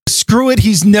Screw it.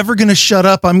 He's never going to shut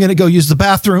up. I'm going to go use the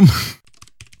bathroom.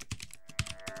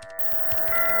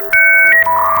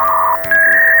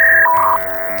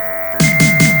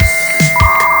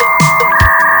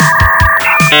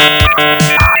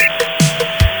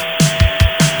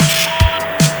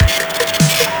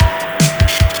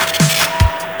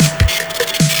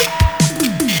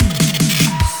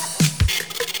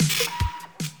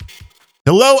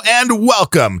 Hello and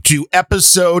welcome to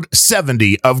episode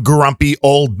 70 of Grumpy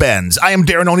Old Bens. I am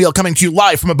Darren O'Neill coming to you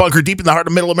live from a bunker deep in the heart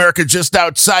of Middle America just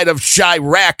outside of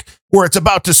Chirac, where it's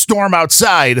about to storm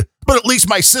outside, but at least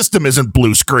my system isn't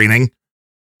blue screening.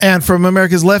 And from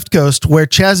America's left coast, where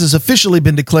Chaz has officially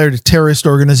been declared a terrorist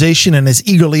organization and is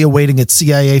eagerly awaiting its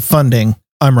CIA funding,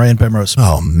 I'm Ryan Penrose.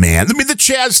 Oh, man. I mean, the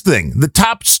Chaz thing, the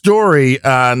top story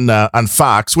on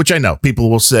Fox, which I know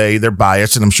people will say they're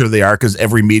biased, and I'm sure they are because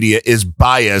every media is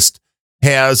biased,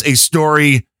 has a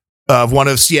story of one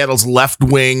of Seattle's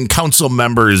left-wing council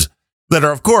members that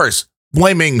are, of course,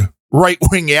 blaming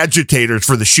right-wing agitators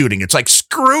for the shooting. It's like,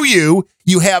 screw you.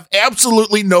 You have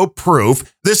absolutely no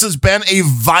proof. This has been a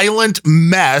violent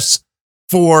mess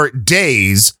for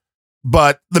days,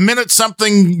 but the minute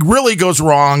something really goes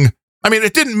wrong, I mean,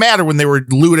 it didn't matter when they were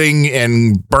looting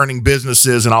and burning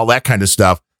businesses and all that kind of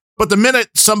stuff. But the minute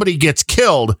somebody gets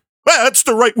killed, well, it's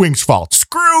the right wing's fault.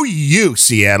 Screw you,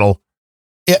 Seattle.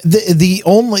 Yeah,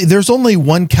 there's only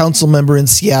one council member in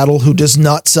Seattle who does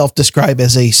not self-describe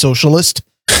as a socialist.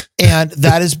 And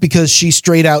that is because she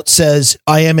straight out says,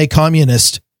 I am a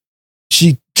communist.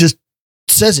 She just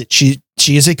says it. She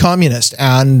is a communist,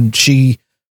 and she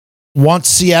wants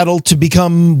Seattle to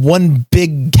become one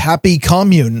big happy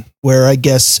commune where I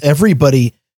guess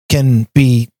everybody can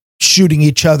be shooting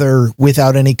each other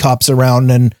without any cops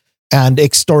around and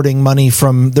extorting money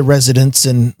from the residents.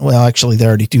 And well, actually they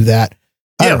already do that.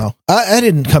 I don't know. I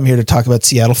didn't come here to talk about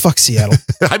Seattle. Fuck Seattle.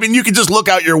 I mean, you can just look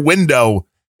out your window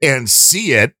and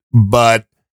see it, but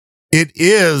it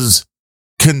is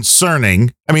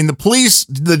concerning. I mean, the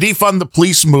defund the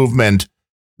police movement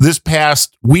this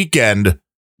past weekend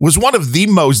was one of the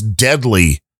most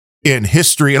deadly in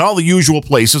history in all the usual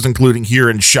places, including here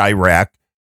in Chirac.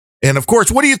 And of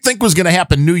course, what do you think was going to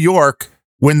happen in New York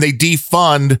when they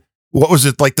defund, what was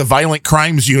it, like the violent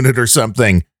crimes unit or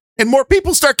something, and more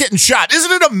people start getting shot?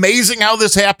 Isn't it amazing how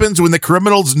this happens when the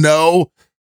criminals know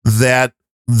that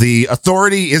the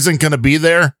authority isn't going to be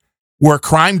there, where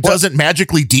crime doesn't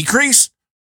magically decrease?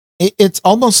 It's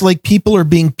almost like people are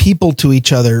being people to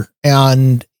each other,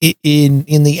 and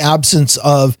in the absence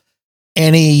of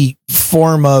any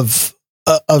form of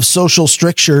social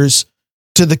strictures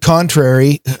to the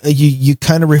contrary, you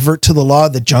kind of revert to the law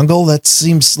of the jungle. That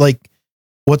seems like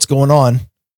what's going on.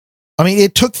 I mean,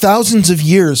 it took thousands of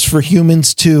years for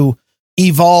humans to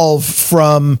evolve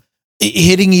from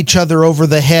hitting each other over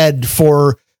the head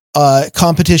for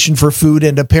competition for food,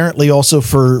 and apparently also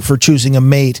for choosing a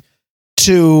mate,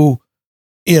 to,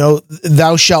 you know,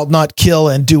 thou shalt not kill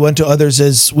and do unto others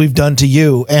as we've done to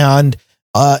you. And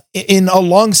in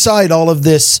alongside all of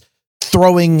this,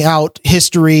 throwing out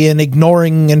history and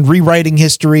ignoring and rewriting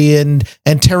history and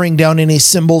tearing down any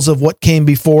symbols of what came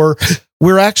before,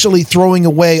 we're actually throwing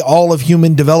away all of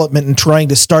human development and trying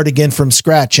to start again from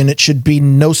scratch. And it should be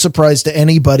no surprise to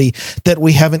anybody that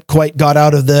we haven't quite got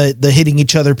out of the hitting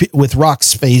each other with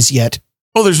rocks phase yet.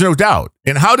 Oh, there's no doubt.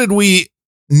 And how did we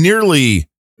nearly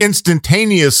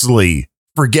instantaneously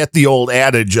forget the old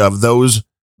adage of those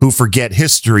who forget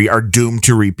history are doomed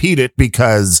to repeat it?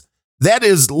 Because that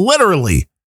is literally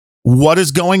what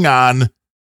is going on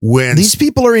when these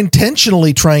people are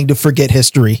intentionally trying to forget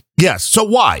history. Yes. So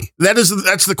why?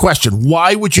 That's the question.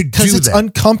 Why would you do that? Because it's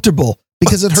uncomfortable,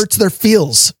 because it hurts their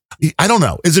feels. I don't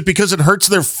know. Is it because it hurts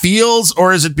their feels,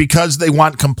 or is it because they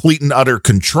want complete and utter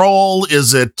control?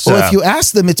 Is it? Well, if you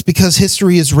ask them, it's because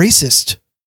history is racist.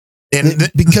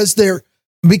 And because they're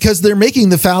making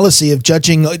the fallacy of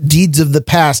judging deeds of the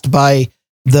past by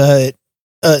the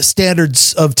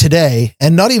standards of today,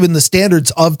 and not even the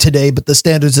standards of today, but the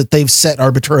standards that they've set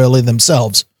arbitrarily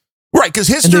themselves. Right, because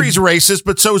history is racist,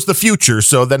 but so is the future.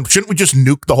 So then shouldn't we just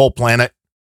nuke the whole planet?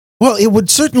 Well, it would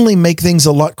certainly make things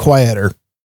a lot quieter.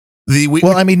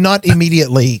 I mean, not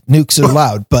immediately nukes are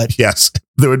loud, but yes,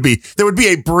 there would be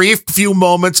a brief few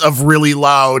moments of really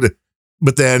loud,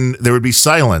 but then there would be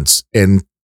silence and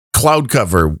cloud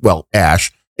cover, well,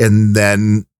 ash, and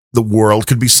then the world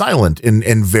could be silent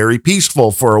and very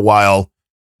peaceful for a while.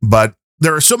 But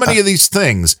there are so many of these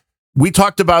things. We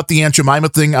talked about the Aunt Jemima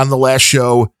thing on the last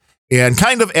show, and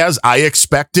kind of as I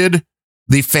expected,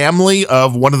 the family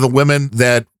of one of the women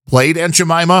that played Aunt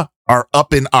Jemima are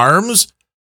up in arms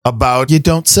about... You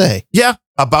don't say. Yeah,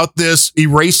 about this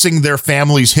erasing their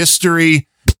family's history.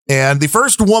 And the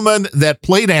first woman that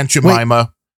played Aunt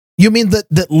Jemima. You mean that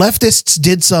leftists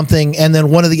did something and then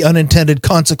one of the unintended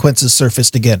consequences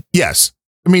surfaced again? Yes.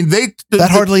 I mean, that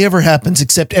hardly ever happens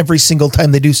except every single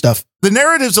time they do stuff. The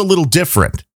narrative's a little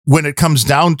different when it comes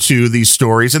down to these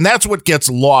stories. And that's what gets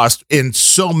lost in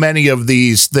so many of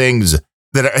these things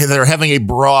that are having a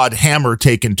broad hammer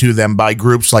taken to them by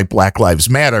groups like Black Lives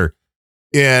Matter.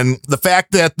 And the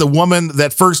fact that the woman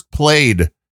that first played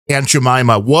Aunt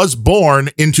Jemima was born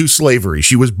into slavery.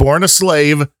 She was born a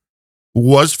slave,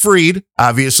 was freed,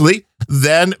 obviously,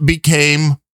 then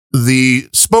became the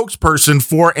spokesperson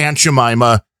for Aunt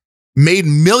Jemima, made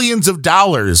millions of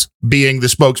dollars being the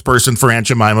spokesperson for Aunt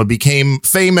Jemima, became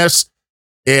famous,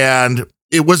 and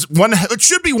it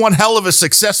should be one hell of a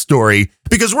success story,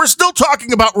 because we're still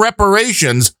talking about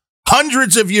reparations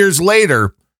hundreds of years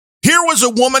later. Here was a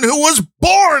woman who was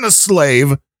born a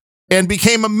slave and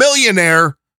became a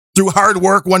millionaire through hard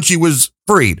work once she was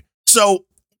freed. So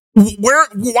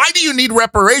why do you need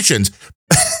reparations?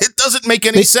 It doesn't make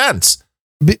any sense.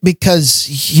 Because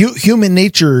human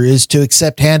nature is to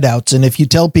accept handouts. And if you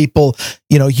tell people,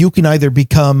 you can either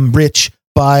become rich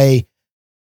by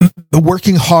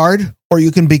working hard, or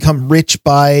you can become rich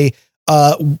by,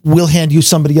 we'll hand you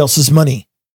somebody else's money.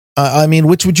 I mean,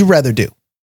 which would you rather do?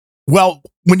 Well,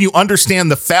 when you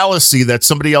understand the fallacy that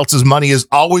somebody else's money is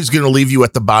always going to leave you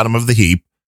at the bottom of the heap.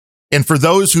 And for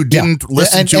those who didn't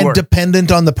listen to and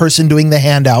dependent on the person doing the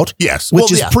handout. Yes.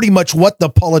 Which is pretty much what the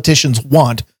politicians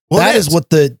want. Well, that is what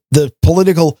the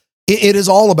political, it is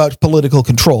all about political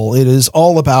control. It is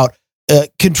all about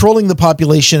controlling the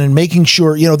population and making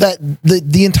sure, that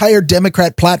the entire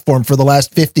Democrat platform for the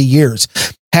last 50 years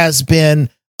has been,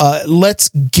 let's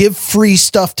give free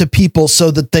stuff to people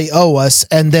so that they owe us.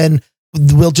 And then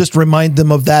we'll just remind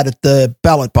them of that at the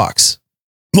ballot box.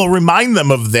 We'll remind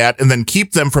them of that and then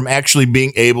keep them from actually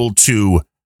being able to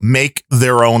make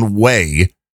their own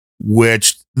way,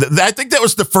 which I think that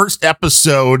was the first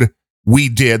episode we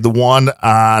did, the one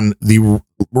on the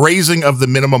raising of the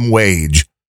minimum wage,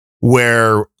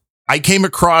 where I came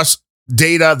across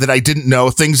data that I didn't know,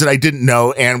 things that I didn't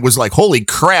know, and was like, holy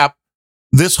crap,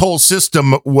 this whole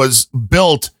system was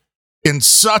built in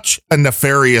such a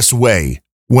nefarious way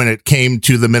when it came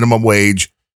to the minimum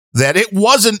wage that it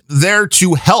wasn't there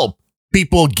to help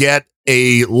people get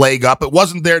a leg up. It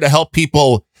wasn't there to help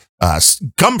people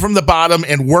come from the bottom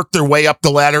and work their way up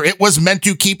the ladder. It was meant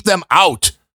to keep them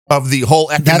out of the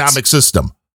whole economic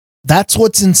system. That's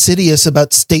what's insidious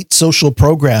about state social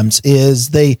programs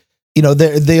is they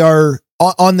are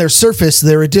on their surface,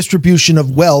 they're a distribution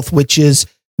of wealth, which is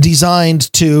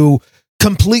designed to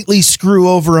completely screw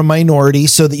over a minority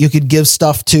so that you could give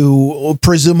stuff to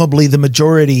presumably the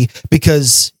majority,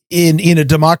 because in a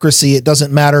democracy, it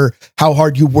doesn't matter how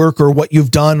hard you work or what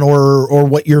you've done or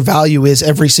what your value is.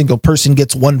 Every single person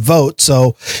gets one vote.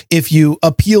 So if you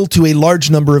appeal to a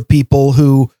large number of people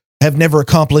who have never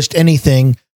accomplished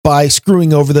anything by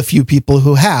screwing over the few people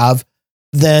who have,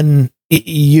 then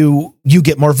you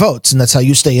get more votes. And that's how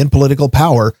you stay in political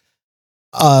power.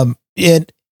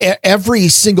 And every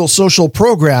single social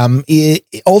program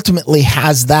ultimately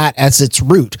has that as its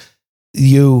root.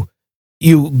 You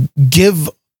give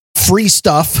free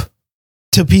stuff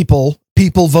to people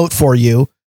vote for you,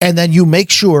 and then you make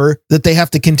sure that they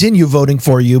have to continue voting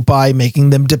for you by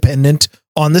making them dependent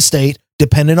on the state,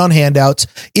 dependent on handouts.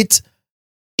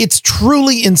 It's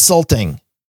truly insulting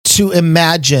to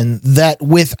imagine that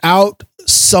without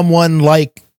someone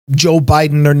like Joe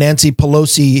Biden or Nancy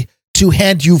Pelosi to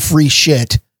hand you free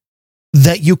shit,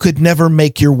 that you could never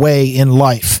make your way in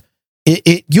life.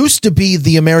 It used to be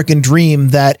the American dream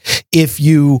that if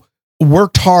you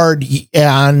worked hard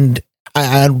and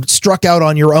struck out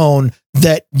on your own,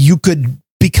 that you could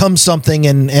become something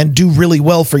and do really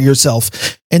well for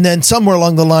yourself. And then somewhere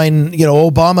along the line,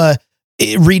 Obama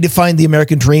redefined the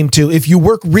American dream to, if you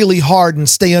work really hard and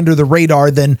stay under the radar,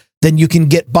 then you can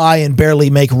get by and barely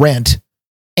make rent.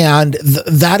 And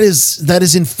that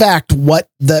is in fact what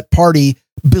that party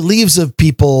believes of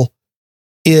people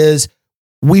is.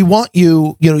 We want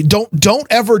you, don't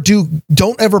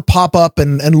ever pop up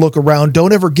and look around.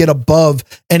 Don't ever get above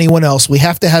anyone else. We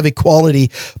have to have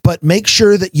equality, but make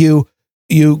sure that you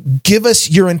give us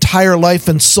your entire life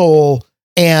and soul,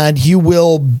 and you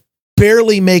will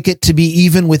barely make it to be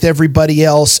even with everybody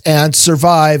else and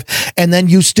survive. And then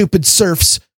you stupid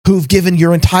serfs who've given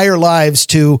your entire lives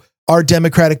to our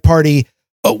Democratic Party,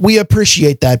 we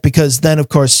appreciate that, because then of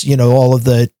course, all of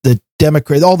the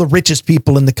Democrats, all the richest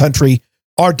people in the country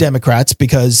are Democrats,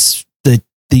 because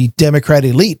the Democrat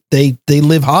elite, they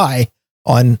live high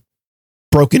on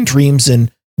broken dreams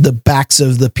and the backs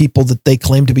of the people that they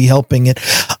claim to be helping. And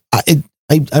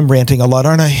I'm ranting a lot,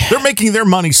 aren't I? They're making their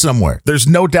money somewhere. There's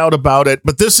no doubt about it.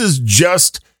 But this is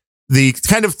just the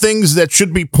kind of things that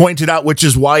should be pointed out, which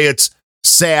is why it's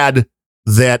sad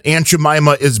that Aunt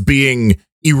Jemima is being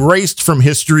erased from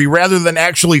history rather than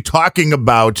actually talking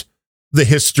about the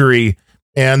history.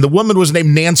 And the woman was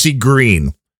named Nancy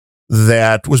Green,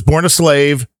 that was born a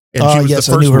slave. And she was yes,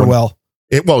 the first I knew her one. well.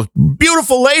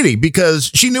 Beautiful lady,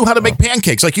 because she knew how to make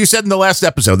pancakes. Like you said in the last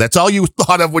episode, that's all you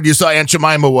thought of when you saw Aunt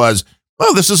Jemima was,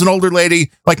 oh, this is an older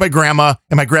lady like my grandma,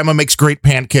 and my grandma makes great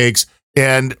pancakes.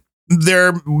 And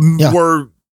there were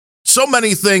so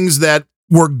many things that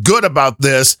were good about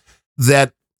this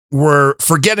that we're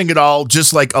forgetting it all,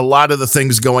 just like a lot of the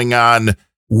things going on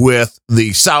with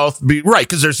the South. Right,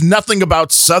 because there's nothing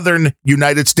about Southern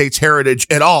United States heritage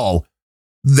at all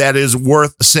that is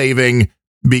worth saving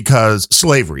because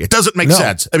slavery. It doesn't make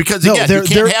sense. Because, again, you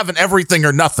can't have an everything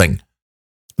or nothing.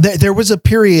 There was a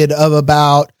period of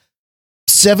about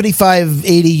 75,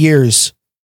 80 years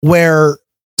where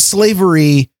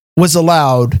slavery was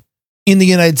allowed in the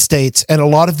United States, and a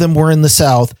lot of them were in the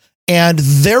South. And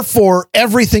therefore,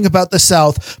 everything about the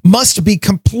South must be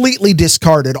completely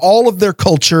discarded. All of their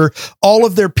culture, all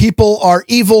of their people are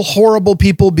evil, horrible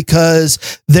people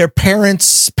because their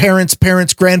parents,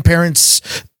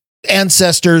 grandparents,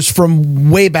 ancestors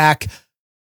from way back,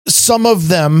 some of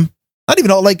them, not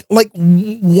even all, like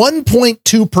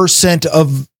 1.2%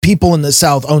 of people in the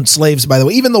South owned slaves, by the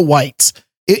way, even the whites.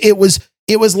 It was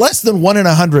less than 1 in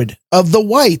 100 of the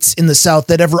whites in the South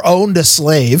that ever owned a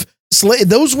slave.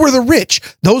 Those were the rich.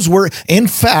 Those were, in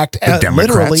fact,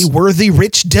 literally were the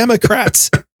rich Democrats.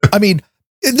 I mean,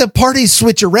 the parties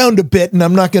switch around a bit, and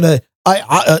I'm not going to,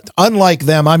 unlike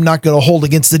them, I'm not going to hold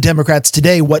against the Democrats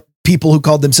today what people who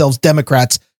called themselves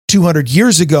Democrats 200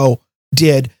 years ago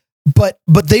did. But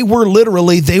they were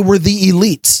the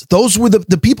elites. Those were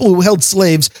the people who held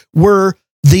slaves were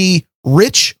the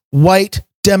rich white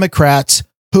Democrats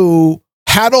who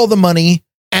had all the money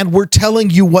and were telling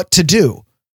you what to do.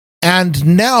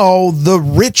 And now the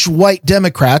rich white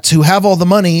Democrats who have all the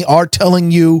money are telling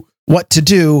you what to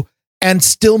do and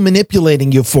still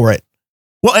manipulating you for it.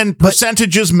 Well, and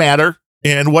percentages matter,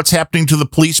 and what's happening to the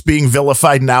police being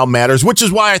vilified now matters, which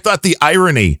is why I thought the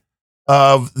irony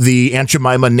of the Aunt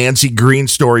Jemima Nancy Green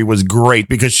story was great,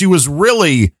 because she was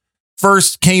really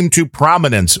first came to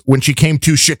prominence when she came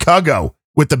to Chicago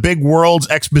with the Big World's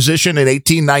Exposition in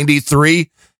 1893.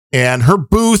 And her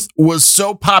booth was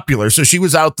so popular. So she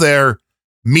was out there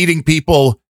meeting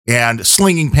people and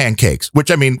slinging pancakes, which,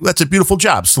 I mean, that's a beautiful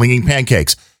job, slinging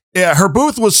pancakes. Yeah, her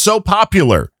booth was so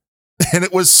popular and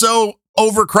it was so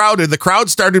overcrowded. The crowd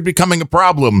started becoming a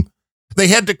problem. They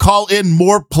had to call in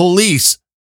more police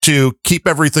to keep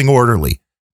everything orderly.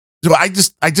 So I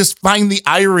just find the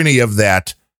irony of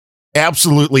that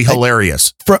absolutely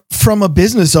hilarious. From a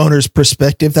business owner's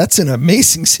perspective, that's an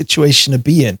amazing situation to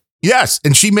be in. Yes,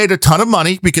 and she made a ton of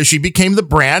money because she became the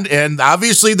brand, and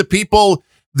obviously the people,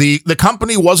 the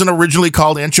company wasn't originally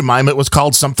called Aunt Jemima, it was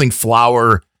called something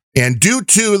Flour, and due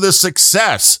to the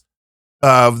success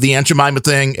of the Aunt Jemima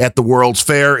thing at the World's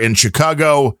Fair in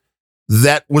Chicago,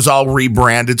 that was all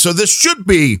rebranded. So this should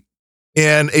be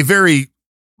in a very,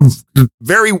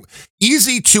 very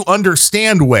easy to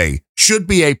understand way, should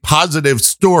be a positive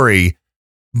story,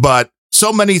 but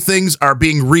so many things are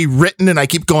being rewritten, and I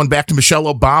keep going back to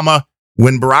Michelle Obama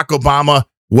when Barack Obama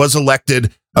was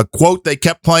elected. A quote they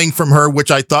kept playing from her, which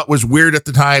I thought was weird at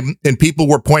the time, and people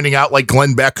were pointing out, like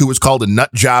Glenn Beck, who was called a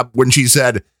nut job, when she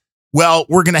said, well,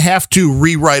 we're going to have to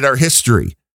rewrite our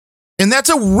history. And that's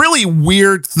a really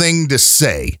weird thing to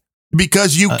say,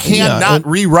 because you cannot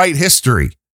rewrite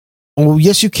history. Oh,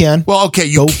 yes, you can. Well, okay,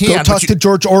 you can. Go talk to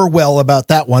George Orwell about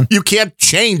that one. You can't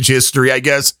change history, I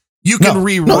guess. You can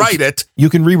rewrite it. You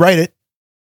can rewrite it.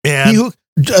 And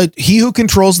he who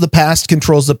controls the past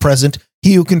controls the present.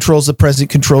 He who controls the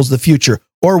present controls the future.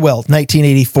 Orwell,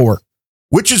 1984.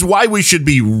 Which is why we should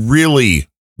be really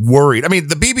worried. I mean,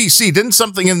 the BBC, didn't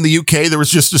something in the UK, there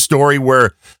was just a story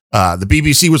where the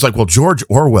BBC was like, well, George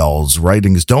Orwell's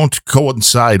writings don't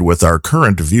coincide with our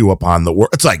current view upon the world.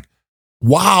 It's like,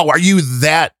 wow, are you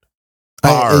that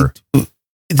far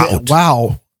out?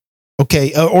 Wow.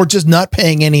 Okay, or just not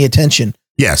paying any attention.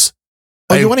 Yes.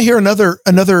 Oh, you want to hear another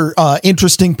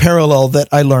interesting parallel that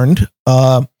I learned?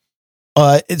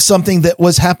 It's something that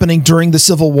was happening during the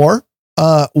Civil War.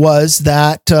 Was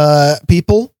that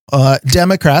people,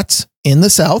 Democrats in the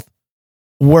South,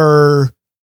 were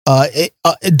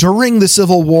during the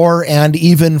Civil War and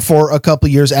even for a couple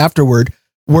years afterward,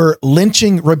 were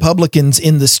lynching Republicans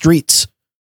in the streets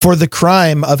for the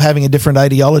crime of having a different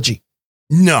ideology.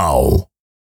 No.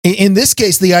 In this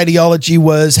case, the ideology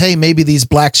was, hey, maybe these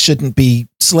blacks shouldn't be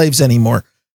slaves anymore.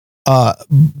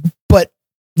 But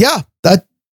yeah, that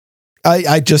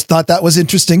I just thought that was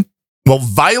interesting. Well,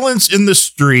 violence in the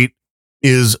street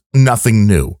is nothing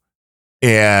new.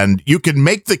 And you can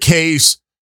make the case,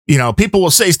 people will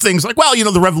say things like, well,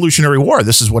 the Revolutionary War,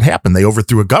 this is what happened. They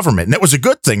overthrew a government and that was a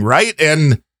good thing, right?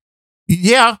 And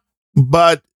yeah,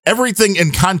 but everything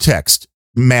in context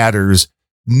matters.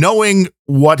 Knowing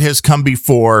what has come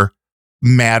before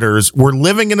matters. We're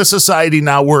living in a society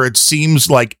now where it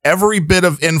seems like every bit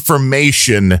of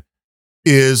information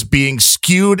is being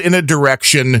skewed in a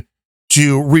direction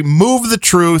to remove the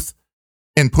truth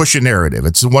and push a narrative.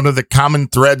 It's one of the common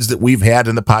threads that we've had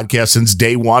in the podcast since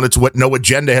day one. It's what No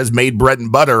Agenda has made bread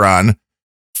and butter on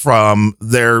from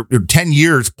their 10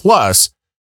 years plus,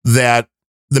 that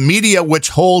the media, which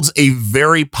holds a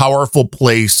very powerful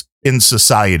place in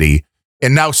society,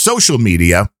 and now social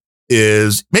media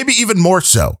is maybe even more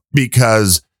so,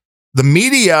 because the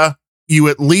media, you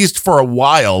at least for a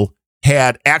while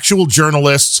had actual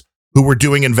journalists who were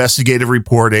doing investigative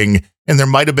reporting, and there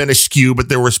might have been a skew, but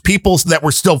there was people that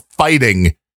were still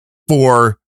fighting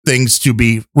for things to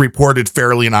be reported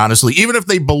fairly and honestly, even if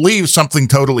they believed something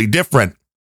totally different,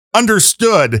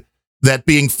 understood that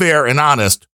being fair and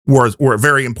honest were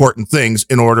very important things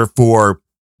in order for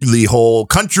the whole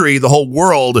country, the whole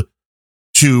world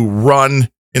to run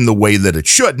in the way that it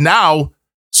should. Now,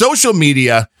 social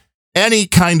media, any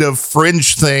kind of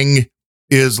fringe thing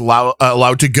is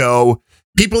allowed to go.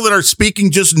 People that are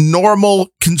speaking just normal,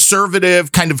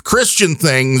 conservative, kind of Christian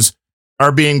things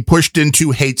are being pushed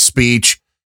into hate speech.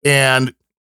 And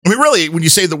I mean, really, when you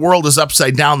say the world is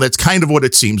upside down, that's kind of what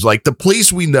it seems like. The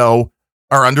police, we know,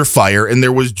 are under fire. And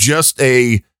there was just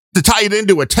to tie it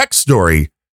into a tech story,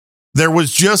 there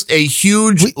was just a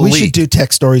huge we should do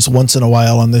tech stories once in a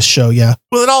while on this show. Yeah.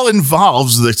 Well, it all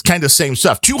involves this kind of same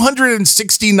stuff.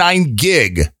 269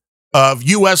 gig of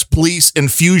U.S. police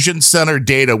infusion center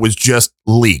data was just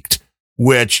leaked,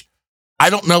 which I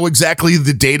don't know exactly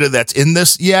the data that's in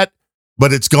this yet,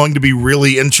 but it's going to be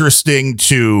really interesting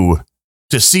to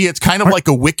see. It's kind of like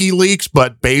a WikiLeaks,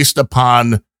 but based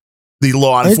upon the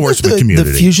law enforcement community.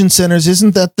 The fusion centers,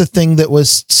 isn't that the thing that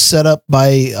was set up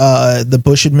by the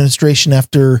Bush administration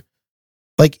after,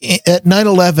 like, at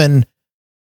 9/11?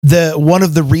 One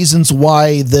of the reasons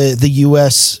why the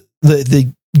U.S.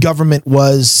 the government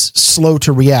was slow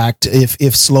to react,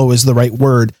 if slow is the right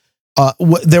word,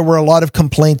 there were a lot of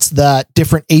complaints that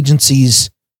different agencies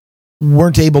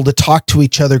weren't able to talk to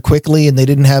each other quickly, and they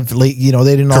didn't have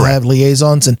all have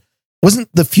liaisons. And wasn't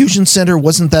the fusion center,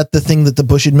 wasn't that the thing that the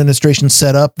Bush administration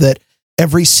set up, that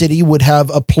every city would have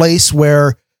a place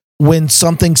where when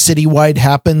something citywide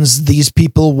happens, these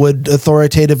people would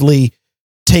authoritatively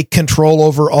take control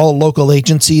over all local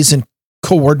agencies and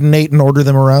coordinate and order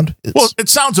them around? Well, it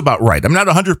sounds about right. I'm not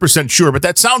 100% sure, but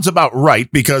that sounds about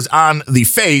right, because on the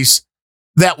face,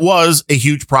 that was a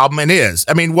huge problem and is.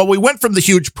 I mean, we went from the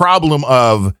huge problem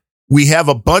of we have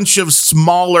a bunch of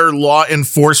smaller law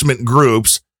enforcement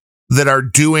groups that are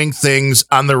doing things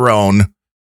on their own,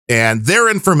 and their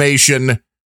information,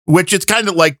 which it's kind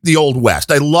of like the Old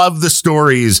West. I love the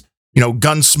stories,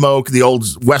 Gunsmoke, the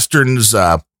old Westerns,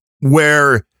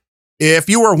 where if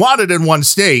you were wanted in one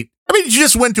state, I mean, you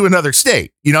just went to another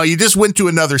state. You just went to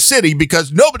another city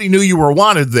because nobody knew you were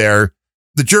wanted there.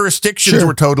 The jurisdictions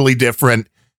were totally different.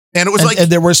 And it was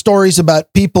and there were stories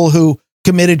about people who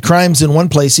committed crimes in one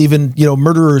place, even,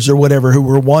 murderers or whatever, who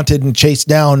were wanted and chased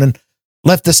down and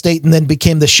left the state and then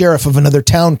became the sheriff of another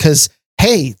town because,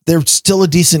 hey, they're still a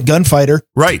decent gunfighter.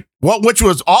 Right. Well, which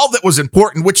was all that was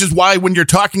important, which is why when you're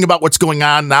talking about what's going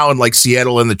on now in like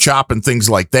Seattle and the CHOP and things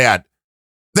like that,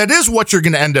 that is what you're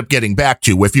going to end up getting back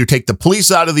to. If you take the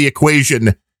police out of the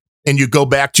equation and you go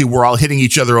back to we're all hitting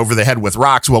each other over the head with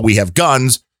rocks while we have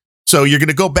guns. So you're going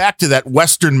to go back to that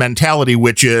Western mentality,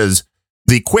 which is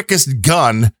the quickest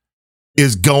gun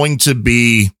is going to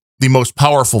be the most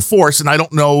powerful force. And I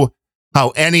don't know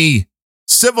how any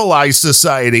civilized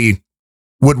society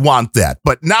would want that.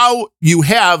 But now you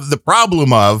have the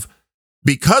problem of,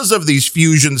 because of these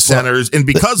fusion centers and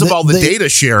because of all the data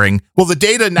sharing, the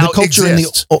data now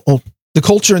exists. The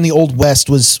culture in the Old West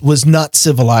was not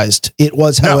civilized. It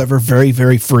was, however, very,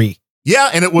 very free.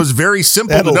 Yeah, and it was very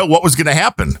simple to know what was going to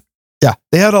happen. Yeah,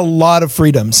 they had a lot of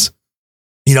freedoms.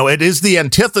 It is the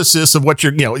antithesis of what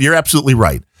you're absolutely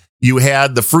right. You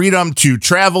had the freedom to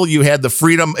travel. You had the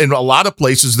freedom in a lot of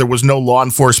places. There was no law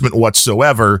enforcement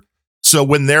whatsoever. So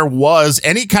when there was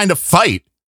any kind of fight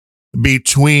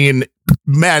between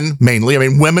men, mainly, I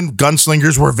mean, women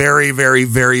gunslingers were very, very,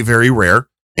 very, very rare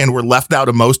and were left out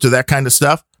of most of that kind of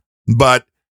stuff. But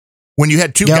when you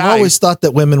had two guys. I've always thought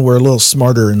that women were a little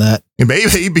smarter in that.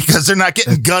 Maybe because they're not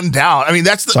getting gunned down. I mean,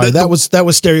 that's that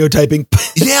was stereotyping.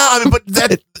 Yeah, I mean, but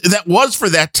that was for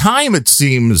that time, it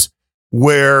seems,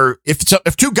 where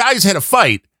if two guys had a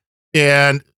fight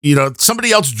and,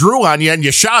 somebody else drew on you and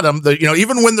you shot them,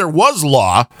 even when there was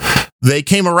law, they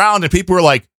came around and people were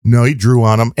like, no, he drew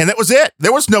on him. And that was it.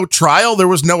 There was no trial. There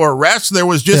was no arrest. There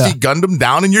was just he gunned him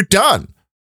down and you're done.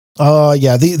 Oh,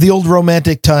 yeah. The old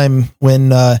romantic time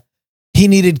when he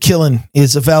needed killing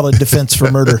is a valid defense for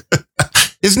murder.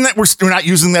 Isn't that we're not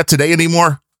using that today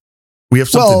anymore? We have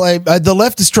something. Well, the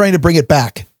left is trying to bring it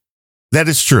back. That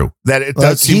is true. That it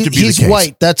does seem to be the case. He's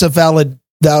white. That's a valid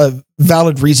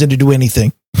reason to do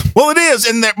anything. Well, it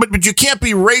is, but you can't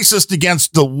be racist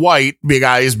against the white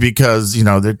guys because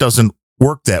that doesn't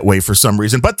work that way for some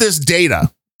reason. But this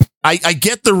data, I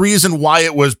get the reason why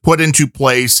it was put into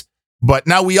place, but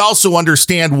now we also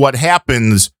understand what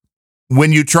happens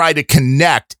when you try to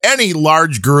connect any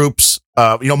large groups,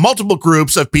 multiple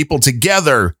groups of people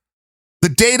together. The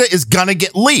data is gonna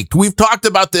get leaked. We've talked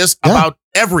about this about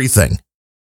everything.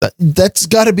 That's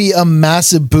got to be a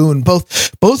massive boon,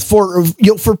 both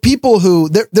for people who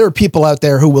there are people out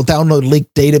there who will download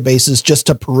leaked databases just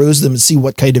to peruse them and see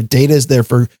what kind of data is there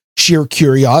for sheer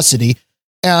curiosity.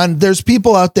 And there's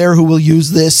people out there who will use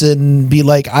this and be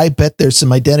like, I bet there's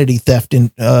some identity theft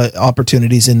in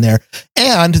opportunities in there.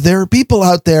 And there are people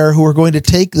out there who are going to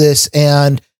take this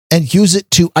and use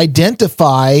it to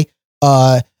identify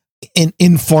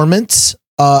informants,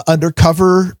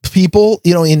 undercover people,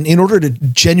 in order to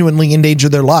genuinely endanger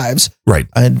their lives. Right.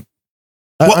 And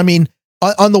I mean,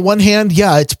 on the one hand,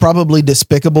 it's probably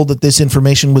despicable that this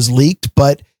information was leaked,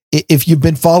 but if you've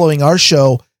been following our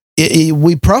show,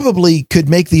 we probably could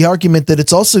make the argument that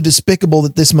it's also despicable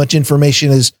that this much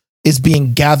information is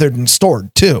being gathered and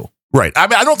stored too. Right. I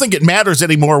mean, I don't think it matters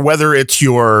anymore whether it's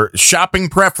your shopping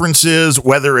preferences,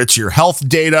 whether it's your health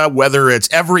data, whether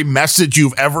it's every message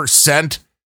you've ever sent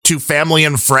to family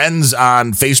and friends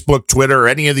on Facebook, Twitter, or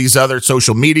any of these other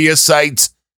social media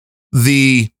sites.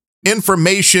 The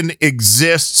information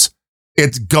exists.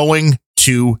 It's going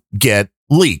to get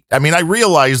leaked. I mean, I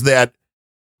realized that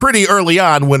pretty early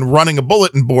on when running a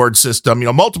bulletin board system,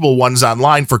 multiple ones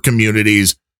online for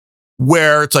communities,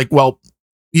 where it's like, well,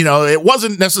 it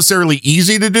wasn't necessarily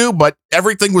easy to do, but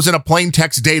everything was in a plain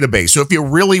text database. So if you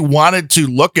really wanted to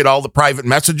look at all the private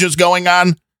messages going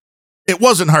on, it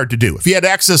wasn't hard to do. If you had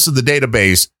access to the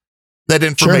database, that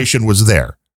information was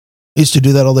there. I used to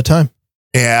do that all the time.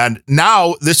 And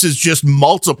now this is just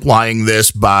multiplying this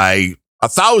by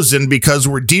 1,000 because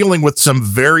we're dealing with some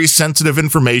very sensitive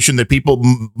information that people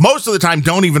most of the time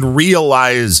don't even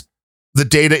realize the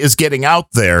data is getting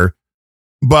out there.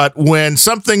 But when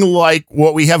something like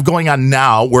what we have going on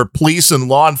now, where police and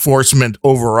law enforcement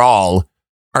overall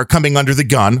are coming under the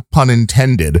gun, pun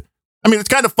intended. I mean, it's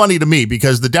kind of funny to me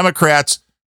because the Democrats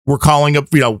were calling up,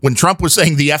 when Trump was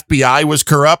saying the FBI was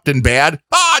corrupt and bad.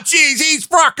 Oh, geez, he's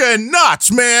fucking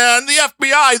nuts, man. The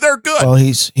FBI, they're good. Well,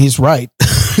 he's right.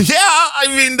 Yeah,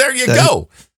 I mean, there you go.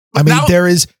 I mean, there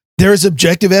is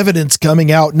objective evidence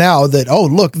coming out now that, oh,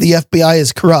 look, the FBI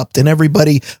is corrupt. And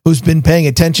everybody who's been paying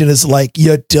attention is like,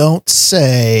 you don't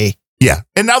say. Yeah.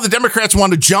 And now the Democrats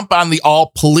want to jump on the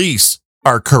all police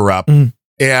are corrupt. Mm.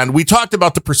 And we talked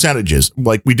about the percentages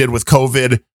like we did with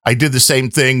COVID. I did the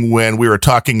same thing when we were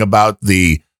talking about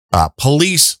the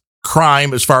police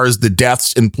crime as far as the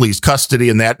deaths in police custody.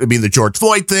 And that would be the George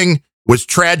Floyd thing was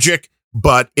tragic,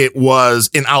 but it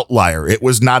was an outlier. It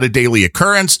was not a daily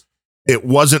occurrence. It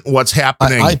wasn't what's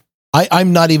happening.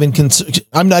 I'm not even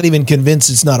convinced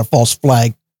it's not a false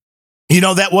flag.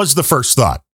 That was the first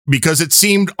thought because it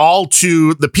seemed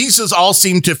the pieces all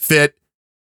seemed to fit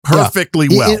perfectly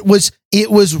well. It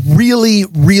was really,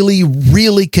 really,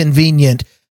 really convenient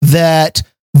that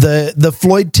the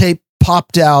Floyd tape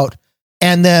popped out,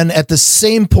 and then at the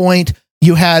same point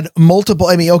you had multiple.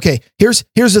 I mean, okay, here's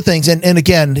the things, and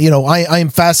again, I am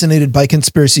fascinated by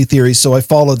conspiracy theories, so I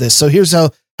follow this. So here's how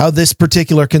this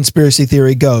particular conspiracy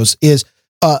theory goes: is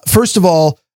first of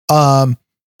all,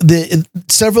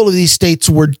 several of these states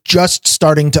were just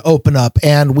starting to open up,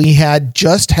 and we had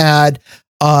just had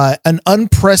an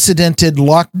unprecedented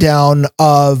lockdown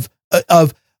of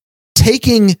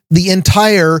taking the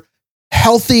entire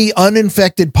healthy,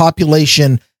 uninfected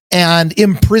population and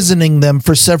imprisoning them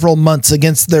for several months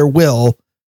against their will,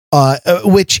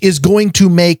 which is going to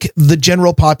make the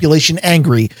general population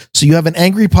angry. So you have an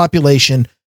angry population.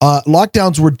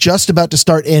 Lockdowns were just about to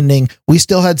start ending. We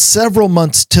still had several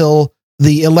months till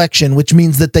the election, which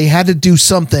means that they had to do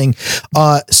something.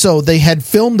 So they had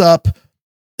filmed up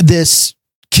this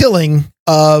killing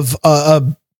of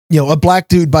a black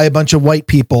dude by a bunch of white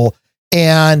people,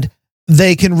 and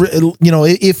they can,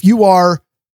 if you are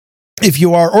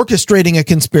orchestrating a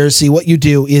conspiracy, what you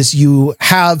do is you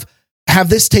have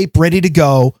this tape ready to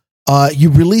go. You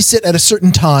release it at a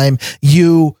certain time.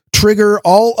 You trigger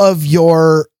all of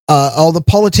your all the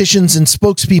politicians and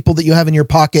spokespeople that you have in your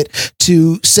pocket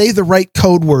to say the right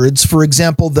code words. For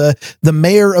example, the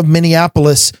mayor of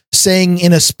Minneapolis saying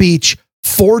in a speech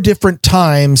 4 different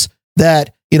times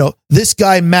that, this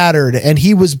guy mattered and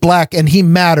he was black and he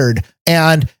mattered.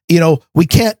 And, we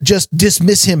can't just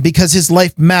dismiss him because his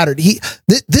life mattered.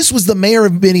 This was the mayor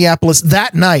of Minneapolis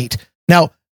that night.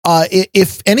 Now,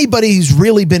 if anybody's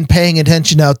really been paying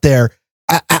attention out there,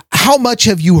 how much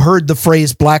have you heard the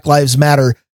phrase Black Lives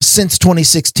Matter since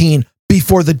 2016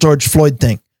 before the George Floyd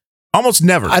thing? Almost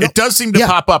never. It does seem to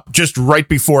pop up just right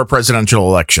before a presidential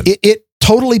election. It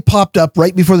totally popped up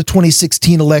right before the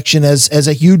 2016 election as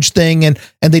a huge thing. And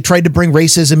they tried to bring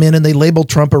racism in and they labeled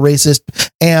Trump a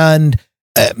racist. And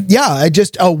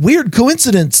just a weird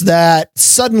coincidence that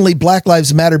suddenly Black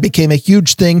Lives Matter became a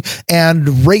huge thing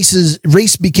and race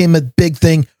became a big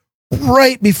thing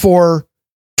right before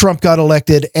Trump got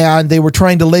elected, and they were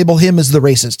trying to label him as the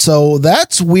racist. So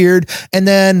that's weird. And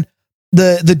then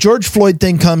the George Floyd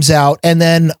thing comes out, and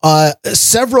then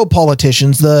several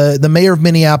politicians, the mayor of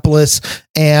Minneapolis,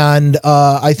 and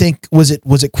I think was it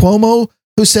Cuomo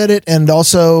who said it, and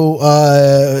also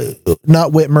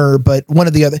not Whitmer, but one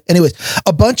of the other. Anyways,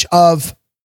 a bunch of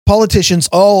politicians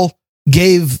all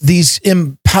gave these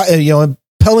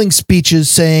impelling speeches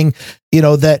saying,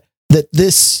 that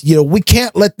this, we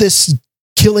can't let this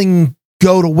killing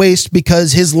go to waste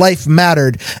because his life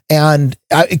mattered, and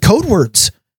code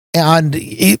words. And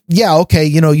you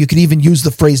could even use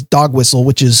the phrase dog whistle,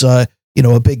 which is a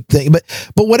big thing, but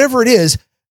whatever it is,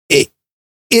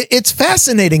 it's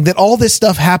fascinating that all this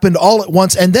stuff happened all at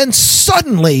once, and then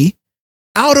suddenly,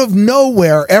 out of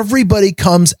nowhere, everybody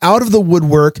comes out of the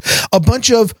woodwork. A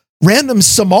bunch of random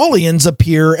Somalians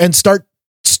appear and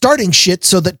starting shit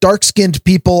so that dark-skinned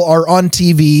people are on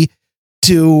TV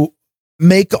to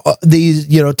make these,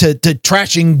 to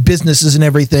trashing businesses and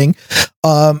everything.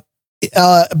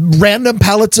 Random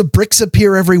pallets of bricks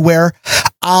appear everywhere.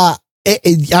 I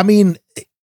mean,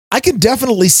 I can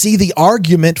definitely see the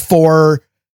argument for,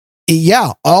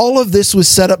 all of this was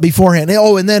set up beforehand.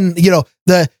 Oh, and then,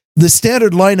 the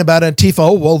standard line about Antifa,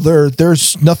 oh, well,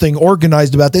 there's nothing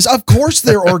organized about this. Of course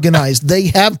they're organized. They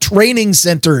have training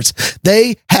centers.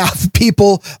 They have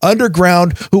people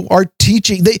underground who are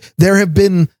teaching. There have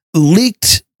been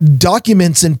leaked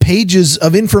documents and pages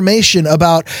of information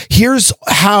about here's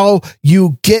how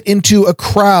you get into a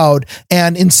crowd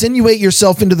and insinuate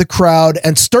yourself into the crowd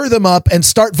and stir them up and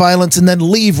start violence and then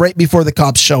leave right before the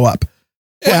cops show up.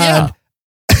 Well,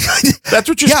 that's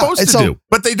what you're supposed to do.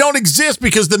 But they don't exist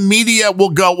because the media will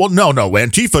go, well, no,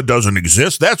 Antifa doesn't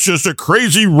exist. That's just a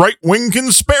crazy right-wing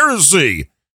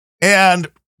conspiracy. And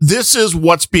this is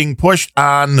what's being pushed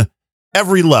on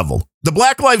every level. The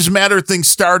Black Lives Matter thing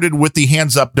started with the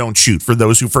hands up, don't shoot, for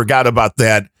those who forgot about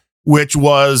that, which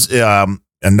was, and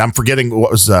I'm forgetting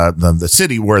what was the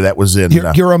city where that was in.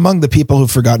 You're among the people who've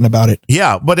forgotten about it.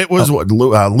 Yeah, but it was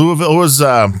Louisville. It was,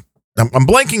 I'm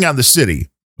blanking on the city,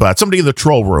 but somebody in the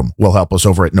troll room will help us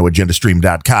over at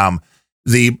noagendastream.com.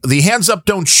 The hands up,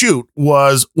 don't shoot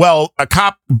was, a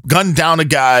cop gunned down a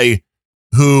guy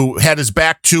who had his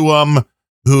back to him,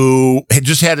 who had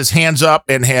just had his hands up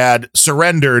and had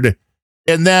surrendered.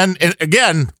 And then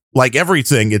again, like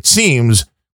everything, it seems,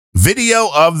 video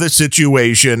of the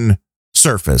situation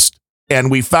surfaced. And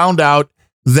we found out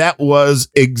that was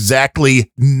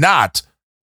exactly not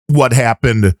what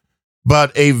happened,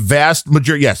 but a vast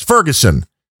majority. Yes, Ferguson.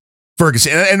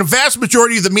 And a vast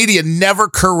majority of the media never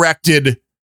corrected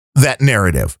that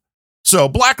narrative. So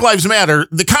Black Lives Matter,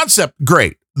 the concept,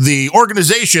 great. The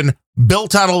organization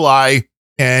built on a lie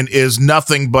and is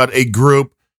nothing but a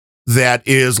group that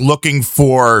is looking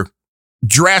for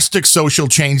drastic social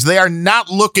change. They are not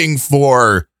looking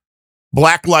for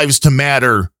Black Lives to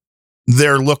matter.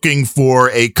 They're looking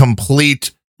for a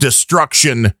complete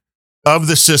destruction of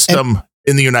the system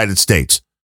in the United States.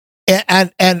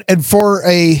 And for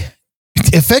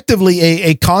effectively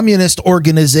a communist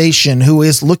organization who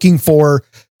is looking for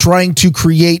trying to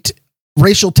create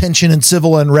racial tension and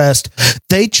civil unrest,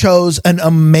 they chose an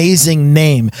amazing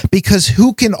name, because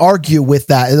who can argue with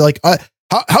that? Like,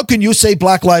 how can you say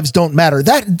Black lives don't matter?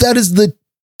 That is the,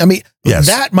 yes.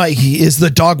 That is the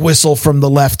dog whistle from the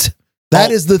left.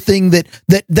 That is the thing that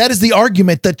is the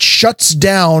argument that shuts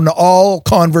down all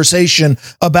conversation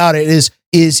about it. Is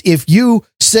is if you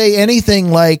say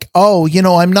anything like, oh,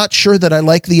 I'm not sure that I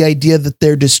like the idea that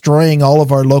they're destroying all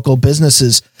of our local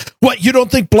businesses. What, you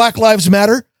don't think Black Lives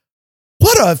Matter?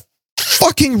 What a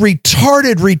fucking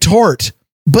retarded retort.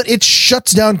 But it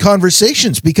shuts down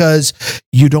conversations because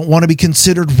you don't want to be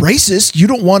considered racist. You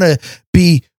don't want to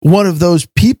be one of those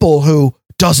people who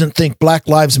doesn't think Black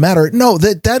Lives Matter. No,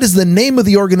 that is the name of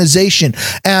the organization.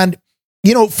 And,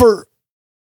 just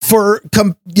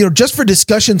for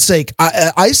discussion's sake,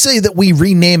 I say that we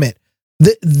rename it.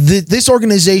 This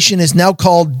organization is now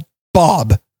called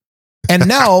Bob. And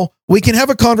now we can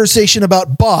have a conversation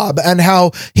about Bob and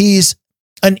how he's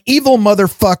an evil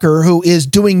motherfucker who is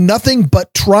doing nothing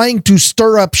but trying to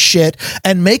stir up shit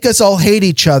and make us all hate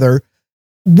each other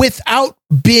without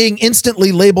being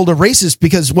instantly labeled a racist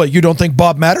because, what, you don't think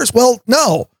Bob matters? Well,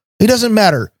 no, he doesn't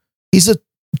matter. He's a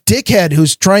dickhead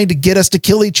who's trying to get us to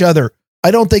kill each other. I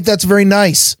don't think that's very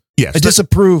nice. Yes, I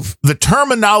disapprove. The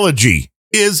terminology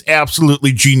is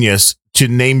absolutely genius to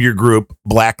name your group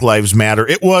Black Lives Matter.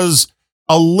 It was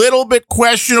a little bit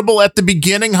questionable at the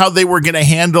beginning how they were going to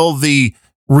handle the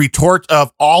retort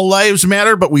of All Lives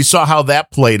Matter, but we saw how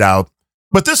that played out.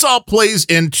 But this all plays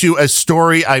into a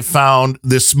story I found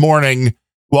this morning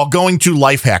while going to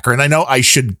Lifehacker. And I know I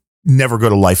should never go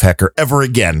to Lifehacker ever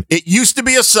again. It used to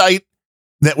be a site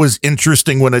that was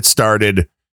interesting when it started,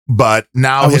 but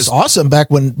now it was awesome back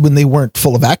when they weren't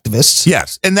full of activists.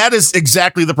 Yes. And that is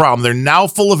exactly the problem. They're now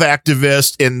full of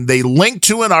activists, and they link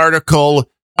to an article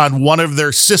on one of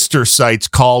their sister sites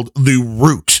called The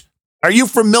Root. Are you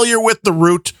familiar with The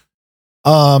Root?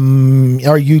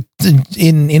 Are you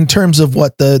in terms of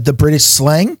what the British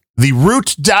slang?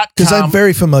 TheRoot.com. Because I'm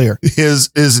very familiar.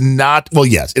 Is not, well,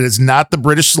 yes, it is not the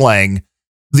British slang.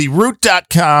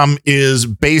 TheRoot.com is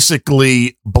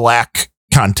basically black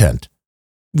content,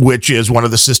 which is one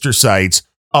of the sister sites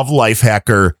of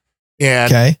Lifehacker.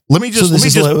 And let me just,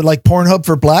 like Pornhub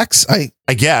for blacks. I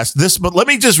guess this, but let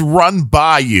me just run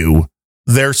by you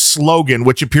their slogan,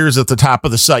 which appears at the top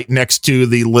of the site next to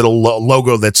the little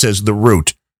logo that says The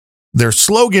Root. Their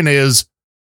slogan is,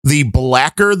 the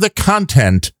blacker the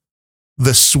content,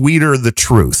 the sweeter the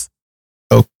truth.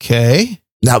 Okay.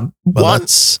 Now,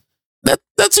 once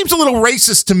that seems a little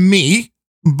racist to me,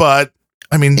 but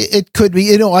I mean, it could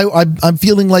be. I'm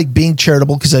feeling like being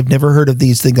charitable because I've never heard of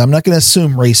these things. I'm not going to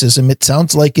assume racism. It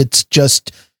sounds like it's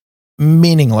just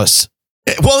meaningless.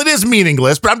 Well, it is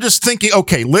meaningless, but I'm just thinking,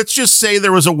 okay, let's just say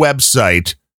there was a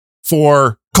website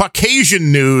for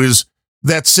Caucasian news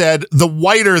that said the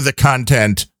whiter the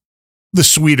content, the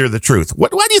sweeter the truth. Why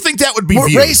do you think that would be more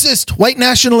viewed? Racist, white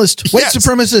nationalist, white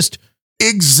supremacist.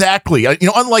 Exactly.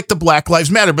 Unlike the Black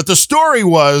Lives Matter, but the story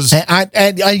was,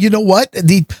 and you know what?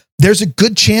 There's a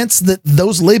good chance that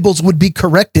those labels would be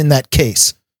correct in that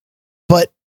case,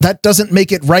 but that doesn't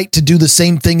make it right to do the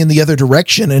same thing in the other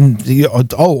direction. And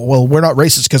we're not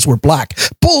racist because we're black.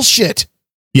 Bullshit.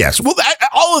 Yes. Well,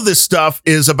 all of this stuff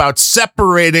is about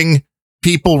separating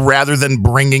people rather than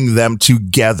bringing them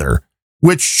together,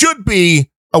 which should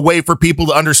be a way for people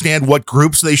to understand what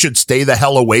groups they should stay the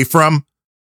hell away from,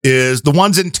 is the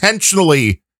ones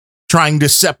intentionally trying to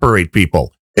separate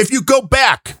people. If you go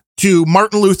back to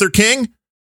Martin Luther King,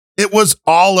 it was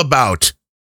all about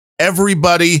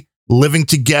everybody living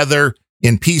together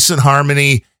in peace and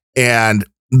harmony. And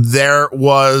there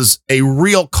was a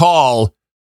real call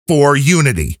for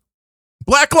unity.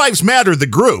 Black Lives Matter, the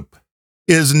group,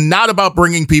 is not about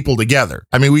bringing people together.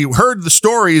 I mean, we heard the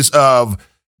stories of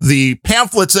the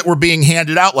pamphlets that were being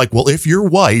handed out, like, well, if you're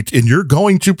white and you're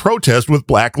going to protest with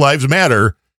Black Lives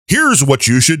Matter, here's what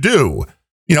you should do.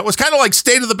 It was kind of like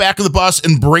stay to the back of the bus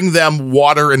and bring them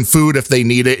water and food if they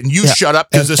need it. And you shut up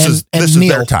because this is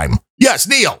their time. Yes,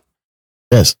 Neil.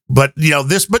 Yes. But,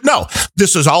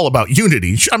 this is all about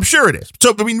unity. I'm sure it is.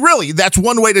 So, I mean, really, that's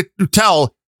one way to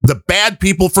tell the bad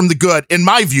people from the good, in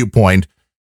my viewpoint,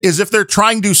 is if they're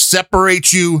trying to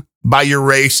separate you by your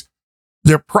race,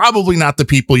 they're probably not the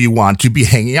people you want to be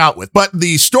hanging out with. But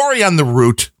the story on The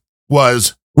Root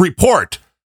was, report,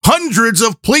 hundreds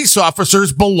of police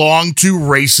officers belong to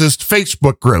racist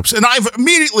Facebook groups. And I've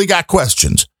immediately got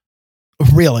questions.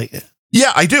 Really?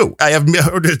 Yeah, I do. I have.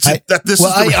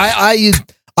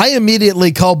 I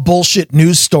immediately call bullshit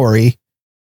news story.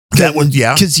 That would,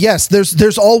 yeah. Because yes,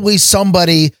 there's always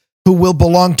somebody who will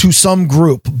belong to some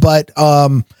group, but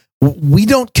we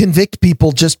don't convict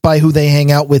people just by who they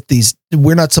hang out with.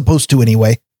 We're not supposed to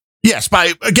anyway. Yes,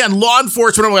 again, law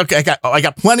enforcement. I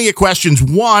got plenty of questions.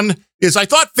 One is, I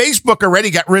thought Facebook already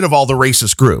got rid of all the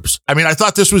racist groups. I mean, I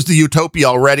thought this was the utopia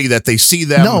already, that they see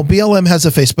them. No, BLM has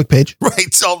a Facebook page.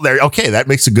 Right. So okay, that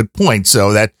makes a good point.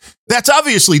 So that's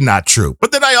obviously not true.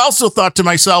 But then I also thought to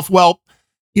myself, well,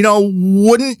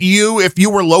 wouldn't you, if you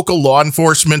were local law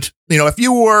enforcement, if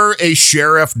you were a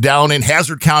sheriff down in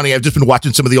Hazard County, I've just been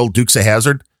watching some of the old Dukes of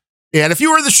Hazzard. And if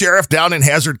you were the sheriff down in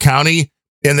Hazard County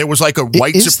and there was like a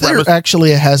white supremacist. Is there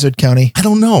actually a Hazard County? I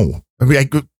don't know. I mean,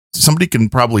 somebody can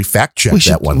probably fact check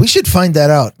that one. We should find that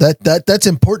out. That's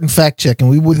important fact check, and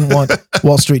we wouldn't want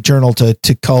Wall Street Journal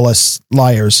to call us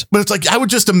liars. But it's like, I would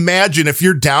just imagine if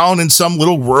you're down in some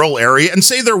little rural area and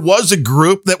say there was a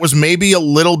group that was maybe a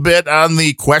little bit on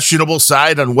the questionable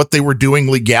side on what they were doing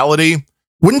legality.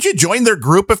 Wouldn't you join their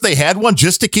group if they had one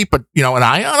just to keep an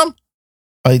eye on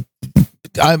them?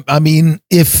 I mean,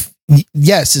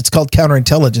 yes, it's called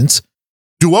counterintelligence.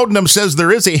 Duodenum says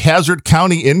there is a Hazard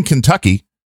County in Kentucky.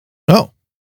 Oh,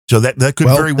 so that could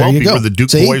very well be where the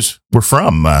Duke boys were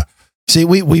from. See,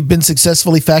 we've been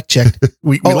successfully fact checked.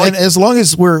 And as long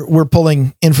as we're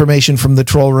pulling information from the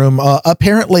troll room,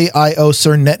 apparently I owe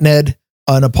Sir NetNed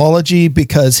an apology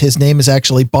because his name is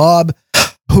actually Bob.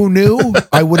 Who knew?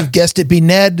 I would have guessed it'd be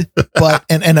Ned, but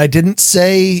and I didn't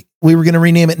say we were going to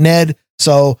rename it Ned.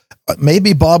 So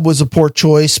maybe Bob was a poor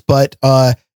choice. But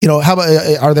how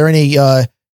about are there any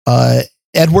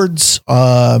Edwards?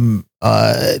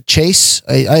 Chase,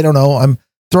 I don't know. I'm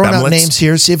throwing out names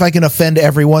here. See if I can offend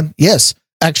everyone. Yes,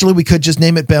 actually, we could just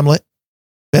name it Bemlet.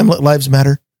 Bemlet Lives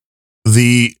Matter.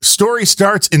 The story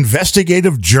starts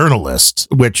investigative journalists,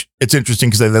 which it's interesting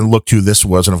because I then looked who this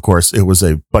was. And of course, it was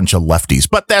a bunch of lefties,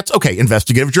 but that's okay.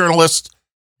 Investigative journalists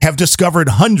have discovered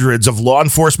hundreds of law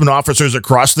enforcement officers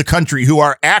across the country who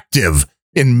are active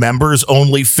in members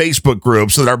only Facebook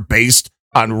groups that are based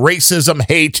on racism,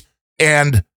 hate,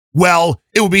 and well,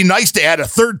 it would be nice to add a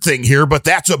third thing here, but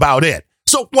that's about it.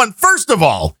 So, first of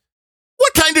all,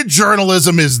 what kind of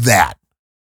journalism is that?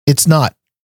 It's not.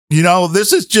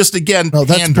 This is just, again, no,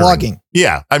 that's pandering. blogging.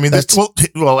 Yeah. I mean,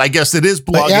 well, I guess it is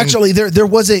blogging. Actually, there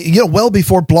was well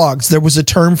before blogs, there was a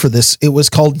term for this. It was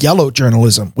called yellow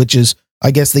journalism, which is,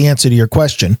 I guess, the answer to your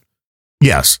question.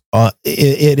 Yes.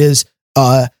 It is.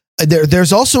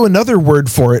 There's also another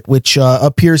word for it, which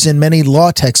appears in many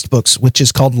law textbooks, which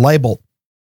is called libel.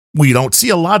 We don't see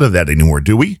a lot of that anymore,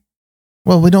 do we?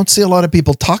 Well, we don't see a lot of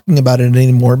people talking about it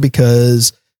anymore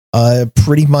because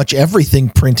pretty much everything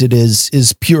printed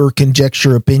is pure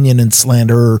conjecture, opinion, and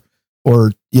slander,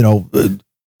 or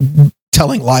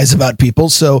telling lies about people.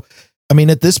 So, I mean,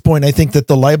 at this point, I think that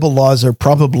the libel laws are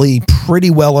probably pretty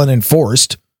well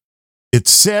unenforced. It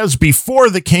says before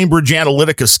the Cambridge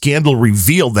Analytica scandal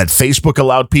revealed that Facebook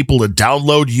allowed people to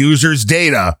download users'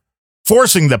 data,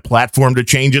 forcing the platform to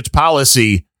change its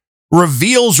policy,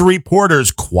 reveals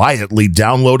reporters quietly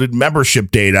downloaded membership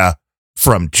data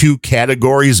from two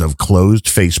categories of closed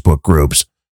Facebook groups.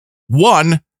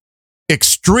 One,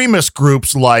 extremist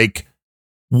groups like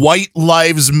White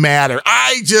Lives Matter.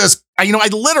 I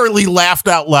literally laughed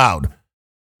out loud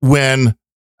when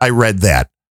I read that.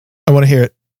 I want to hear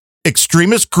it.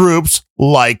 Extremist groups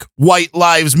like White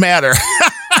Lives Matter.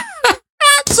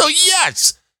 So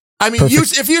yes, I mean,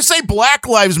 if you say Black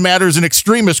Lives Matter is an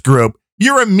extremist group,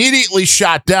 you're immediately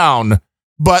shot down.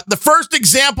 But the first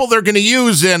example they're going to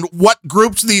use in what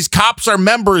groups these cops are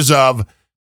members of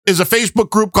is a Facebook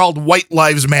group called White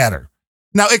Lives Matter.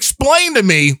 Now, explain to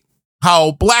me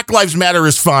how Black Lives Matter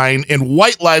is fine and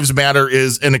White Lives Matter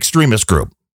is an extremist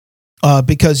group.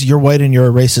 Because you're white and you're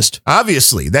a racist.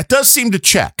 Obviously, that does seem to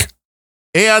check.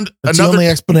 And that's the only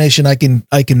explanation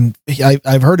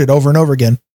I've heard it over and over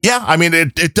again. Yeah, I mean,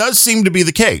 it does seem to be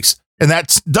the case. And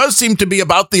that does seem to be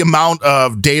about the amount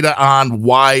of data on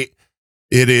why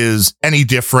it is any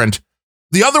different.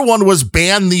 The other one was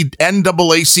ban the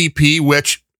NAACP,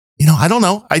 which, I don't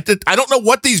know. I don't know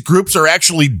what these groups are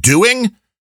actually doing,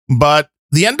 but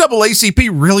the NAACP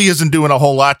really isn't doing a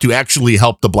whole lot to actually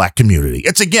help the Black community.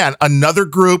 It's, again, another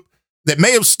group that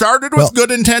may have started with good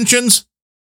intentions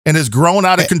and has grown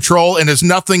out of control and is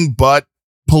nothing but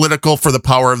political for the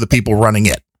power of the people running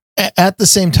it. At the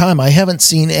same time, I haven't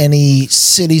seen any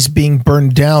cities being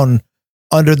burned down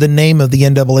under the name of the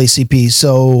NAACP.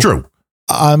 So true.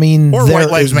 I mean, or White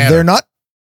Lives Matter. They're not.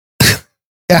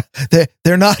 Yeah,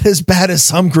 they're not as bad as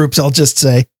some groups, I'll just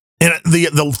say. And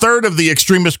the third of the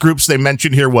extremist groups they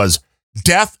mentioned here was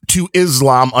Death to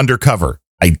Islam Undercover.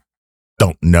 I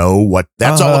don't know what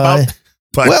that's all about.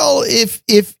 But well,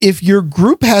 if your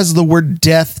group has the word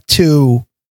death to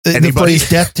the phrase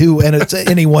death to and it's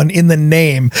anyone in the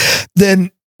name,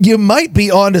 then you might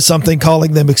be onto something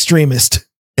calling them extremist.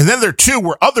 And then there too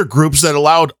were other groups that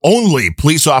allowed only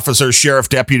police officers, sheriff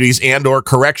deputies, and or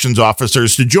corrections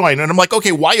officers to join. And I'm like,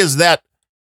 okay, why is that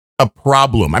a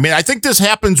problem? I mean, I think this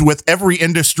happens with every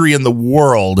industry in the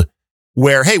world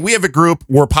where, hey, we have a group,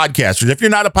 we're podcasters. If you're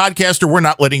not a podcaster, we're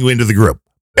not letting you into the group.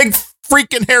 Big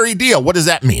freaking hairy deal. What does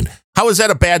that mean? How is that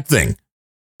a bad thing?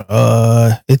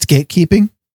 It's gatekeeping.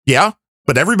 Yeah,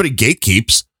 but everybody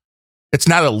gatekeeps. It's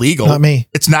not illegal. Not me.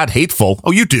 It's not hateful.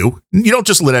 Oh, you do. You don't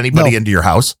just let anybody into your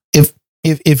house.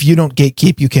 If you don't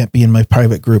gatekeep, you can't be in my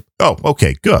private group. Oh,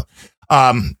 okay, good.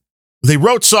 They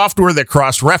wrote software that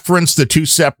cross-referenced the two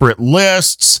separate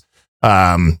lists.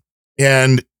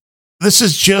 And this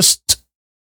is just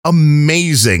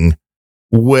amazing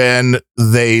when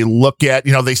they look at,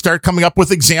 they start coming up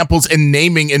with examples and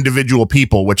naming individual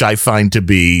people, which I find to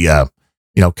be,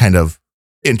 kind of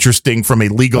interesting from a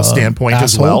legal standpoint asshole.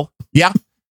 as well. Yeah.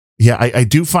 Yeah. I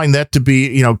do find that to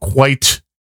be, quite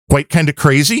kind of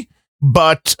crazy.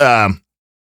 But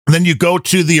then you go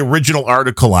to the original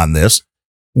article on this,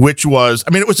 which was,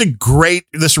 it was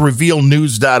this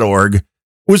revealnews.org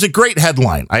was a great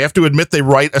headline. I have to admit, they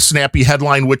write a snappy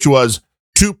headline, which was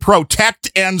 "To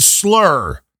Protect and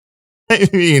Slur."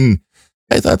 I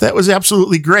thought that was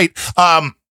absolutely great.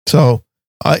 So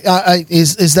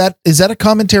is that a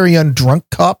commentary on drunk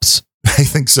cops? I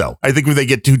think so. I think when they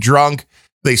get too drunk,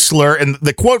 they slur. And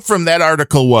the quote from that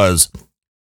article was,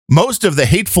 "Most of the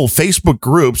hateful Facebook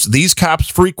groups these cops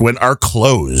frequent are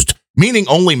closed, meaning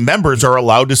only members are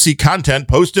allowed to see content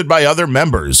posted by other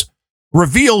members.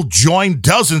 Reveal joined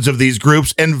dozens of these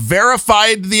groups and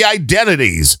verified the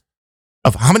identities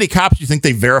of." How many cops do you think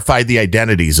they verified the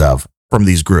identities of from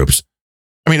these groups?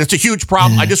 It's a huge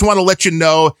problem. I just want to let you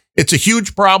know it's a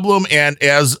huge problem. And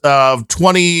as of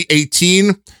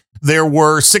 2018, there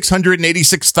were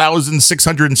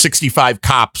 686,665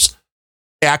 cops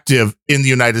active in the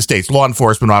United States, law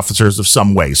enforcement officers of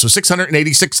some way. So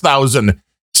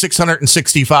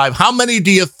 686,665. How many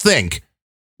do you think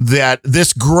that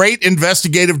this great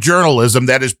investigative journalism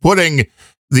that is putting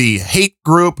the hate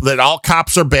group that all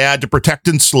cops are bad to protect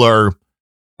and slur,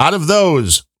 out of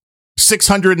those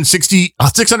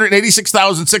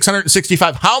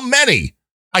 686,665, how many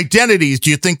identities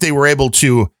do you think they were able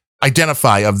to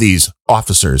identify of these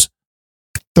officers?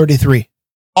 33.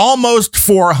 Almost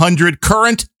 400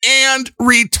 current and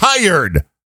retired.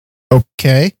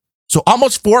 Okay. So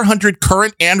almost 400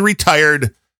 current and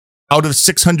retired out of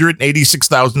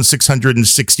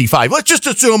 686,665. Let's just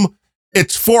assume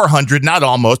it's 400, not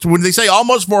almost. When they say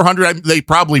almost 400, they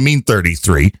probably mean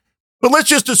 33. But let's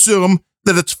just assume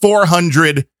that it's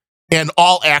 400 and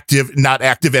all active, not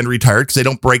active and retired, because they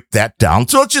don't break that down.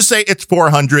 So let's just say it's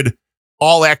 400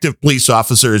 all active police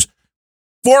officers.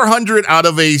 400 out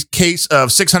of a case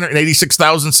of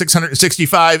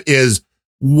 686,665 is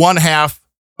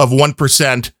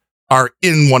 0.5% are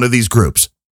in one of these groups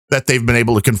that they've been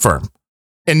able to confirm.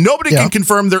 And nobody can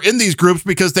confirm they're in these groups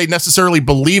because they necessarily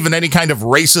believe in any kind of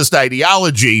racist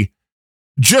ideology,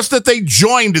 just that they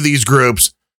joined these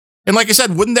groups. And like I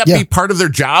said, wouldn't that be part of their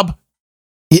job?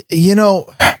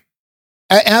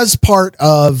 As part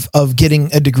of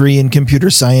getting a degree in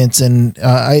computer science, and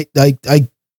I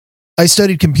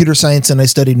studied computer science and I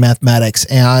studied mathematics,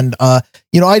 and I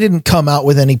didn't come out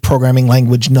with any programming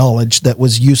language knowledge that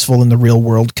was useful in the real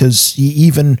world, because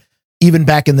even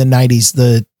back in the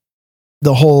 90s,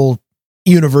 the whole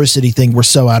university thing were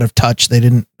so out of touch. They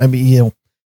didn't,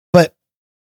 but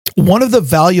one of the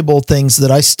valuable things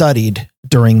that I studied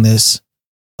during this,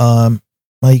 my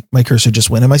cursor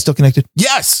just went. Am I still connected?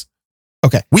 Yes.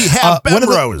 Okay. We have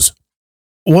Benrose.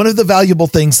 One of the valuable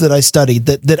things that I studied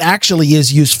that actually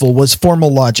is useful was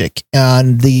formal logic,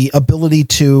 and the ability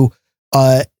to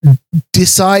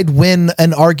decide when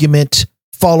an argument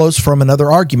follows from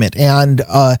another argument. And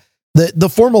the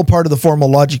formal part of the formal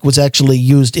logic was actually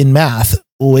used in math,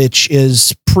 which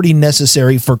is pretty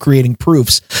necessary for creating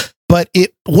proofs. But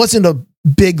it wasn't a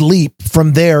big leap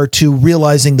from there to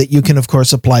realizing that you can, of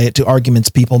course, apply it to arguments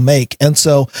people make. And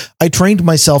so I trained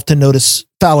myself to notice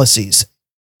fallacies.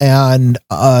 And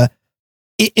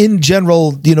in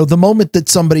general, the moment that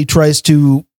somebody tries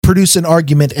to produce an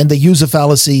argument and they use a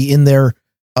fallacy in their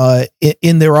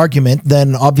argument,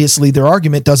 then obviously their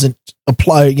argument doesn't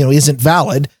apply, isn't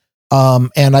valid.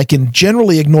 And I can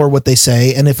generally ignore what they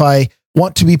say. And if I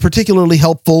want to be particularly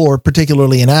helpful or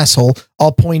particularly an asshole,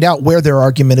 I'll point out where their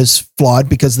argument is flawed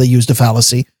because they used a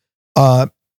fallacy.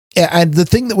 And the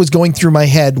thing that was going through my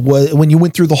head was, when you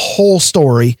went through the whole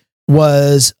story,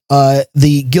 was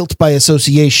the guilt by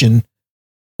association,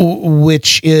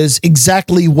 which is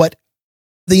exactly what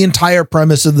the entire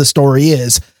premise of the story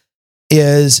is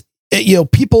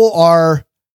people are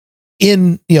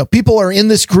in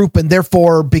this group, and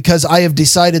therefore, because I have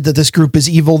decided that this group is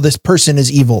evil, this person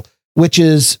is evil, which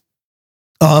is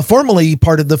formally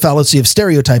part of the fallacy of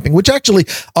stereotyping, which actually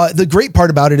the great part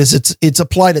about it is it's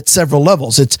applied at several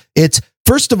levels. It's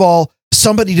first of all,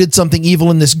 somebody did something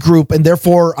evil in this group, and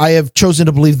therefore I have chosen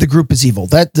to believe the group is evil.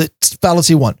 That's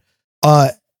fallacy one.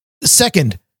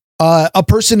 Second, a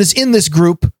person is in this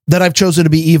group that I've chosen to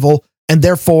be evil, and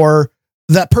therefore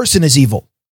that person is evil.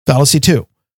 Fallacy two.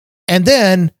 And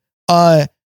then,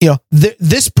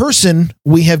 this person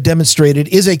we have demonstrated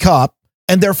is a cop,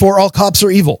 and therefore all cops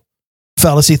are evil.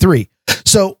 Fallacy three.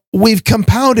 So we've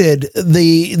compounded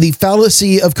the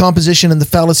fallacy of composition and the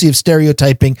fallacy of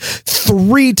stereotyping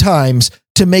 3 times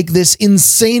to make this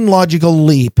insane logical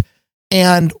leap.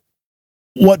 And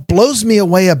what blows me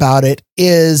away about it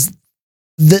is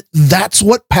that that's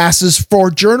what passes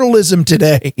for journalism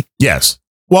today. Yes.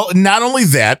 Well, not only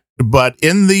that, but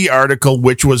in the article,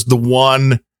 which was the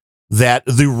one that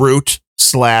the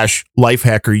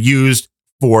Root/Lifehacker used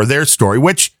for their story,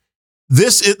 which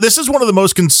this is one of the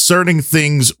most concerning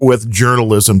things with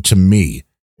journalism to me.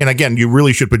 And again, you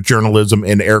really should put journalism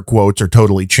in air quotes or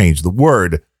totally change the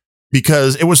word,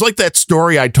 because it was like that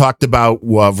story I talked about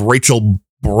of Rachel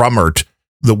Brummert,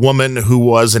 the woman who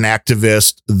was an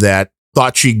activist that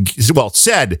thought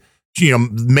said,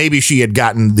 maybe she had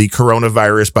gotten the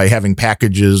coronavirus by having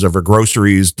packages of her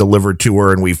groceries delivered to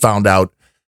her. And we found out,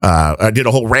 I did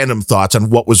a whole random thoughts on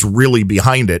what was really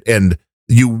behind it. And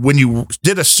when you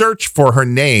did a search for her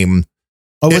name.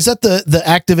 Oh, was that the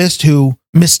activist who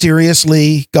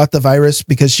mysteriously got the virus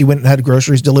because she went and had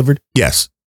groceries delivered? Yes.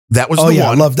 That was the one.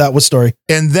 I love that story.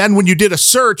 And then when you did a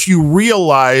search, you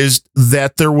realized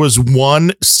that there was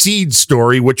one seed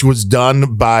story, which was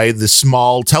done by the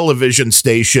small television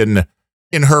station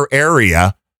in her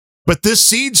area. But this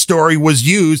seed story was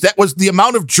used. That was the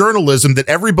amount of journalism that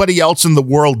everybody else in the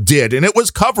world did. And it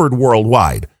was covered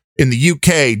worldwide in the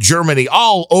UK, Germany,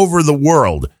 all over the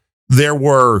world. There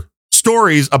were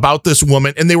stories about this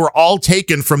woman, and they were all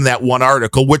taken from that one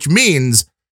article, which means,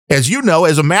 as you know,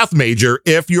 as a math major,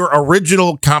 if your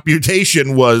original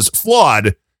computation was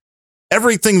flawed,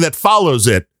 everything that follows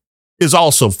it is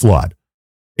also flawed.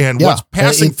 And what's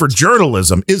passing for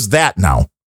journalism is that now.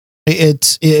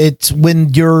 It's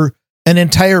when an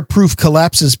entire proof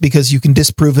collapses because you can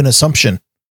disprove an assumption.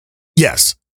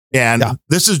 Yes. And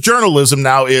this is journalism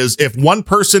now, is if one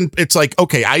person, it's like,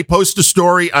 okay, I post a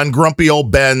story on Grumpy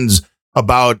Old Ben's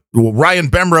about Ryan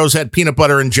Bemrose had peanut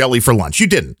butter and jelly for lunch. You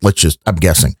didn't. I'm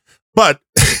guessing. But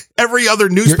every other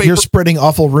newspaper. You're spreading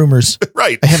awful rumors.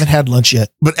 Right. I haven't had lunch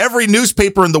yet. But every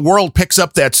newspaper in the world picks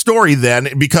up that story then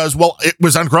because, it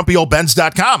was on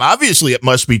grumpyoldbens.com. Obviously, it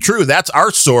must be true. That's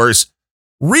our source.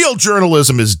 Real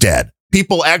journalism is dead.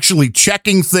 People actually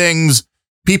checking things,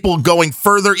 people going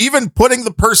further, even putting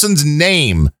the person's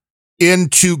name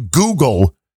into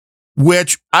Google,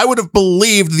 which I would have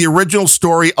believed the original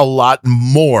story a lot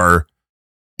more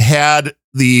had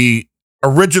the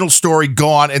original story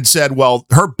gone and said, well,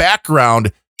 her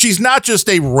background, she's not just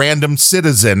a random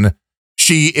citizen.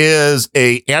 She is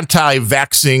a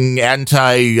anti-vaxxing,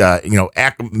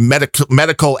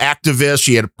 medical activist.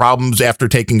 She had problems after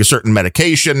taking a certain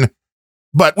medication.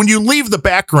 But when you leave the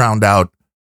background out,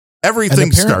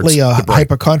 everything starts to break.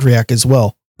 Hypochondriac as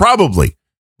well. Probably.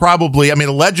 I mean,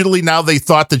 allegedly now they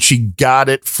thought that she got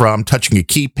it from touching a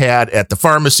keypad at the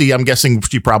pharmacy. I'm guessing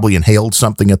she probably inhaled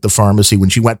something at the pharmacy when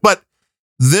she went. But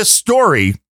this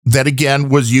story that, again,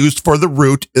 was used for the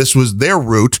Root, this was their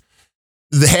Root,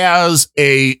 has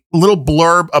a little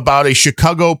blurb about a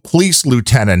Chicago police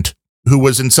lieutenant who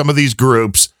was in some of these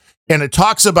groups. And it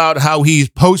talks about how he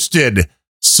posted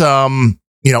some,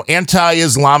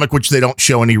 anti-Islamic, which they don't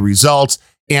show any results,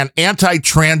 and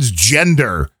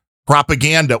anti-transgender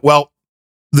propaganda. Well,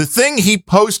 the thing he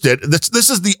posted,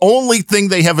 this is the only thing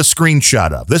they have a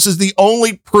screenshot of. This is the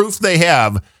only proof they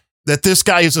have that this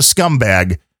guy is a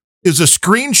scumbag, is a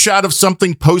screenshot of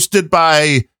something posted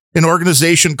by an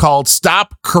organization called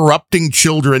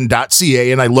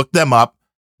StopCorruptingChildren.ca. And I looked them up.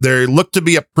 They look to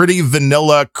be a pretty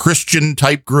vanilla Christian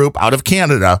type group out of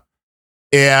Canada.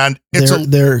 And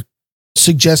they're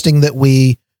suggesting that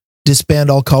we disband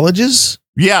all colleges.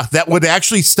 Yeah, that would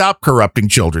actually stop corrupting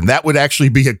children. That would actually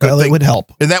be a good thing. It would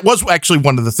help. And that was actually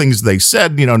one of the things they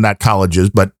said, not colleges,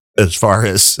 but as far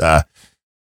as,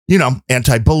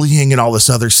 anti-bullying and all this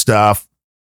other stuff.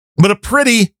 But a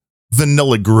pretty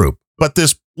vanilla group. But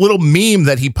this little meme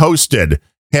that he posted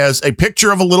has a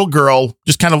picture of a little girl,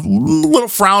 just kind of little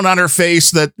frown on her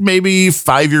face that maybe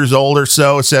 5 years old or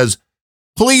so. It says,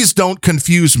 "Please don't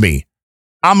confuse me.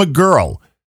 I'm a girl.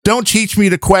 Don't teach me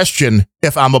to question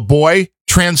if I'm a boy,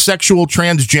 transsexual,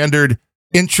 transgendered,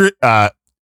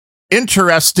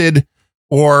 interested,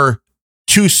 or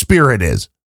two-spirited,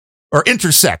 or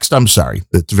intersexed." I'm sorry.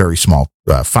 It's very small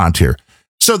font here.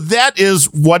 So that is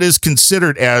what is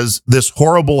considered as this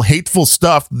horrible, hateful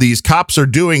stuff these cops are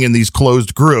doing in these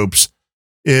closed groups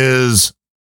is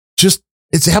just,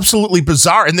 it's absolutely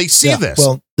bizarre. And they see this.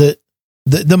 Well,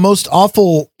 the most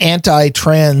awful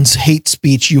anti-trans hate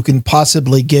speech you can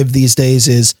possibly give these days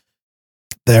is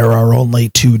there are only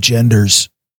two genders.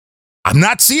 I'm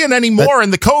not seeing any more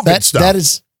in the COVID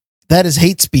stuff. That is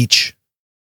hate speech.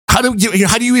 How do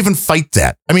you even fight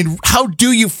that? I mean, how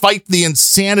do you fight the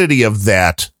insanity of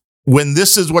that when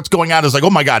this is what's going on? Is like, oh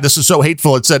my God, this is so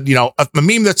hateful. It said, a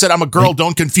meme that said, I'm a girl,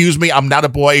 don't confuse me. I'm not a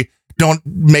boy. Don't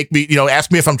make me,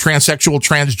 ask me if I'm transsexual,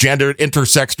 transgender,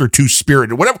 intersexed, or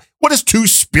two-spirited. Whatever. What does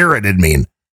two-spirited mean?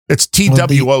 It's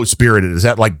TWO spirited. Is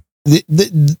that like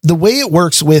the way it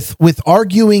works with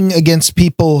arguing against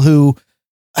people who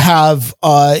have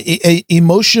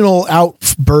emotional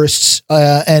outbursts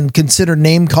and consider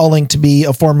name calling to be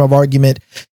a form of argument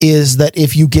is that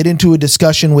if you get into a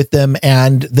discussion with them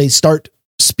and they start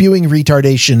spewing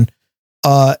retardation,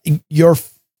 your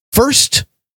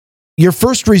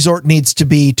first resort needs to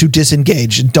be to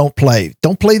disengage and don't play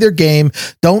their game.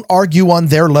 Don't argue on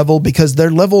their level, because their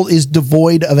level is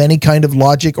devoid of any kind of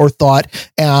logic or thought,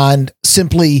 and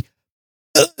simply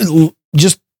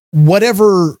just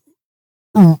whatever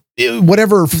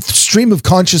stream of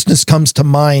consciousness comes to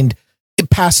mind, it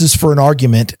passes for an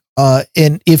argument.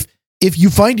 And if you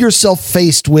find yourself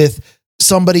faced with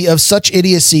somebody of such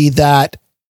idiocy that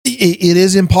it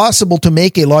is impossible to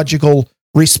make a logical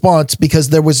response because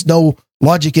there was no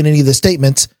logic in any of the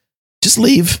statements, just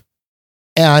leave.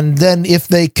 And then if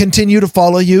they continue to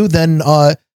follow you, then,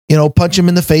 punch them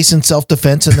in the face in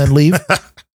self-defense and then leave.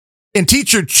 And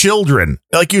teach your children.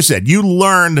 Like you said, you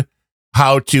learned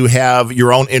how to have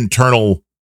your own internal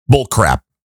bullcrap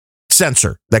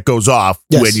sensor that goes off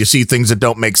when you see things that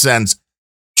don't make sense.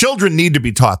 Children need to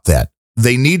be taught that.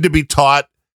 They need to be taught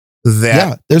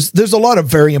that. Yeah, there's a lot of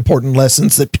very important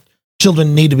lessons that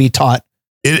children need to be taught.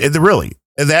 Really.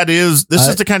 This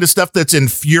is the kind of stuff that's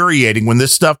infuriating when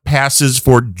this stuff passes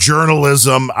for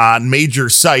journalism on major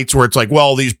sites where it's like,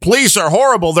 well, these police are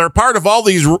horrible. They're part of all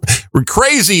these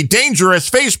crazy, dangerous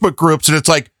Facebook groups. And it's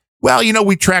like, well,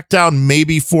 we tracked down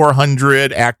maybe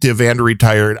 400 active and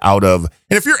retired out of.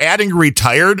 And if you're adding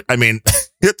retired, I mean,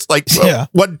 it's like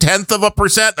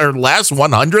 0.1% or less,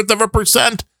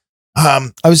 1/100%.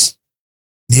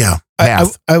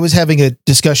 I was having a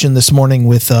discussion this morning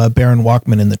with Baron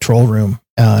Walkman in the troll room.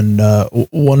 And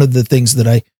one of the things that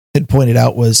I had pointed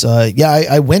out was,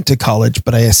 I went to college,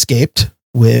 but I escaped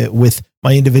with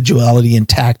my individuality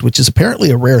intact, which is apparently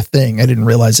a rare thing. I didn't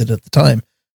realize it at the time.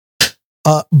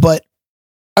 But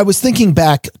I was thinking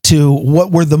back to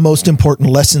what were the most important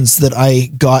lessons that I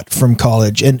got from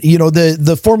college. And,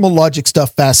 the formal logic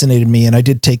stuff fascinated me, and I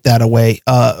did take that away.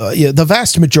 The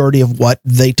vast majority of what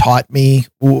they taught me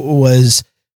was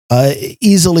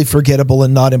easily forgettable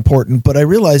and not important. But I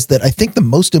realized that I think the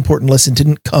most important lesson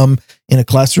didn't come in a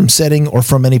classroom setting or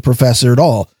from any professor at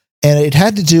all. And it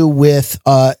had to do with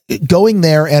going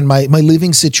there, and my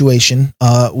living situation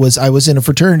was I was in a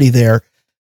fraternity there.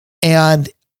 And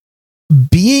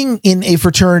being in a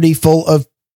fraternity full of,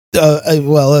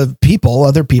 other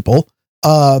people,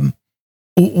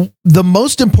 the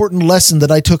most important lesson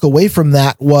that I took away from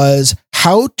that was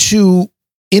how to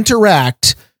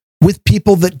interact with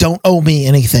people that don't owe me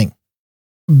anything,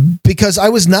 because I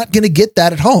was not going to get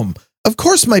that at home. Of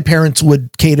course, my parents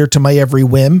would cater to my every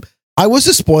whim. I was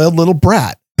a spoiled little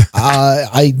brat.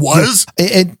 I was,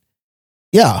 and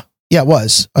yeah, it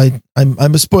was. I'm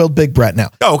a spoiled big brat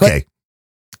now. Oh, okay.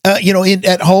 But,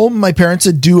 at home, my parents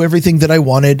would do everything that I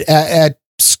wanted. At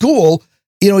school,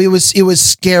 it was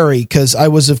scary because I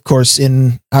was, of course,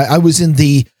 I was in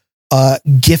the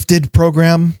gifted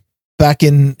program back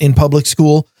in public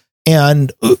school,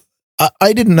 and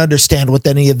I didn't understand what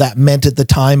any of that meant at the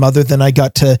time, other than I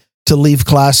got to leave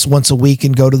class once a week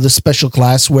and go to the special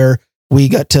class where we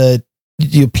got to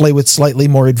play with slightly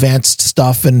more advanced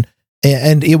stuff, and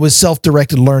it was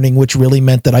self-directed learning, which really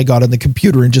meant that I got on the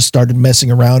computer and just started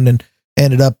messing around and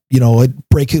ended up, I'd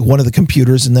break one of the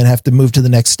computers and then have to move to the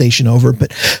next station over.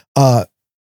 But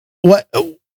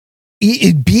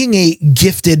being a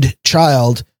gifted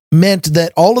child meant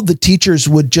that all of the teachers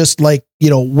would just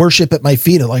worship at my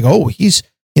feet, like, oh, he's,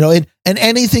 and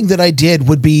anything that I did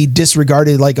would be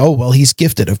disregarded, like, oh, well, he's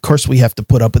gifted. Of course we have to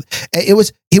put up with it.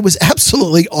 It was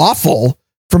absolutely awful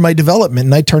for my development,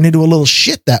 and I turned into a little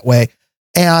shit that way.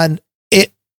 And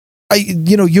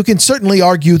you can certainly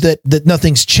argue that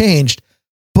nothing's changed,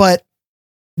 but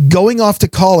going off to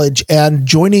college and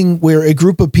joining a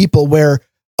group of people where,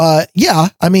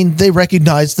 they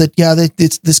recognize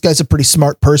that, this guy's a pretty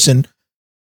smart person,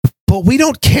 but we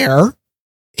don't care.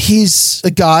 he's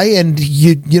a guy, and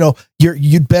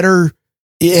you'd better,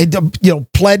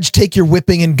 pledge, take your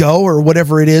whipping and go, or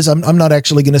whatever it is. I'm not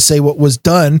actually going to say what was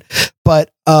done,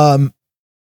 but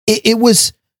it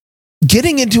was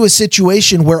getting into a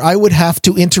situation where I would have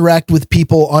to interact with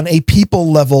people on a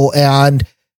people level, and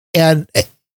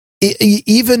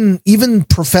even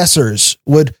professors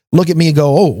would look at me and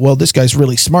go, "Oh, well, this guy's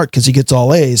really smart because he gets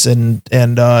all A's, and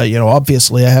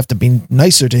obviously I have to be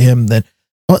nicer to him than."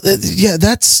 Well, yeah,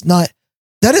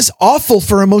 that is awful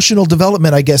for emotional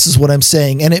development, I guess, is what I'm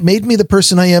saying. And it made me the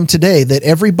person I am today, that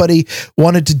everybody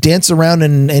wanted to dance around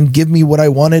and give me what I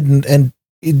wanted. And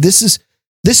this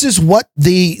is what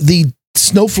the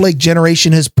snowflake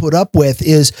generation has put up with,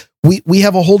 is we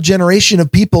have a whole generation of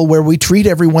people where we treat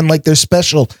everyone like they're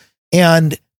special,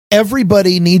 and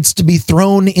everybody needs to be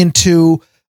thrown into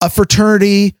a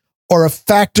fraternity or a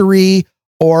factory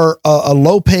or a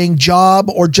low-paying job,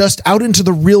 or just out into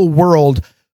the real world,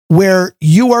 where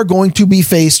you are going to be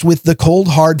faced with the cold,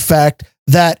 hard fact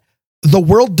that the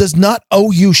world does not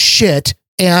owe you shit,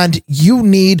 and you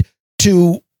need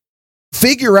to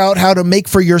figure out how to make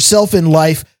for yourself in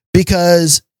life,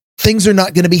 because things are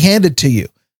not going to be handed to you.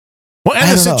 Well,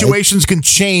 and the situations can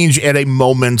change at a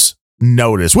moment's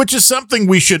notice, which is something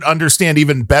we should understand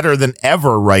even better than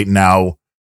ever right now,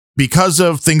 because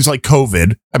of things like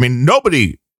COVID. I mean,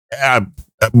 nobody,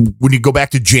 when you go back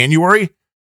to January,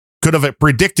 could have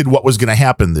predicted what was going to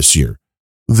happen this year.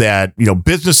 That,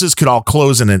 businesses could all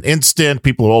close in an instant.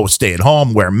 People will always stay at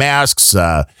home, wear masks.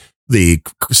 The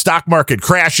stock market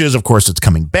crashes. Of course, it's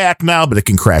coming back now, but it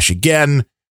can crash again.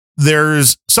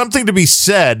 There's something to be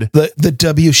said. The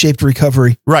W-shaped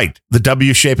recovery. Right. The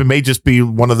W shape. It may just be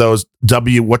one of those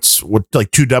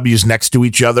like two W's next to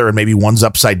each other, and maybe one's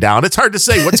upside down. It's hard to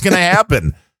say what's going to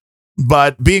happen.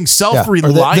 But being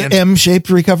self-reliant. The M-shaped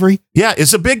recovery. Yeah,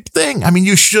 it's a big thing. I mean,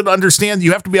 you should understand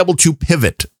you have to be able to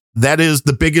pivot. That is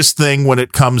the biggest thing when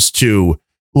it comes to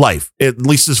life, at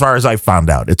least as far as I've found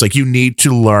out. It's like you need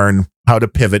to learn how to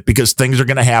pivot, because things are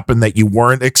going to happen that you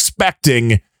weren't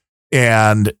expecting.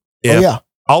 And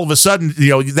all of a sudden,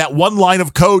 that one line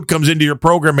of code comes into your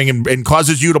programming and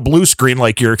causes you to blue screen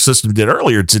like your system did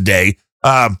earlier today,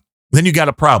 then you got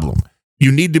a problem.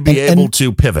 You need to be able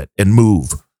to pivot and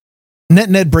move.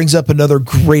 Ned brings up another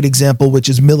great example, which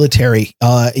is military.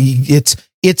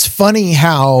 It's funny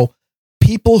how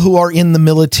people who are in the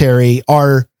military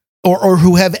are, or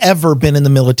who have ever been in the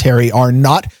military, are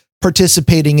not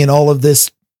participating in all of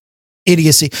this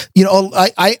idiocy.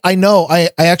 I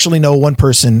actually know one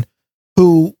person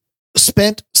who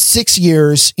spent 6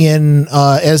 years in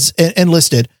as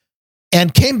enlisted,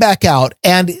 and came back out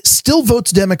and still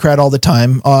votes Democrat all the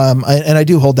time. And I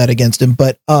do hold that against him,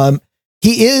 but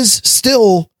he is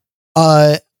still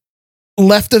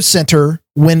left of center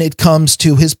when it comes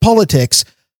to his politics.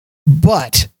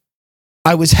 But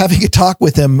I was having a talk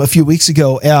with him a few weeks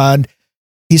ago, and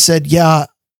he said, "Yeah,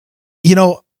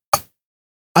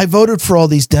 I voted for all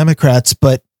these Democrats,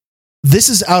 but this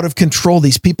is out of control.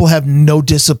 These people have no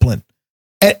discipline."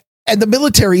 And the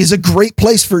military is a great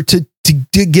place to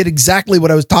get exactly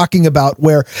what I was talking about,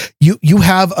 where you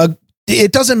have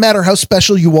it doesn't matter how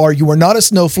special you are not a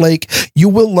snowflake. You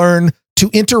will learn to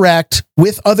interact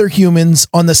with other humans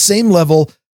on the same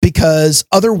level, because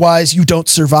otherwise you don't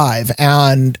survive.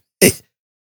 And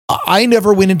I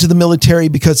never went into the military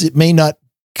because it may not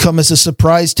come as a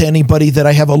surprise to anybody that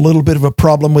I have a little bit of a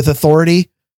problem with authority.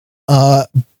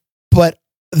 But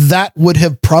that would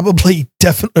have probably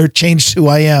definitely changed who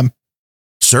I am.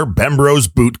 Sir Bembro's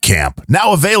Boot Camp,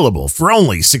 now available for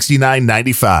only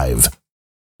 $69.95.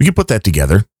 We can put that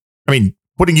together. I mean,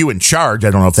 putting you in charge,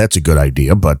 I don't know if that's a good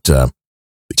idea, but so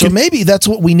maybe that's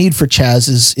what we need for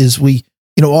Chaz is we,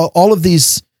 all of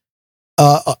these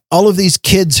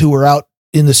kids who are out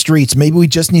in the streets, maybe we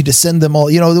just need to send them all,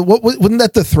 wasn't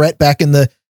that the threat back in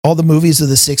all the movies of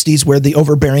the 60s, where the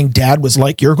overbearing dad was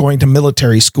like, "You're going to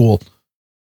military school"?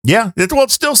 Yeah.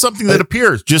 It's still something that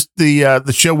appears. Just the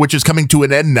show, which is coming to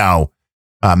an end now.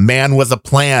 Man with a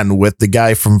Plan, with the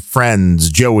guy from Friends,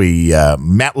 Joey,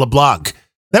 Matt LeBlanc.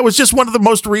 That was just one of the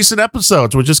most recent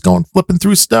episodes. We're just flipping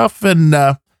through stuff, and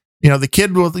the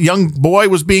young boy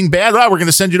was being bad. We're going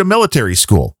to send you to military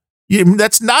school.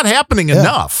 That's not happening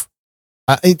enough.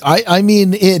 I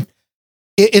mean,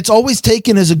 it's always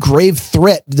taken as a grave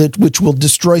threat which will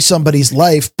destroy somebody's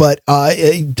life. But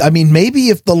I mean, maybe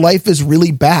if the life is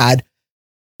really bad,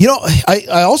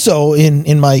 I also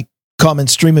in my common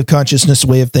stream of consciousness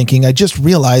way of thinking, I just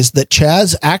realized that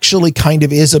Chaz actually kind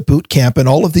of is a boot camp, and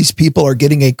all of these people are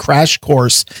getting a crash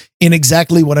course in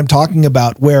exactly what I'm talking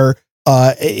about, where,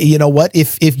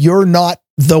 if you're not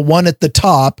the one at the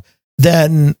top,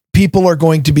 then people are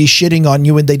going to be shitting on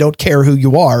you and they don't care who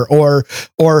you are, or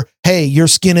hey, your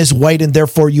skin is white and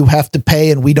therefore you have to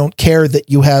pay, and we don't care that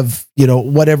you have,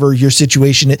 whatever your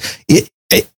situation is.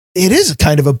 It is a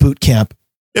kind of a boot camp.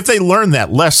 If they learn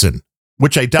that lesson,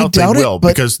 which I doubt they will,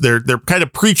 because they're kind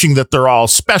of preaching that they're all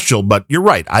special. But you're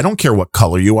right. I don't care what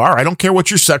color you are. I don't care what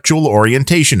your sexual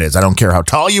orientation is. I don't care how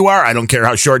tall you are. I don't care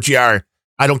how short you are.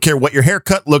 I don't care what your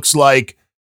haircut looks like.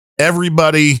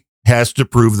 Everybody has to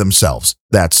prove themselves.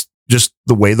 That's just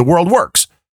the way the world works.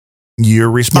 You're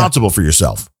responsible for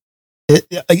yourself.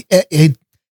 I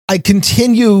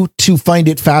continue to find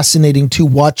it fascinating to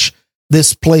watch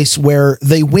this place where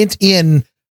they went in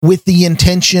with the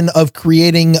intention of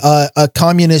creating a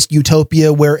communist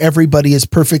utopia where everybody is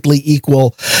perfectly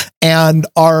equal, and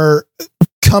are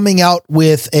coming out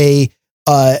with a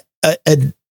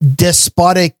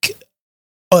despotic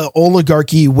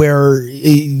oligarchy where,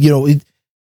 if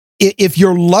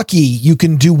you're lucky, you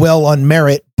can do well on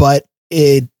merit, but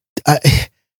it is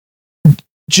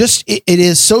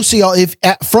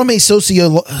from a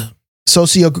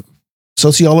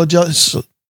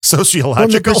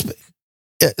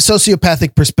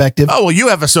sociopathic perspective. Oh, well, you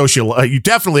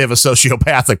definitely have a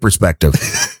sociopathic perspective.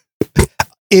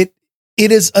 It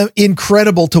is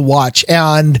incredible to watch.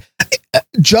 And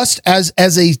just as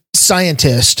a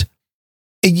scientist,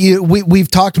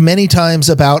 we've talked many times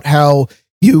about how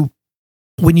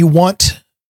when you want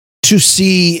to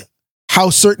see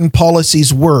how certain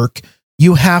policies work,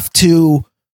 you can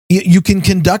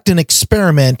conduct an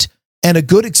experiment. And a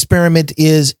good experiment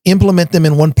is implement them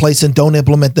in one place and don't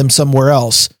implement them somewhere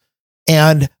else.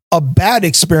 And a bad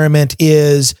experiment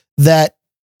is that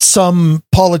some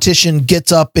politician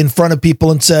gets up in front of people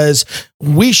and says,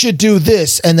 we should do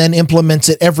this, and then implements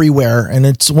it everywhere. And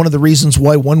it's one of the reasons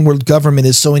why one world government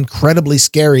is so incredibly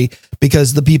scary,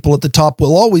 because the people at the top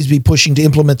will always be pushing to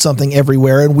implement something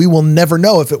everywhere, and we will never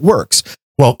know if it works.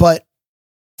 Well, but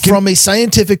from a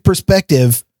scientific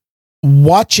perspective,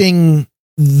 watching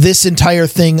this entire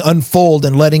thing unfold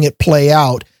and letting it play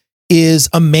out is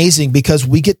amazing, because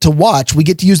we get to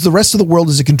use the rest of the world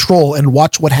as a control and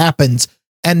watch what happens.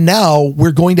 And now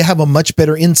we're going to have a much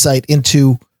better insight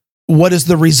into what is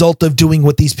the result of doing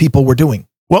what these people were doing.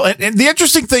 Well, and the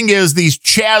interesting thing is these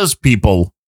Chaz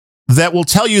people that will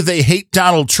tell you they hate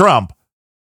Donald Trump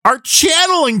are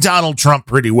channeling Donald Trump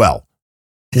pretty well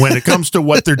when it comes to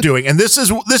what they're doing. And this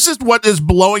is what is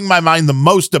blowing my mind the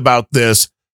most about this,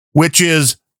 which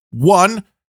is, one,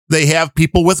 they have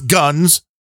people with guns.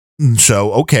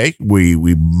 So, okay,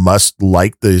 we must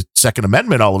like the Second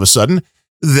Amendment all of a sudden.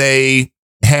 They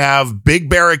have big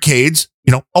barricades,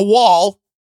 a wall.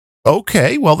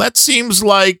 Okay, well, that seems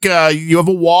like you have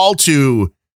a wall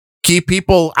to keep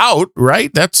people out,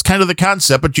 right? That's kind of the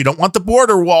concept, but you don't want the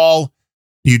border wall.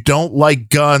 You don't like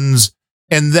guns.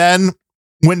 And then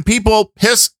when people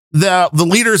piss the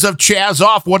leaders of Chaz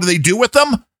off, what do they do with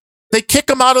them? They kick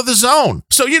them out of the zone.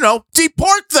 So,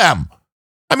 deport them.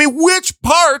 I mean, which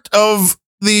part of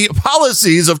the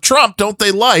policies of Trump don't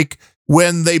they like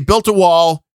when they built a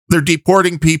wall, they're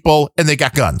deporting people, and they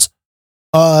got guns?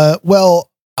 Well,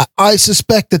 I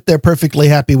suspect that they're perfectly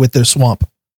happy with their swamp.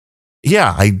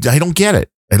 Yeah, I don't get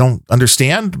it. I don't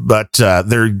understand, but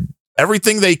they're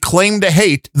everything they claim to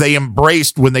hate, they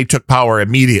embraced when they took power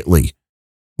immediately,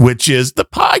 which is the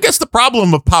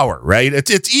problem of power, right?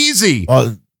 It's easy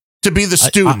to be the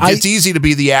student. It's easy to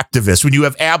be the activist when you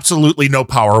have absolutely no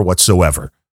power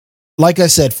whatsoever. Like I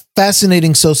said,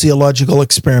 fascinating sociological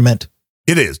experiment.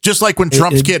 It is. Just like when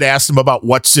Trump's kid asked him about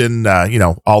what's in,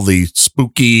 all the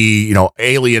spooky,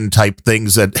 alien type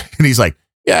things and he's like,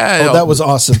 yeah. Oh, that was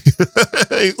awesome.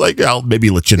 He's like, I'll maybe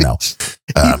let you know.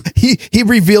 He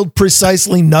revealed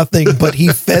precisely nothing, but he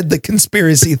fed the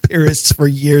conspiracy theorists for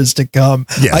years to come.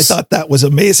 Yes. I thought that was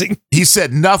amazing. He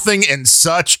said nothing in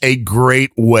such a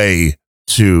great way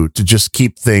to just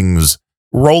keep things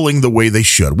rolling the way they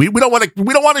should. We don't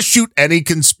want to shoot any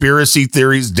conspiracy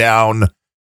theories down.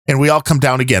 And we all come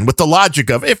down again with the logic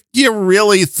of, if you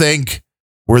really think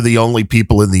we're the only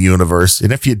people in the universe,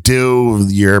 and if you do,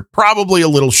 you're probably a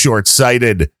little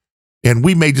short-sighted, and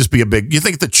we may just be you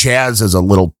think the Chaz is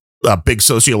a big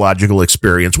sociological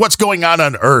experience. What's going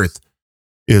on Earth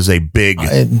is a big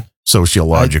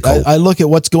sociological. I look at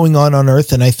what's going on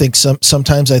Earth, and I think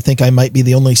sometimes I think I might be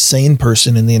the only sane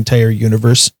person in the entire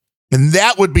universe. And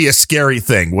that would be a scary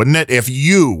thing, wouldn't it? If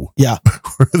you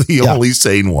were the only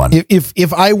sane one.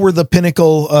 If I were the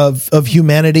pinnacle of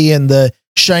humanity and the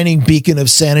shining beacon of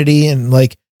sanity, and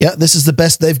this is the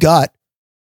best they've got.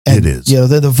 And, it is.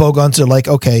 The Vogons are like,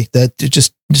 okay, that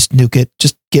just nuke it.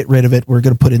 Just get rid of it. We're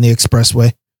going to put in the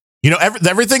expressway.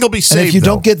 Everything will be saved. And if you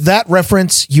don't get that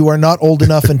reference, you are not old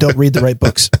enough and don't read the right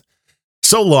books.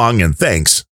 So long, and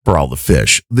thanks for all the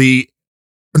fish.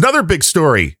 Another big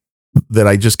story that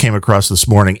I just came across this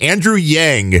morning, Andrew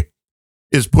Yang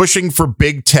is pushing for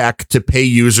big tech to pay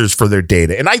users for their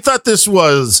data. And I thought it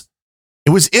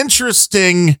was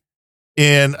interesting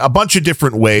in a bunch of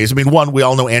different ways. I mean, one, we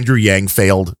all know Andrew Yang,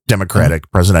 failed Democratic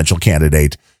presidential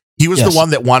candidate. He was the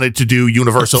one that wanted to do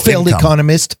universal failed income.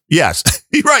 Economist. Yes,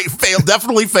 right.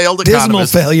 Definitely failed Dismal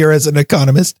economist. failure as an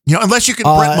economist. Unless you can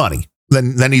print money,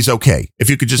 then he's okay. If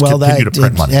you could just continue to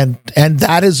print money. And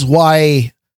that is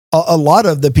why a lot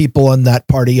of the people in that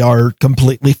party are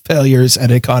completely failures at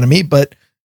economy. But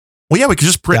we could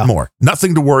just print more.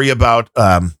 Nothing to worry about.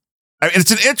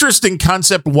 It's an interesting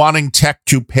concept, wanting tech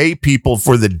to pay people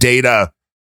for the data,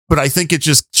 but I think it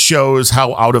just shows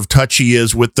how out of touch he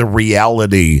is with the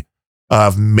reality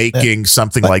of making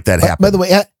something like that happen. By the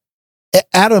way,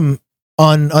 Adam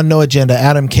on No Agenda,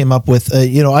 Adam came up with,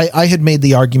 I had made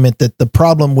the argument that the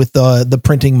problem with the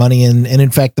printing money and in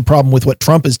fact, the problem with what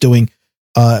Trump is doing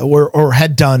or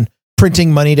had done,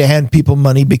 printing money to hand people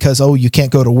money because, you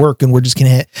can't go to work and we're just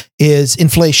going to is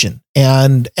inflation.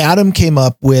 And Adam came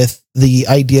up with the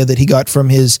idea that he got from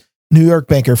his New York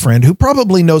banker friend, who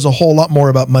probably knows a whole lot more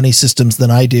about money systems than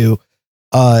I do.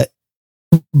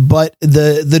 But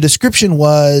the description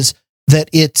was that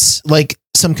it's like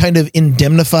some kind of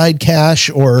indemnified cash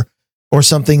or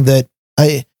something that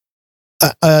I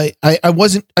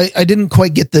didn't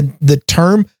quite get the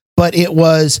term, but it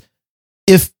was,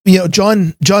 if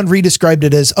John redescribed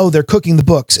it as, they're cooking the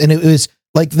books, and it was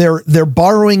like they're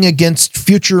borrowing against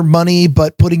future money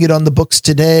but putting it on the books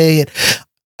today.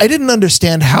 I didn't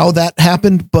understand how that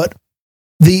happened, but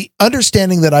the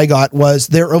understanding that I got was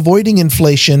they're avoiding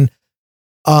inflation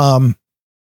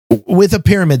with a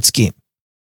pyramid scheme.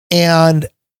 And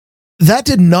that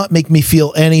did not make me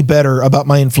feel any better about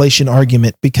my inflation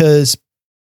argument, because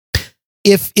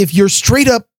if you're straight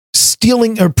up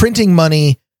stealing or printing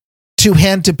money to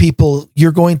hand to people,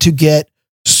 you're going to get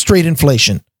straight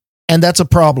inflation. And that's a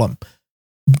problem.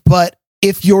 But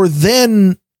if you're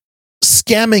then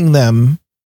scamming them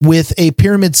with a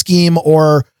pyramid scheme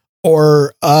or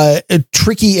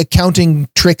tricky accounting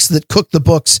tricks that cook the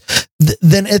books,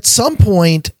 then at some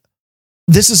point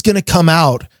this is going to come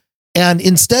out. And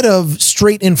instead of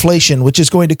straight inflation, which is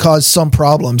going to cause some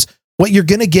problems, what you're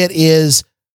going to get is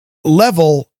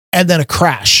level and then a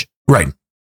crash. Right.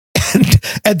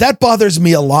 And that bothers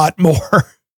me a lot more.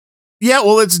 Yeah,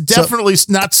 well, it's definitely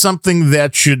not something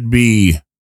that should be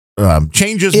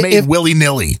changes made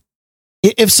willy-nilly.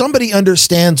 If somebody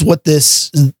understands what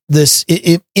this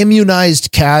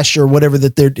immunized cash or whatever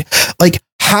that they're like,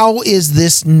 how is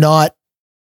this not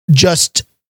just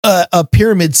a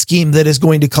pyramid scheme that is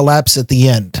going to collapse at the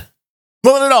end?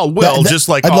 Well, it all will. Just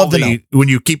like when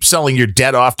you keep selling your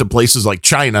debt off to places like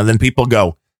China, then people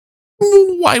go,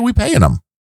 why are we paying them?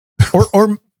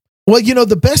 Well,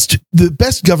 the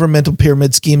best governmental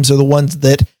pyramid schemes are the ones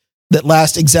that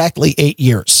last exactly 8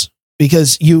 years,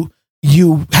 because you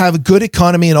have a good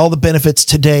economy and all the benefits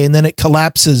today, and then it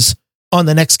collapses on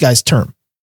the next guy's term.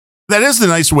 That is the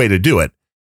nice way to do it.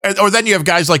 Or then you have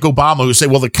guys like Obama who say,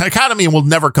 well, the economy will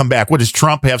never come back. What does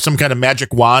Trump have, some kind of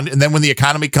magic wand? And then when the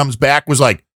economy comes back, was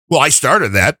like, well, I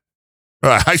started that.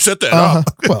 I set that up.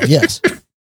 Well, yes.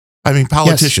 I mean,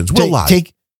 politicians will lie.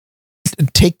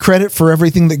 Take credit for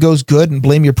everything that goes good and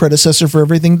blame your predecessor for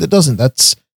everything that doesn't.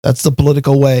 That's the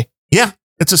political way. Yeah.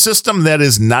 It's a system that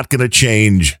is not going to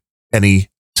change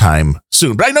anytime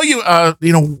soon. But I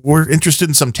know we're interested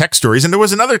in some tech stories, and there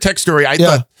was another tech story. I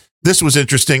thought this was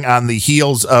interesting on the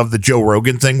heels of the Joe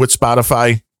Rogan thing with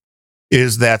Spotify,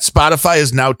 is that Spotify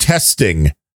is now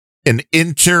testing an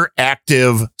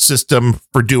interactive system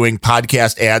for doing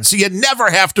podcast ads. So you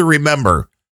never have to remember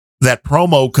that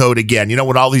promo code again.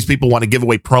 When all these people want to give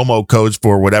away promo codes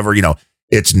for whatever,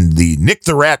 it's the Nick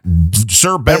the Rat,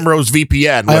 Sir Bemrose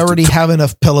VPN. I already have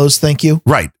enough pillows. Thank you.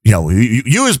 Right. You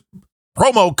use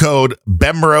promo code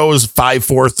Bemrose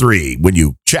 543 when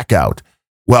you check out.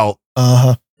 Well,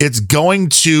 it's going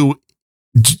to,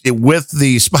 with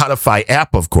the Spotify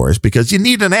app, of course, because you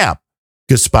need an app,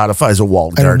 because Spotify is a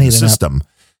walled garden system.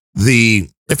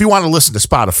 If you want to listen to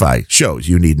Spotify shows,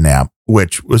 you need an app,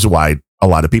 which was why a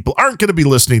lot of people aren't going to be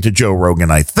listening to Joe Rogan,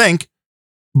 I think.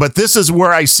 But this is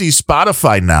where I see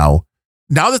Spotify now.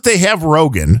 Now that they have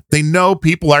Rogan, they know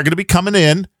people are going to be coming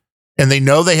in, and they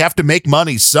know they have to make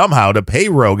money somehow to pay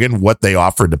Rogan what they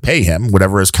offered to pay him,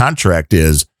 whatever his contract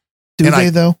is.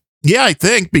 Though? Yeah, I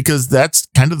think, because that's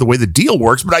kind of the way the deal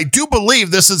works. But I do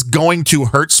believe this is going to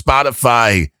hurt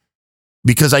Spotify,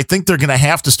 because I think they're going to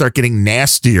have to start getting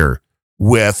nastier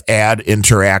with ad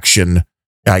interaction.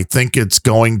 I think it's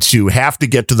going to have to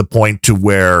get to the point to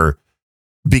where,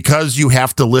 because you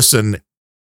have to listen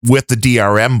with the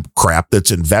DRM crap that's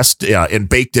and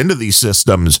baked into these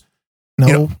systems.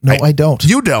 No, I don't.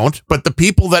 You don't, but the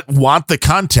people that want the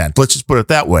content, let's just put it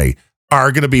that way,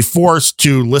 are going to be forced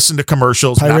to listen to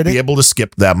commercials, not be able to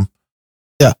skip them.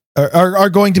 Yeah, are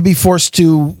going to be forced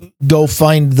to go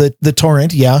find the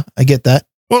torrent. Yeah, I get that.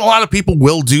 Well, a lot of people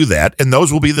will do that, and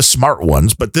those will be the smart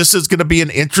ones, but this is going to be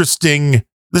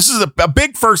this is a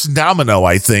big first domino,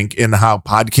 I think, in how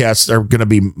podcasts are going to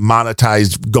be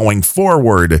monetized going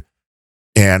forward.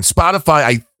 And Spotify,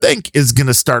 I think, is going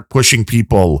to start pushing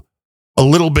people a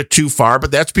little bit too far,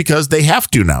 but that's because they have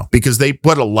to now, because they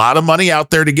put a lot of money out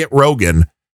there to get Rogan.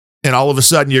 And all of a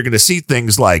sudden you're going to see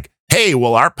things like, hey,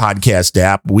 well, our podcast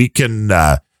app, we can,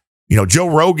 Joe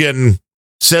Rogan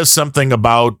says something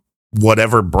about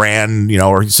whatever brand,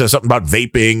 or he says something about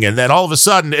vaping. And then all of a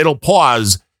sudden it'll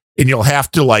pause and you'll have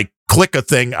to click a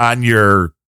thing on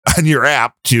your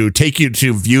app to take you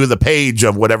to view the page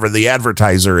of whatever the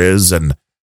advertiser is. And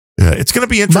it's going to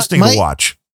be interesting to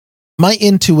watch. My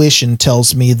intuition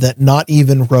tells me that not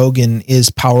even Rogan is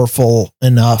powerful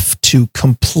enough to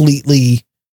completely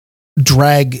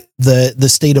drag the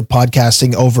state of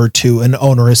podcasting over to an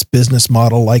onerous business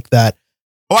model like that.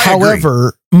 Oh,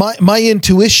 However, my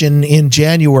intuition in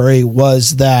January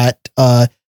was that,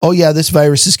 this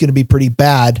virus is going to be pretty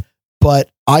bad,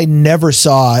 but I never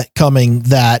saw coming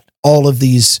that all of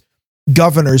these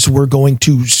governors were going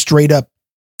to straight up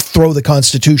throw the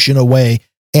Constitution away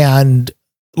and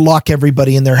lock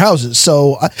everybody in their houses.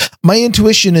 So my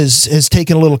intuition has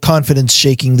taken a little confidence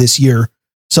shaking this year.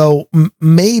 So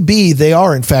maybe they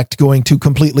are in fact going to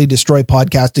completely destroy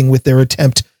podcasting with their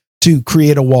attempt to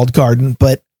create a walled garden.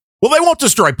 But they won't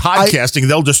destroy podcasting.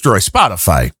 They'll destroy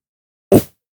Spotify.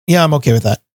 Yeah, I'm okay with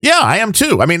that. Yeah, I am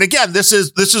too. I mean, again, this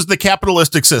is the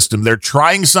capitalistic system. They're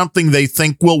trying something they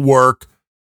think will work.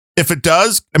 If it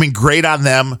does, great on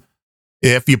them.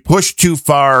 If you push too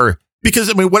far,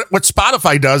 because what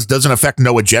Spotify doesn't affect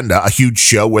No Agenda, a huge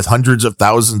show with hundreds of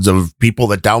thousands of people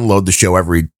that download the show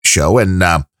every show, and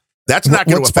that's not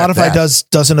going to affect Spotify that.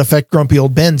 Doesn't affect Grumpy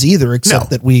Old Ben's either, except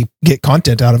that we get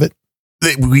content out of it.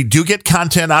 We do get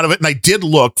content out of it, and I did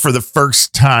look for the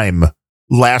first time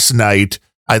last night.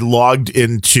 I logged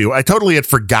into. I totally had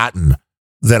forgotten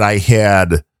that I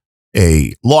had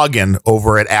a login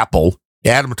over at Apple.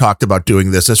 Adam talked about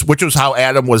doing this, which was how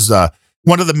Adam was.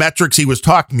 One of the metrics he was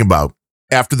talking about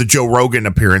after the Joe Rogan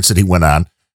appearance that he went on,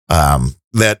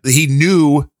 that he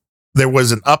knew there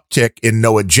was an uptick in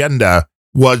No Agenda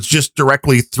was just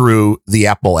directly through the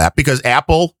Apple app, because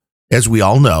Apple, as we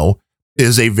all know,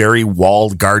 is a very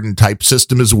walled garden type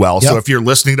system as well. Yep. So if you're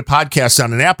listening to podcasts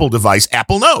on an Apple device,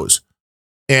 Apple knows.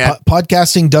 And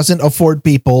podcasting doesn't afford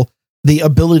people the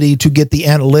ability to get the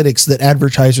analytics that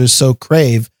advertisers so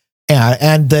crave,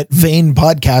 and that vain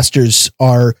podcasters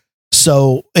are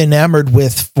so enamored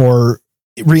with for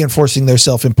reinforcing their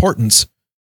self-importance.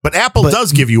 But Apple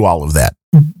does give you all of that.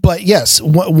 But yes,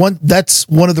 that's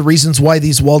one of the reasons why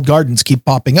these walled gardens keep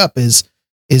popping up is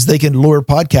they can lure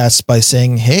podcasts by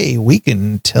saying, hey, we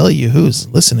can tell you who's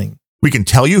listening. We can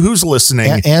tell you who's listening.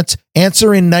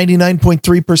 Answer in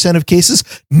 99.3% of cases,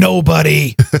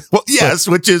 nobody. Well, yes,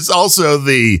 which is also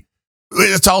the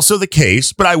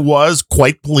case, but I was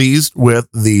quite pleased with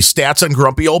the stats on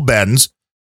Grumpy Old Ben's.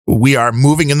 We are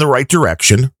moving in the right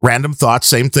direction. Random Thoughts,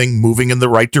 same thing, moving in the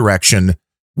right direction.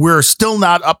 We're still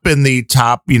not up in the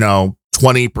top,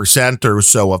 20% or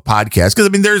so of podcasts.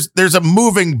 Because there's a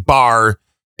moving bar,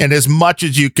 and as much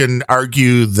as you can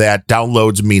argue that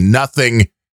downloads mean nothing,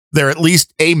 they're at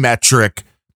least a metric.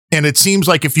 And it seems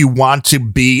like if you want to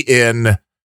be in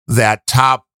that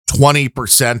top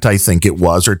 20%, I think it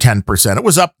was, or 10%, it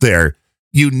was up there.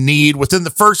 You need, within the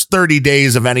first 30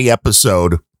 days of any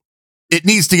episode, it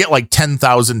needs to get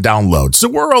 10,000 downloads. So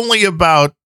we're only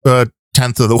about a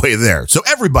tenth of the way there. So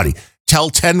everybody, tell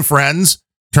 10 friends,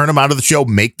 turn them out of the show,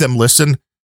 make them listen.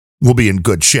 We'll be in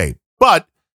good shape. But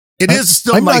it is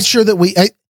still I'm not sure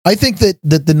that I think that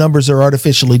the numbers are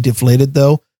artificially deflated,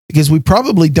 though, because we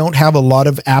probably don't have a lot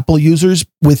of Apple users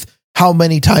with how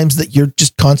many times that you're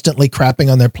just constantly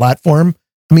crapping on their platform.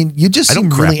 You just seem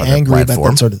really angry about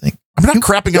that sort of thing. I'm not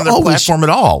crapping on their platform at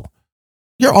all.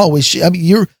 You're always,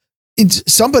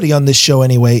 somebody on this show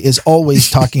anyway is always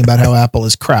talking about how Apple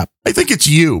is crap. I think it's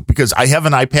you, because I have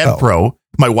an iPad Pro.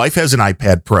 My wife has an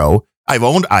iPad Pro. I've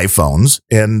owned iPhones,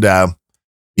 and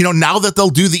now that they'll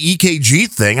do the EKG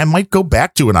thing, I might go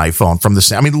back to an iPhone from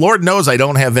the. Lord knows I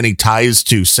don't have any ties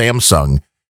to Samsung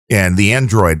and the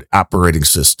Android operating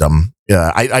system.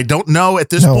 I don't know at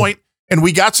this point. And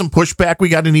we got some pushback. We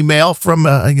got an email from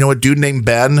a dude named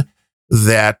Ben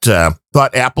that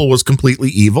thought Apple was completely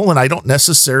evil, and I don't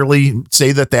necessarily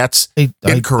say that that's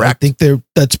incorrect. I think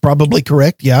that's probably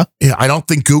correct. Yeah. I don't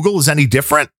think Google is any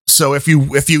different. So if you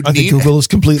think Google is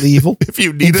completely evil. If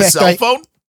you need a cell phone.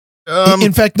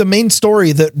 In fact, the main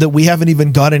story that we haven't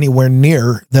even got anywhere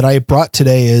near that I brought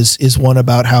today is one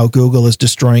about how Google is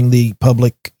destroying the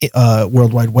public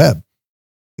World Wide Web.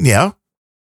 Yeah.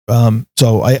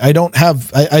 So I don't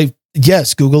have,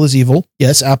 yes, Google is evil.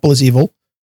 Yes, Apple is evil.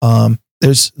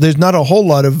 There's not a whole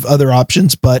lot of other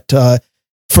options, but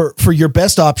for your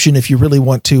best option, if you really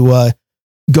want to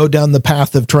go down the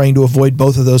path of trying to avoid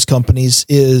both of those companies,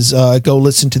 is go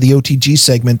listen to the OTG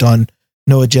segment on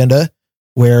No Agenda,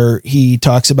 where he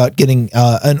talks about getting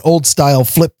an old style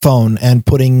flip phone and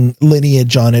putting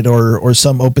Lineage on it or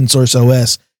some open source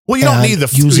OS. Well, you don't need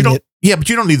but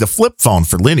you don't need the flip phone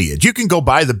for Lineage. You can go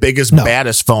buy the biggest,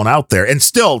 baddest phone out there and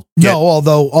still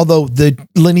although the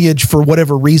Lineage, for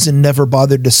whatever reason, never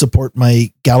bothered to support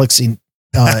my Galaxy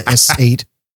S8.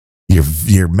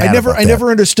 You're mad. I never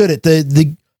understood it.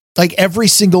 The like every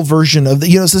single version of the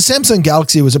Samsung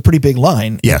Galaxy was a pretty big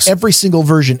line. Yes. Every single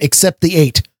version except the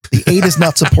 8. The 8 is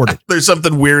not supported. There's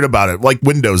something weird about it, like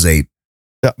Windows 8.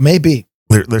 Maybe.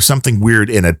 There's something weird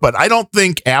in it, but I don't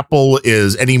think Apple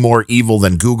is any more evil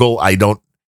than Google. I don't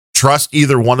trust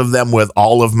either one of them with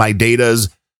all of my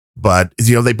datas, but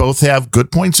they both have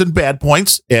good points and bad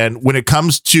points. And when it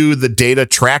comes to the data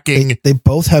tracking, they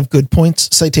both have good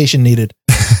points. Citation needed.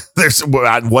 There's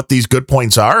what these good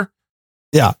points are.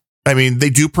 Yeah. I mean, they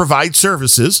do provide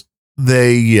services.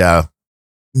 They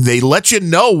let you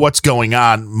know what's going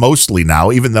on mostly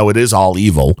now, even though it is all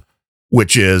evil,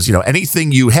 which is,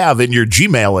 anything you have in your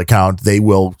Gmail account, they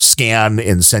will scan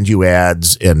and send you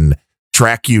ads and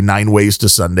track you 9 ways to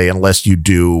Sunday unless you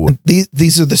do.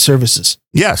 These are the services.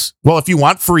 Yes. Well, if you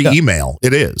want free email,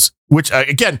 it is, which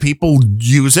again, people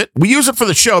use it. We use it for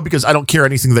the show because I don't care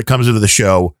anything that comes into the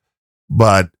show.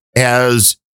 But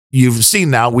as you've seen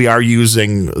now, we are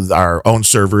using our own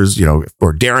servers,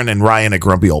 for Darren and Ryan at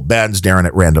Grumpy Old Ben's, Darren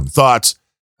at Random Thoughts.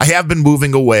 I have been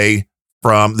moving away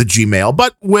from the Gmail,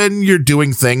 but when you're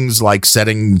doing things like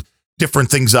setting different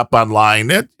things up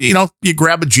online, you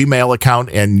grab a Gmail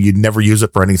account and you never use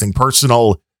it for anything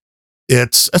personal.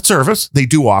 It's a service. They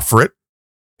do offer it.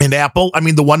 And Apple,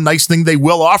 the one nice thing they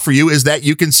will offer you is that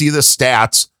you can see the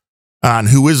stats on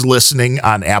who is listening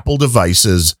on Apple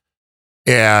devices.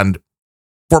 And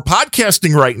for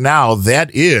podcasting right now,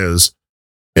 that is,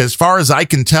 as far as I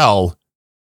can tell,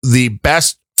 the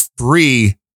best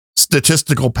free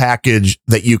statistical package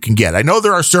that you can get. I know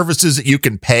there are services that you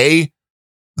can pay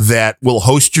that will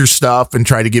host your stuff and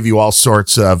try to give you all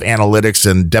sorts of analytics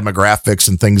and demographics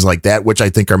and things like that, which I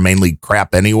think are mainly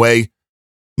crap anyway.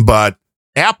 But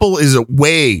Apple is a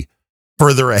way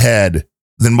further ahead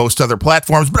than most other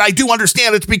platforms. But I do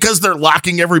understand it's because they're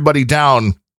locking everybody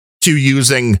down to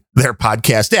using their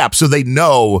podcast app. So they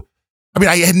know,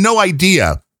 I had no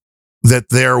idea that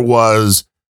there was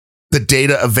the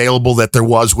data available that there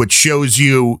was, which shows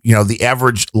you, the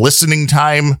average listening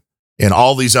time and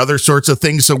all these other sorts of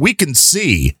things. So we can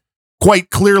see quite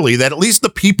clearly that at least the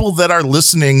people that are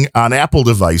listening on Apple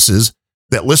devices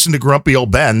that listen to Grumpy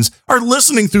Old Ben's are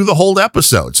listening through the whole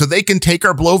episode. So they can take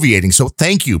our bloviating. So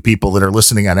thank you, people that are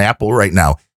listening on Apple right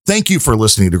now. Thank you for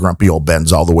listening to Grumpy Old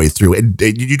Ben's all the way through. And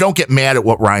you don't get mad at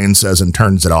what Ryan says and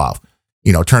turns it off.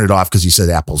 Turn it off because he said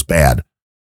Apple's bad.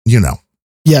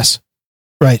 Yes.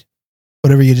 Right.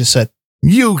 Whatever you just said.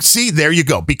 You see, there you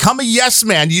go. Become a yes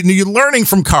man. You're learning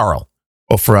from Carl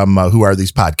or from Who Are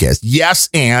These Podcasts. Yes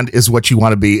and is what you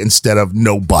want to be instead of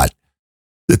no but.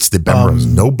 It's the Ben Rose.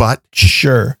 No but.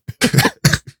 Sure.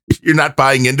 You're not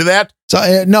buying into that?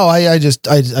 So no, I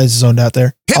zoned out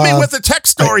there. Hit me with a tech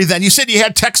story then. You said you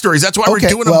had tech stories. That's why we're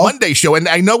doing a Monday show. And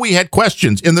I know we had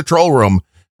questions in the troll room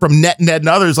from Ned and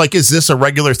others. Like, is this a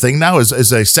regular thing now? Is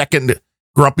a second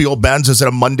Grumpy Old Ben's? Is it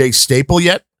a Monday staple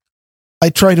yet? I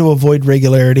try to avoid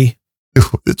regularity.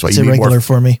 That's why it's you need irregular more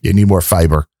for me. You need more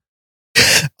fiber.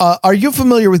 Are you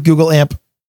familiar with Google Amp?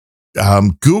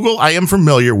 Google, I am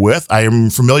familiar with. I am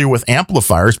familiar with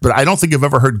amplifiers, but I don't think I've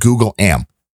ever heard Google Amp.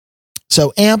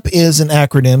 So AMP is an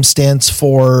acronym, stands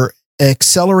for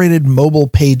Accelerated Mobile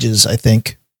Pages, I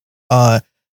think.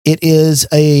 It is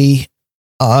an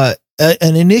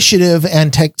initiative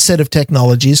and set of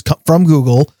technologies from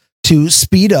Google to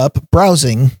speed up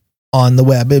browsing on the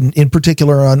web, in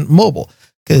particular on mobile.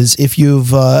 Because if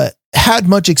you've had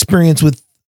much experience with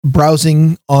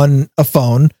browsing on a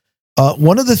phone,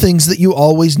 one of the things that you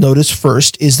always notice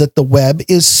first is that the web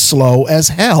is slow as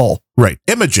hell. Right.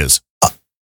 Images.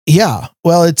 Yeah.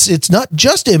 Well, it's not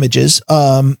just images,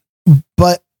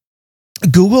 but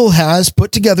Google has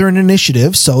put together an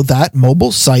initiative so that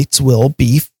mobile sites will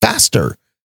be faster.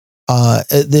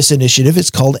 This initiative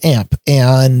is called AMP,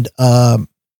 and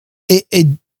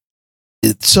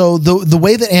so the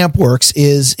way that AMP works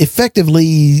is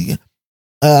effectively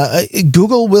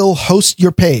Google will host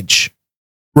your page,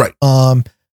 right, on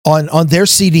their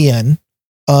CDN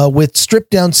with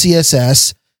stripped down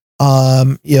CSS.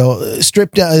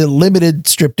 Stripped down, limited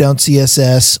stripped down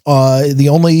CSS. The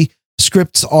only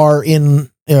scripts are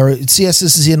CSS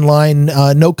is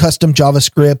inline, no custom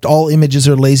JavaScript. All images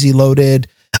are lazy loaded.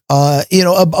 A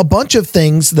bunch of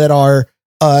things that are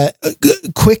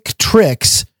quick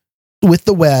tricks with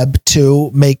the web to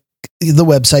make the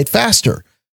website faster.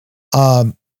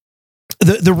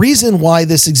 The reason why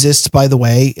this exists, by the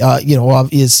way,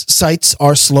 is sites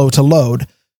are slow to load,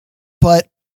 but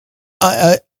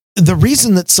the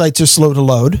reason that sites are slow to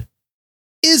load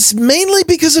is mainly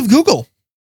because of Google.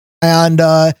 And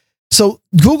so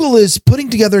Google is putting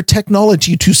together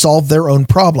technology to solve their own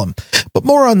problem, but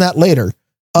more on that later.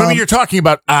 You're talking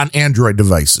about on Android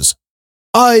devices.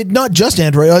 Not just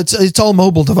Android. It's all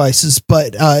mobile devices,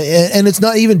 but and it's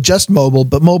not even just mobile,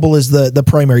 but mobile is the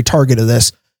primary target of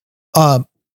this.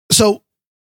 So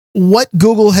what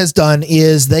Google has done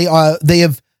is they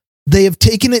have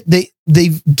taken it. They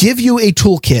give you a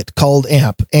toolkit called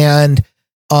AMP, and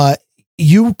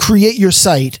you create your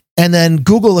site, and then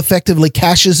Google effectively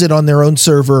caches it on their own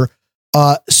server,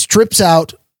 strips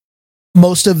out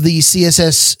most of the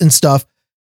CSS and stuff,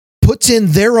 puts in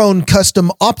their own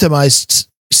custom optimized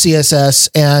CSS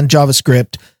and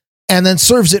JavaScript, and then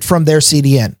serves it from their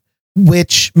CDN,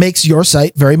 which makes your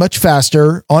site very much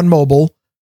faster on mobile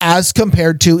as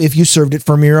compared to if you served it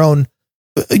from your own.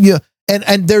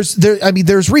 And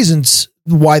there's reasons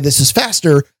why this is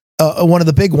faster. One of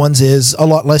the big ones is a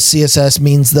lot less CSS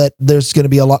means that there's going to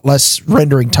be a lot less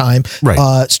rendering time.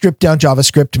 Right. Stripped down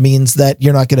JavaScript means that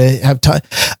you're not going to have time.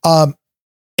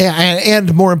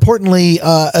 And more importantly,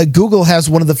 Google has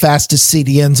one of the fastest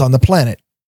CDNs on the planet.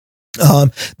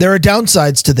 There are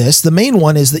downsides to this. The main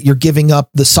one is that you're giving up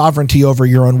the sovereignty over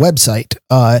your own website.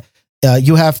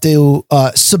 You have to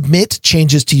submit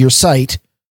changes to your site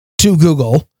to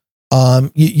Google.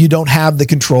 You don't have the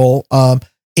control.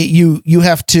 You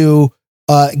have to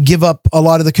give up a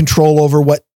lot of the control over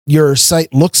what your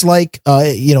site looks like.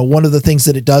 One of the things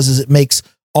that it does is it makes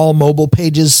all mobile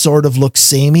pages sort of look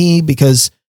samey because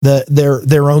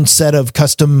their own set of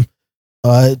custom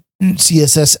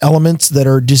CSS elements that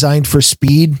are designed for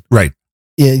speed. Right.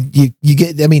 You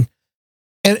get,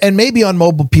 and maybe on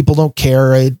mobile people don't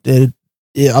care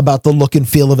about the look and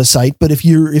feel of a site, but if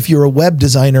you're a web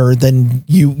designer, then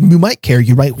you might care,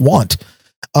 you might want.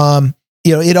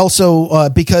 It also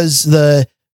because the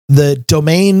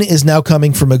domain is now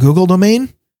coming from a Google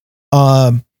domain.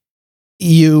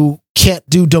 You can't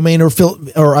do domain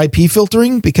or IP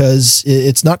filtering because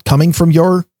it's not coming from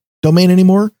your domain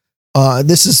anymore.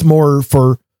 This is more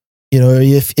for,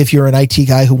 if you're an IT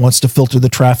guy who wants to filter the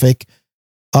traffic.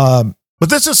 But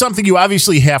this is something you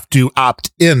obviously have to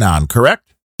opt in on,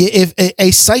 correct? If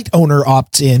a site owner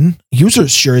opts in,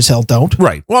 users sure as hell don't.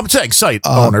 Right. Well, I'm saying site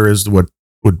owner is what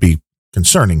would be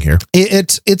concerning here.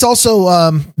 It's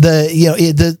also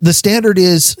the standard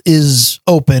is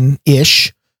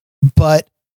open-ish, but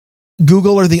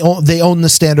Google they own the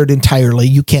standard entirely.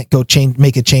 You can't go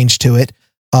make a change to it.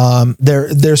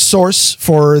 Their source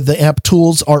for the AMP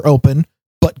tools are open,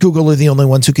 but Google are the only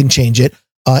ones who can change it.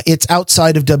 It's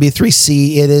outside of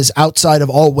W3C. It is outside of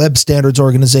all web standards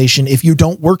organization. If you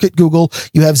don't work at Google,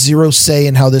 you have zero say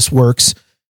in how this works.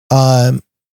 The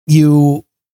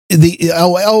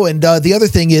other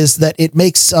thing is that it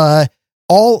makes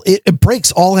it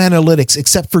breaks all analytics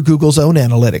except for Google's own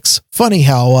analytics. Funny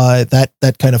how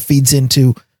that kind of feeds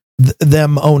into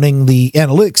them owning the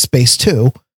analytics space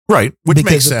too. Right, which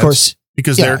makes sense, of course,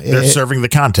 because they're serving the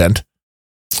content.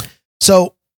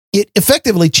 So it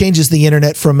effectively changes the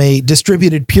internet from a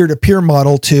distributed peer-to-peer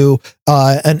model to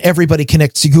an everybody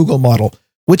connects to Google model,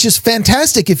 which is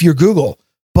fantastic if you're Google.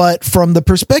 But from the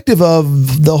perspective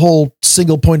of the whole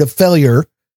single point of failure,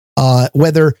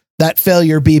 whether that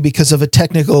failure be because of a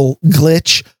technical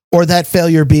glitch or that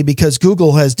failure be because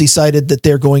Google has decided that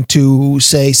they're going to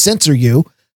say censor you,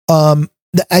 I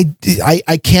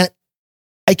can't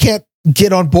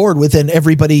get on board with an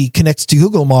everybody connects to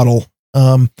Google model.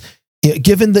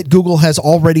 Given that Google has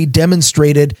already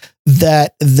demonstrated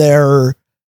that their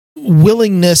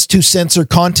willingness to censor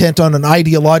content on an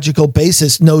ideological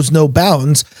basis knows no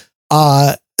bounds,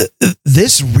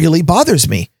 this really bothers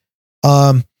me.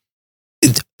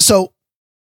 So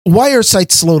why are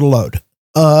sites slow to load?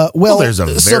 Well, there's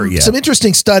some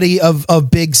interesting study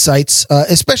of big sites,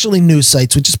 especially news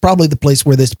sites, which is probably the place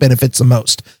where this benefits the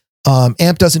most.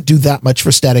 AMP doesn't do that much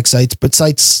for static sites, but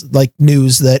sites like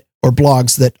news or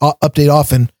blogs that update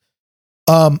often.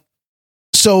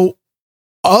 So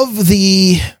of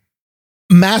the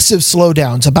massive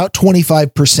slowdowns, about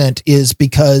 25% is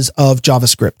because of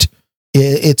JavaScript.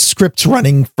 It's scripts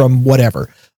running from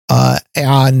whatever.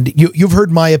 And you've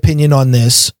heard my opinion on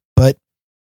this, but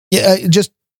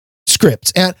just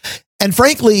scripts. And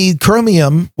frankly,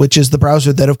 Chromium, which is the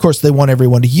browser that, of course, they want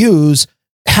everyone to use,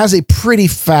 has a pretty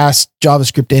fast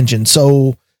JavaScript engine.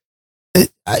 So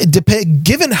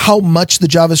given how much the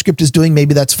JavaScript is doing,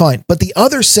 maybe that's fine. But the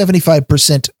other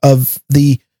 75% of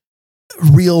the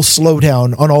real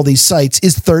slowdown on all these sites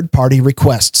is third-party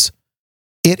requests.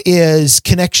 It is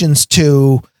connections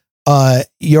to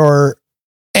your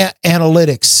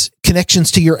analytics,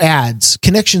 connections to your ads,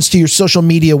 connections to your social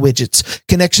media widgets,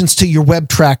 connections to your web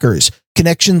trackers,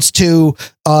 connections to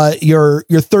your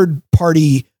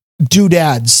third-party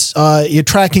doodads, your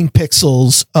tracking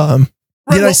pixels.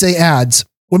 Did I say ads?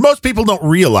 What most people don't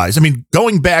realize, I mean,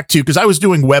 going back to, because I was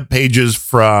doing web pages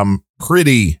from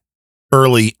pretty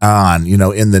early on,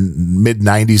 in the mid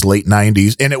 90s, late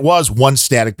 90s, and it was one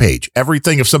static page.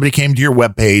 Everything, if somebody came to your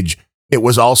web page, it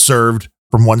was all served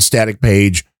from one static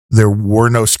page. There were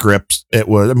no scripts. There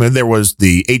was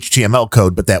the HTML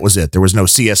code, but that was it. There was no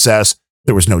CSS.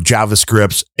 There was no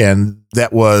JavaScripts. And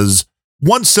that was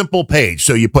one simple page.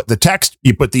 So you put the text,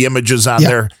 you put the images on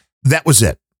there. That was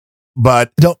it.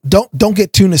 But don't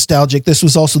get too nostalgic. This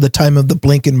was also the time of the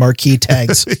blink and marquee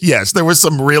tags. Yes, there was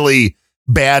some really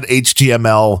bad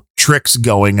HTML tricks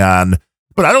going on,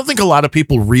 but I don't think a lot of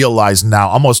people realize now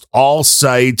almost all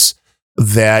sites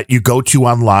that you go to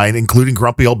online, including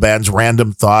Grumpy Old Ben's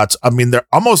Random Thoughts. I mean, they're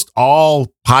almost all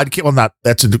podcast. Well,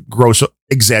 that's a gross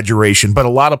exaggeration, but a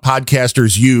lot of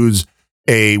podcasters use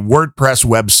a WordPress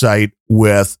website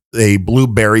with a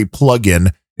Blueberry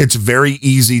plugin. It's very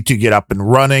easy to get up and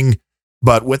running,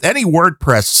 but with any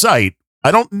WordPress site,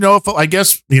 I don't know if, I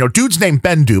guess, dude's named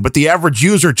Bendu, but the average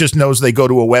user just knows they go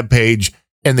to a web page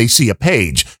and they see a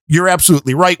page. You're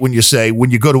absolutely right when you say when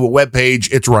you go to a web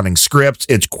page, it's running scripts,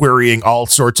 it's querying all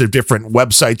sorts of different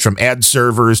websites from ad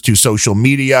servers to social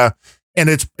media. And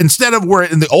it's instead of where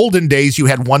in the olden days you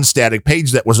had one static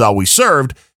page that was always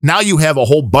served, now you have a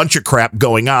whole bunch of crap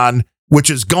going on, which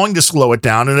is going to slow it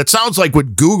down. And it sounds like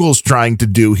what Google's trying to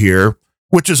do here,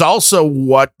 which is also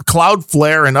what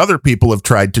Cloudflare and other people have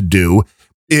tried to do,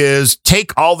 is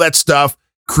take all that stuff,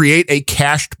 create a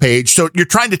cached page. So you're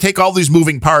trying to take all these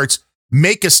moving parts,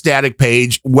 make a static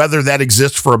page, whether that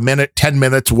exists for a minute, 10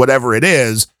 minutes, whatever it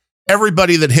is.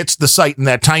 Everybody that hits the site in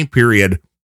that time period,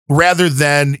 rather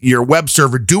than your web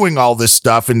server doing all this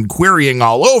stuff and querying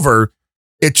all over,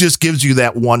 it just gives you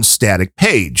that one static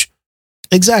page.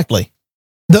 Exactly.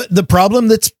 The problem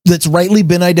that's rightly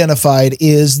been identified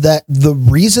is that the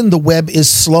reason the web is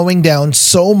slowing down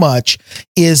so much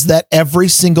is that every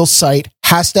single site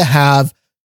has to have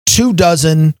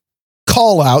 24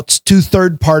 call outs to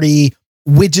third-party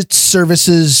widgets,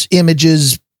 services,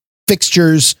 images,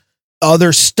 fixtures,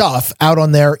 other stuff out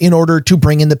on there in order to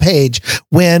bring in the page.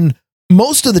 When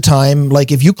most of the time,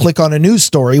 like if you click on a news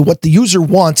story, what the user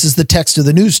wants is the text of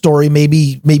the news story,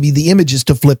 maybe the images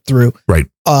to flip through. Right.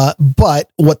 But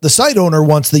what the site owner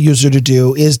wants the user to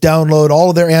do is download all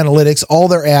of their analytics, all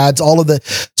their ads,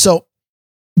 so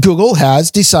Google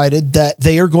has decided that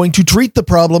they are going to treat the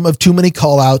problem of too many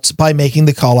callouts by making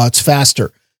the callouts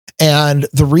faster. And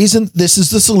the reason this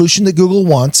is the solution that Google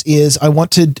wants is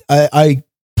I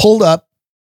pulled up,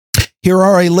 here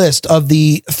are a list of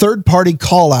the third-party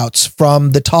callouts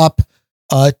from the top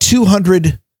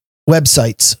 200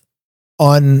 websites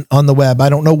on the web. I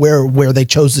don't know where they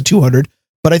chose the 200,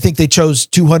 but I think they chose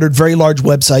 200 very large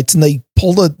websites, and they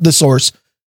pulled the source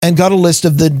and got a list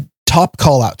of the top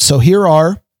callouts. So here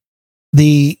are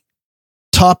the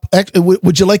top.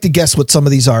 Would you like to guess what some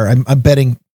of these are? I'm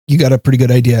betting you got a pretty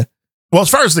good idea. Well, as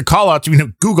far as the callouts,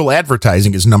 Google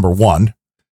advertising is number one,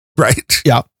 right?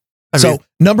 Yeah.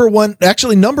 Number one,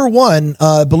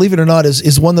 believe it or not,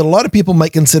 is one that a lot of people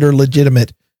might consider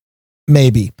legitimate.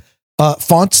 Maybe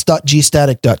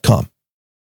fonts.gstatic.com.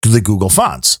 The Google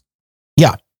fonts.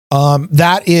 Yeah.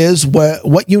 That is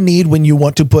what you need when you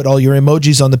want to put all your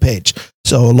emojis on the page.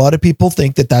 So a lot of people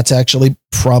think that that's actually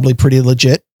probably pretty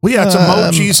legit. Well, yeah, it's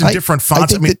emojis and different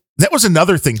fonts. That was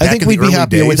another thing. I think we'd be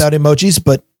happier without emojis,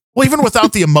 but well, even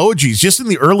without the emojis, just in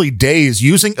the early days,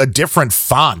 using a different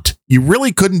font, you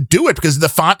really couldn't do it because the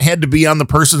font had to be on the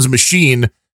person's machine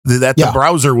that the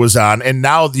browser was on. And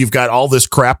now you've got all this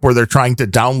crap where they're trying to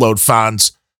download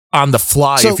fonts on the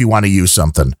fly if you want to use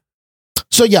something.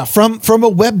 So yeah, from a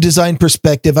web design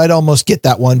perspective, I'd almost get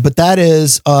that one, but that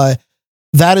is by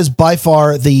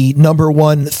far the number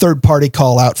one third party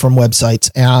call out from websites.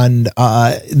 And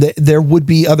there would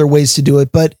be other ways to do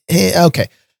it, but okay.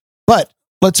 But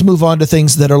let's move on to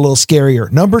things that are a little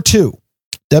scarier. Number 2,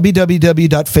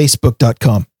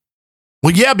 www.facebook.com.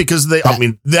 Well, yeah, because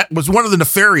that was one of the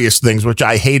nefarious things, which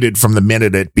I hated from the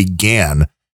minute it began.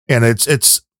 And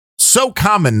it's so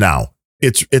common now.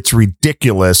 It's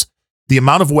ridiculous. The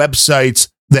amount of websites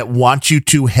that want you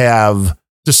to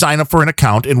sign up for an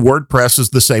account, and WordPress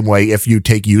is the same way if you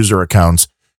take user accounts,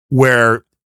 where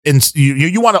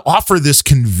you want to offer this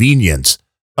convenience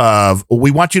of, we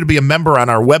want you to be a member on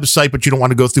our website, but you don't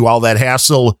want to go through all that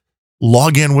hassle.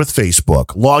 Log in with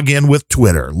Facebook, log in with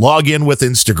Twitter, log in with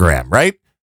Instagram, right?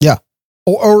 Yeah.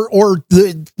 Or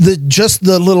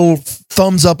the little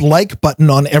thumbs up like button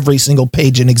on every single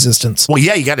page in existence. Well,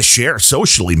 yeah, you got to share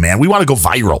socially, man. We want to go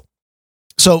viral.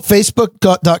 So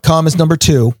Facebook.com is number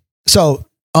 2. So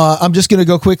I'm just going to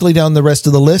go quickly down the rest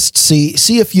of the list. See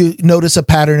if you notice a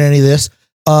pattern in any of this.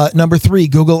 Number 3,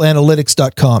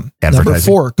 GoogleAnalytics.com. Number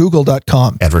 4,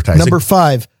 Google.com. Advertising. Number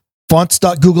 5,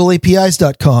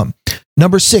 fonts.googleapis.com.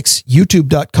 Number 6,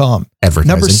 YouTube.com. Advertising.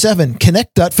 Number 7,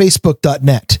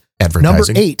 connect.facebook.net.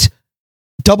 Advertising. Number 8,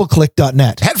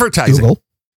 doubleclick.net. Advertising. Google.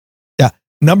 Yeah.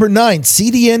 Number 9,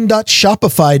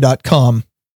 cdn.shopify.com.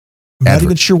 I'm not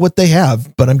even sure what they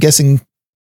have, but I'm guessing,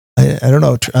 I don't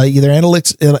know, either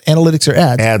analytics or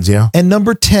ads. Ads, yeah. And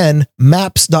number 10,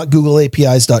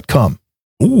 maps.googleapis.com.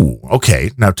 Ooh,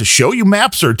 okay. Now, to show you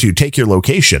maps or to take your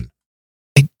location?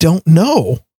 I don't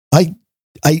know. I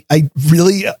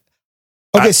really...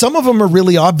 Okay, some of them are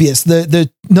really obvious.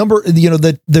 The number,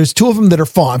 there's 2 of them that are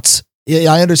fonts.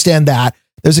 I understand that.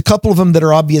 There's a couple of them that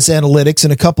are obvious analytics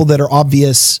and a couple that are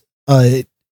obvious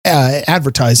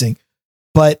advertising.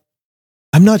 But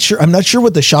I'm not sure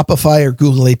what the Shopify or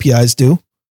Google APIs do.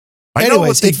 I know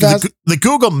with the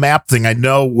Google Map thing, I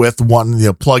know with one of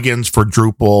the plugins for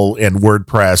Drupal and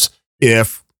WordPress,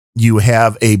 if you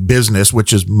have a business,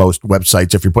 which is most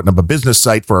websites, if you're putting up a business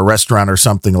site for a restaurant or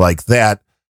something like that,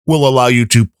 will allow you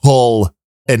to pull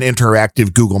an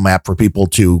interactive Google Map for people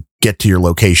to get to your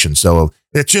location. So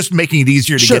it's just making it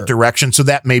easier to get directions. So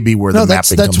that may be where the mapping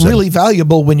comes in. That's really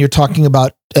valuable when you're talking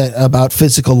about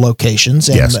physical locations.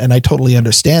 And, yes. And I totally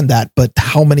understand that. But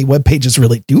how many web pages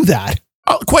really do that?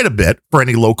 Quite a bit for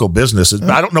any local businesses.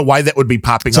 But I don't know why that would be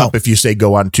popping up if you say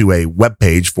go onto a web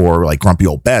page for like Grumpy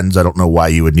Old Ben's. I don't know why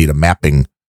you would need a mapping.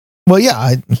 Well,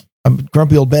 yeah, I'm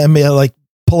Grumpy Old Ben.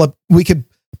 Pull up. We could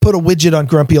put a widget on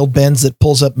Grumpy Old Ben's that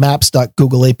pulls up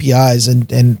maps.google APIs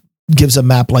and gives a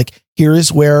map like, here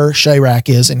is where Chirac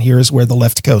is and here is where the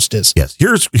left coast is. Yes.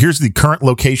 Here's the current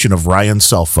location of Ryan's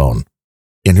cell phone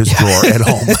in his drawer at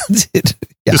home.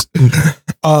 Yeah.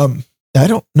 I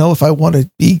don't know if I want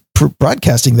to be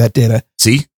broadcasting that data.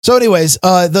 See? So anyways,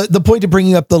 the point of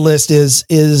bringing up the list is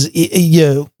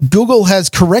Google has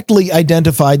correctly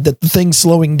identified that the thing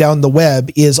slowing down the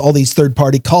web is all these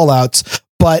third-party callouts,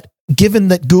 but given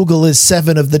that Google is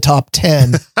 7 of the top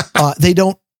 10, they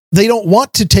don't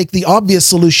want to take the obvious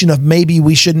solution of maybe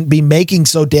we shouldn't be making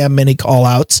so damn many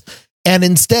callouts, and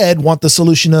instead want the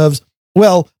solution of,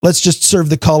 well, let's just serve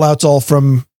the callouts all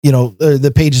from,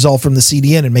 the pages all from the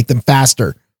CDN and make them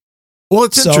faster. Well,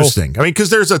 it's interesting. I mean, because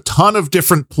there's a ton of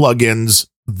different plugins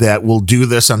that will do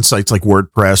this on sites like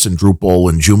WordPress and Drupal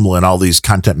and Joomla and all these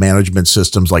content management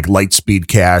systems like Lightspeed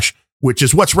Cache, which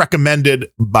is what's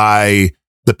recommended by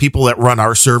the people that run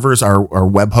our servers, our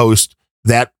web host,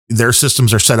 that their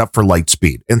systems are set up for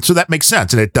Lightspeed. And so that makes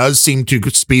sense. And it does seem to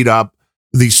speed up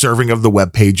the serving of the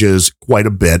web pages quite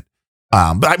a bit.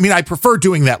 But I mean, I prefer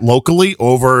doing that locally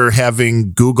over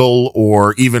having Google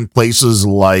or even places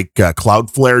like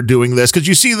Cloudflare doing this. Because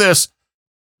you see this,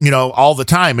 all the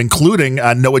time, including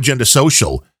No Agenda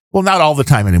Social. Well, not all the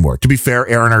time anymore. To be fair,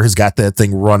 Aroner has got that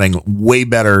thing running way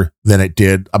better than it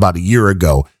did about a year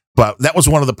ago. But that was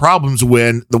one of the problems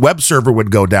when the web server would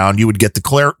go down. You would get the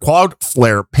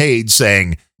Cloudflare page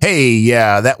saying, hey,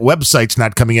 yeah, that website's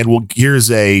not coming in. Well, here's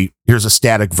a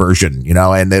static version,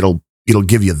 and it'll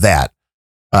give you that.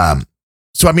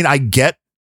 So, I mean, I get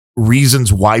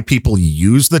reasons why people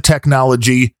use the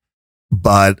technology,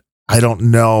 but I don't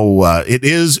know. It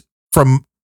is from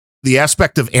the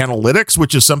aspect of analytics,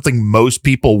 which is something most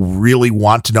people really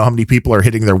want to know how many people are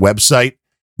hitting their website.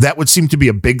 That would seem to be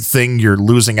a big thing you're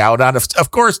losing out on.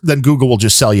 Of course, then Google will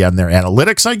just sell you on their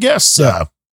analytics, I guess. Yeah.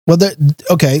 Well,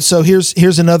 okay. So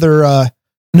here's another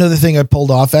thing I pulled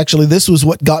off. Actually, this was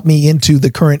what got me into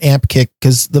the current AMP kick,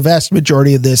 because the vast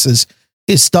majority of this is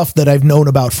stuff that I've known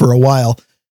about for a while.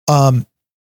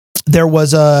 there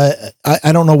was I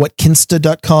don't know what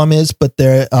Kinsta.com is, but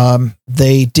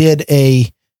they did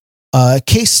a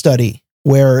case study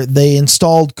where they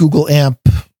installed Google AMP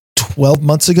 12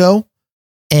 months ago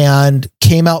and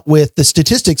came out with the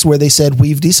statistics where they said,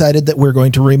 we've decided that we're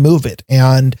going to remove it.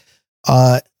 And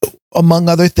among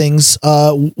other things,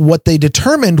 what they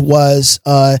determined was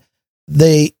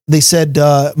they said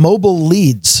mobile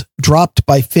leads dropped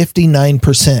by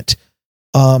 59%.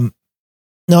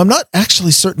 Now, I'm not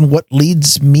actually certain what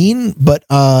leads mean, but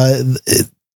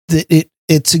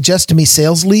it suggests to me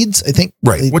sales leads, I think.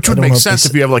 Right, which would make sense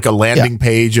if you have like a landing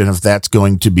page and if that's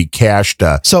going to be cached.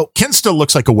 So Kinsta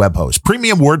looks like a web host.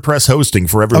 Premium WordPress hosting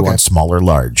for everyone, small or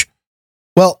large.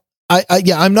 Well,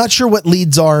 I'm not sure what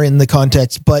leads are in the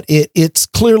context, but it's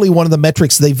clearly one of the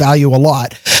metrics they value a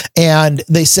lot. And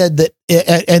they said that,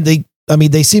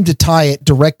 they seem to tie it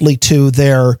directly to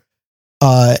their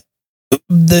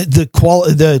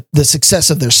the success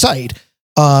of their site.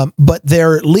 But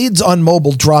their leads on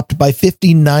mobile dropped by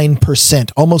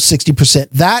 59%, almost 60%.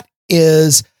 That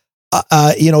is,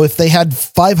 if they had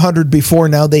 500 before,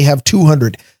 now they have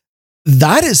 200.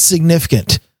 That is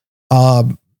significant.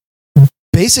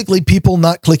 Basically people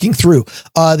not clicking through.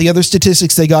 The other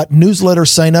statistics they got, newsletter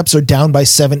signups are down by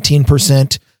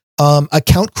 17%.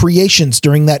 Account creations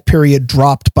during that period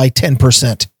dropped by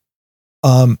 10%.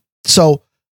 So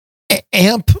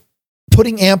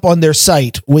putting AMP on their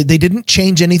site, they didn't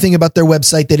change anything about their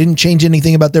website. They didn't change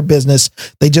anything about their business.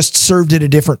 They just served it a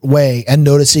different way and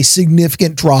noticed a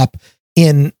significant drop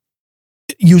in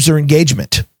user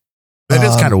engagement. That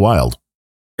is kind of wild.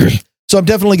 So I'm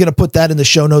definitely going to put that in the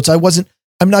show notes.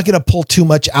 I'm not going to pull too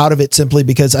much out of it simply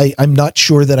because I'm not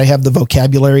sure that I have the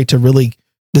vocabulary to really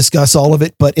discuss all of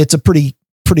it, but it's a pretty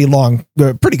long,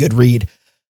 pretty good read.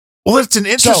 Well, it's an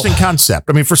interesting concept.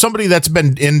 I mean, for somebody that's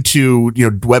been into,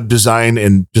 web design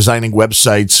and designing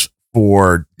websites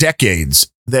for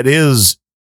decades,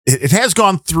 it has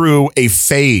gone through a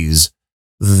phase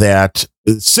that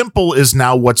simple is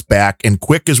now what's back and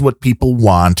quick is what people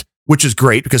want, which is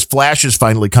great because Flash is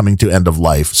finally coming to end of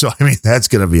life. So, I mean, that's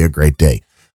going to be a great day.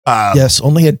 Yes,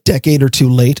 only a decade or two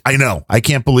late. I know. I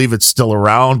can't believe it's still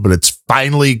around, but it's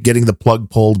finally getting the plug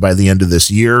pulled by the end of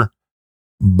this year.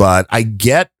 But I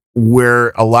get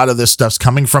where a lot of this stuff's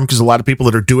coming from because a lot of people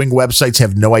that are doing websites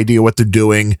have no idea what they're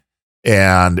doing.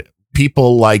 And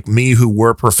people like me who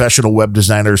were professional web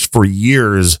designers for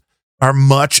years are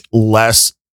much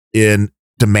less in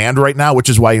demand right now, which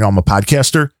is why, I'm a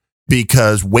podcaster,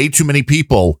 because way too many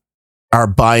people are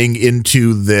buying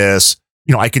into this.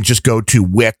 I can just go to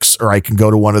Wix or I can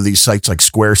go to one of these sites like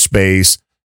Squarespace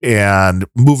and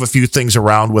move a few things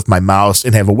around with my mouse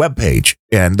and have a web page.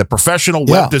 And the professional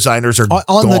web designers are on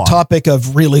gone. The topic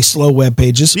of really slow web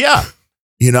pages. Yeah.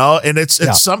 And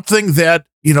it's something that,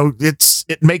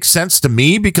 it makes sense to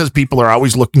me because people are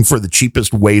always looking for the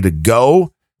cheapest way to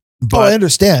go. But I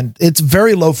understand. It's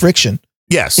very low friction.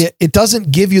 Yes. It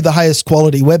doesn't give you the highest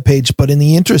quality web page, but in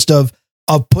the interest of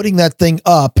putting that thing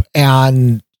up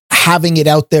and having it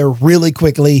out there really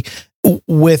quickly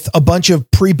with a bunch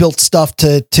of pre-built stuff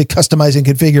to customize and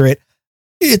configure it,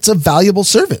 it's a valuable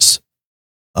service.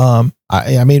 I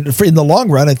mean, in the long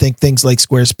run, I think things like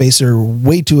Squarespace are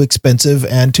way too expensive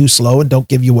and too slow and don't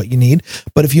give you what you need.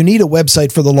 But if you need a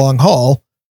website for the long haul,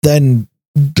 then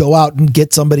go out and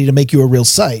get somebody to make you a real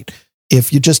site.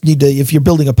 If you just if you're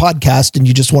building a podcast and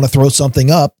you just want to throw something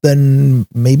up, then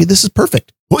maybe this is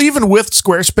perfect. Well, even with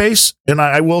Squarespace, and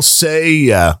I will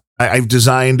say, I've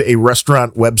designed a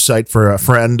restaurant website for a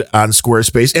friend on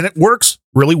Squarespace, and it works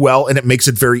really well, and it makes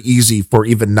it very easy for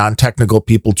even non-technical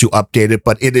people to update it,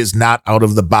 but it is not out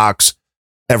of the box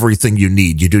everything you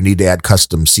need. You do need to add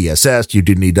custom CSS. You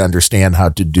do need to understand how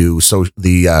to do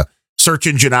the search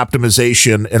engine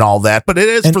optimization and all that, but it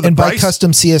is for the and price. By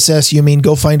custom CSS, you mean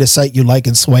go find a site you like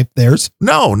and swipe theirs?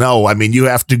 No. I mean, you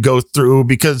have to go through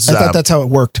because I thought that's how it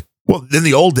worked. Well, in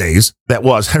the old days, that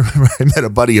was. I remember I met a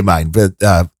buddy of mine, but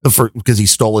because he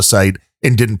stole a site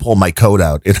and didn't pull my code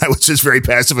out, and I was just very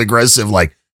passive aggressive,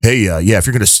 like, "Hey, if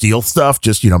you're going to steal stuff,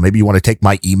 just maybe you want to take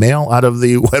my email out of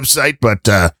the website." But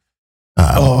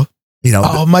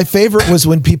my favorite was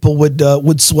when people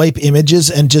would swipe images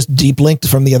and just deep linked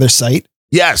from the other site.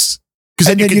 Yes,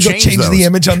 because then you go change the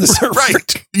image on the server.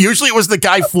 Right. Usually, it was the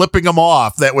guy flipping them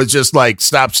off that was just like,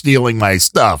 "Stop stealing my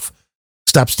stuff."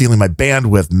 Stop stealing my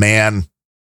bandwidth, man.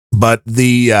 But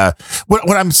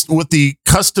when I'm with the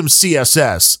custom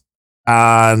CSS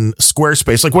on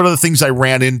Squarespace, like one of the things I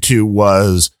ran into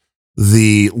was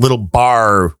the little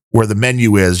bar where the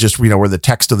menu is, just where the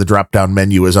text of the drop down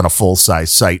menu is on a full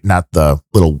size site, not the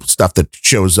little stuff that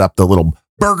shows up, the little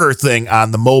burger thing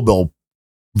on the mobile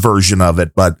version of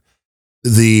it, but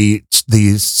the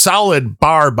solid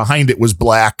bar behind it was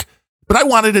black, but I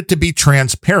wanted it to be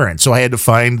transparent. So I had to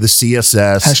find the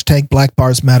CSS. Hashtag Black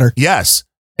Bars Matter. Yes.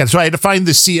 And so I had to find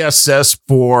the CSS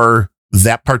for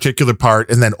that particular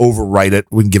part and then overwrite it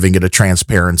when giving it a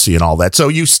transparency and all that. So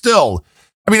you still,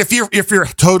 I mean, if you're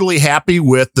totally happy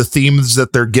with the themes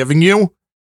that they're giving you,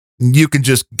 you can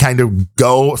just kind of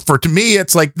go for, to me,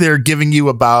 it's like they're giving you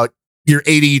about you're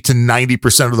 80 to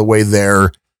 90% of the way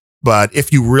there. But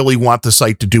if you really want the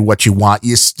site to do what you want,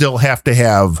 you still have to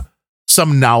have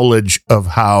some knowledge of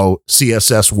how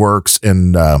CSS works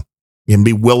and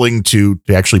be willing to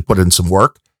actually put in some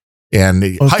work. And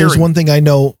if there's one thing I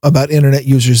know about internet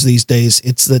users these days,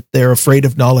 it's that they're afraid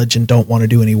of knowledge and don't want to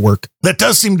do any work. That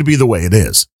does seem to be the way it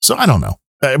is. So I don't know.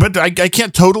 But I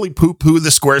can't totally poo-poo the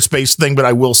Squarespace thing, but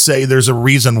I will say there's a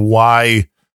reason why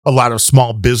a lot of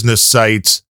small business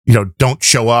sites, don't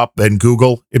show up in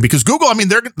Google. Because Google, I mean,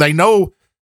 they know,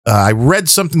 I read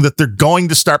something that they're going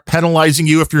to start penalizing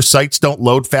you if your sites don't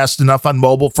load fast enough on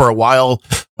mobile for a while.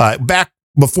 Back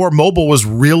before mobile was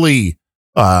really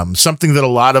something that a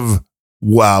lot of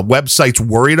websites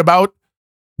worried about.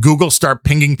 Google start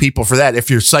pinging people for that. If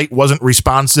your site wasn't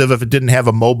responsive, if it didn't have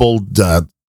a mobile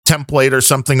template or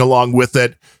something along with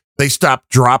it, they started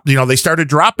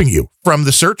dropping you from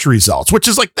the search results, which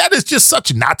is like, that is just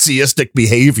such Naziistic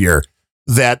behavior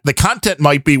that the content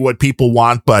might be what people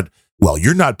want, but well,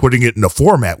 you're not putting it in a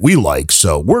format we like,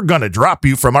 so we're going to drop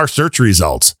you from our search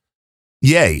results.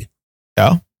 Yay.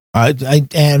 Yeah.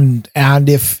 And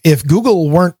if Google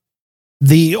weren't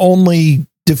the only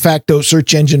de facto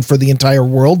search engine for the entire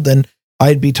world, then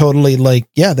I'd be totally like,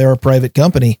 yeah, they're a private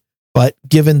company. But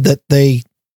given that they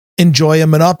enjoy a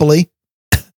monopoly,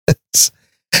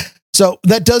 so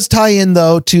that does tie in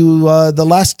though to the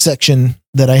last section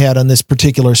that I had on this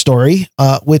particular story,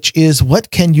 which is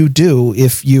what can you do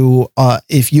if you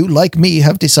like me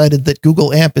have decided that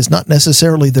Google AMP is not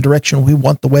necessarily the direction we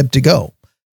want the web to go.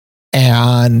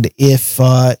 And if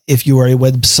you are a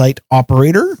website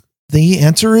operator, the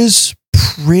answer is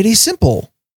pretty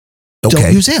simple. Okay.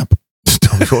 Don't use AMP.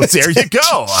 There you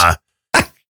go.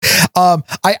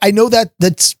 I know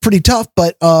that's pretty tough,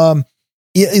 but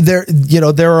there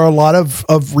are a lot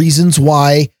of reasons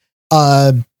why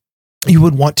you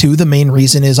would want to. The main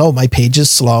reason is, my page is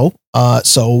slow.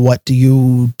 So what do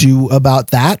you do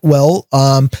about that? Well,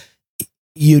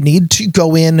 you need to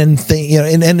go in and think,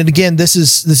 and again, this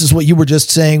is what you were just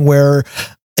saying, where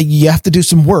you have to do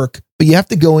some work, but you have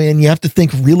to go in, you have to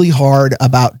think really hard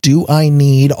about, do I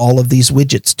need all of these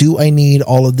widgets? Do I need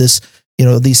all of this,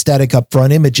 these static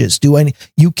upfront images?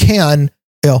 You can,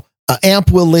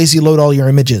 AMP will lazy load all your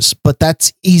images, but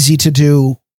that's easy to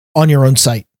do on your own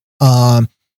site.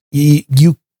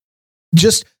 You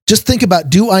just think about,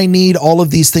 do I need all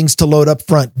of these things to load up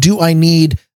front? Do I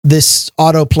need this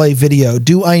autoplay video?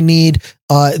 Do I need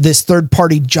this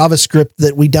third-party JavaScript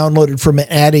that we downloaded from an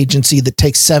ad agency that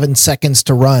takes 7 seconds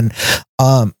to run?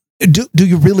 Do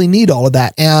you really need all of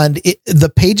that? And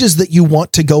the pages that you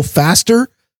want to go faster,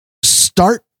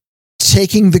 start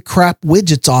taking the crap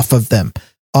widgets off of them.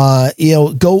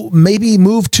 Go maybe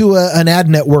move to an ad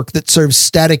network that serves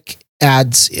static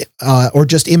ads or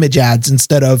just image ads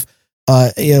instead of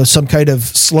some kind of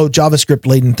slow JavaScript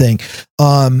laden thing.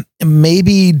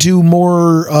 Maybe do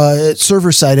more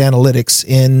server-side analytics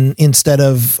instead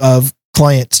of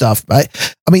client stuff. I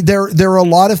mean, there are a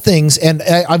lot of things, and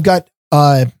I've got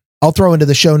I'll throw into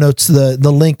the show notes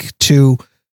the link to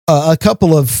a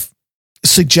couple of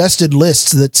suggested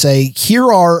lists that say,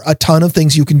 here are a ton of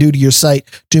things you can do to your site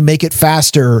to make it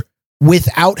faster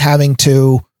without having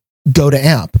to go to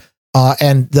AMP.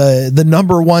 And the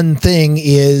number one thing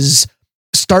is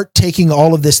start taking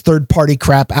all of this third-party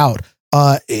crap out.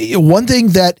 One thing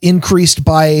that increased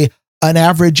by an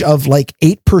average of like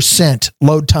 8%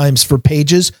 load times for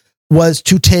pages was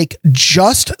to take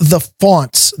just the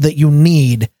fonts that you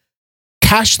need,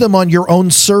 cache them on your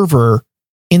own server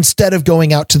instead of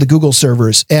going out to the Google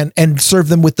servers and serve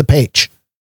them with the page.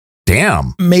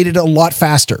 Damn. Made it a lot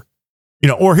faster.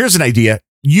 Or here's an idea.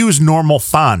 Use normal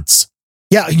fonts.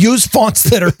 Yeah, use fonts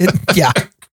that are yeah.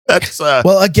 That's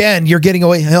well, again, you're getting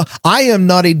away. I am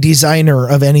not a designer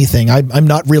of anything. I'm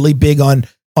not really big on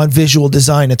visual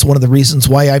design. It's one of the reasons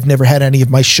why I've never had any of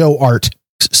my show art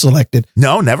selected.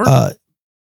 No, never.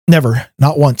 Never,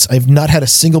 not once. I've not had a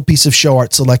single piece of show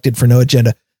art selected for No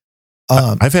Agenda.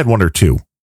 I've had one or two.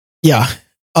 Yeah,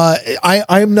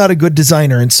 I'm not a good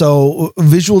designer, and so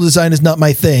visual design is not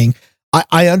my thing.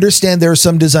 I understand there are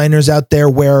some designers out there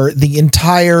where the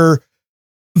entire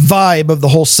vibe of the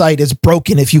whole site is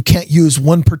broken if you can't use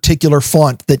one particular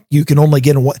font that you can only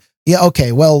get in one. Yeah,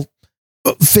 okay, well,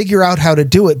 figure out how to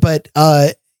do it. But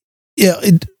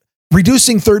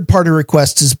reducing third-party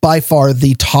requests is by far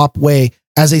the top way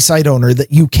as a site owner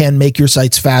that you can make your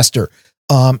sites faster.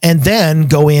 And then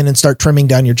go in and start trimming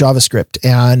down your JavaScript.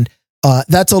 And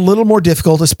that's a little more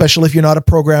difficult, especially if you're not a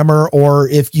programmer or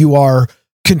if you are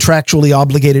contractually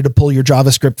obligated to pull your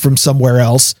JavaScript from somewhere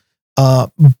else.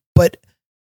 But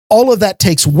all of that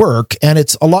takes work, and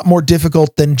it's a lot more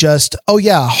difficult than just,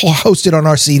 host it on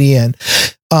our CDN.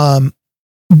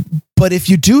 But if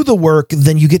you do the work,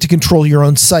 then you get to control your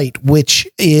own site, which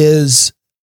is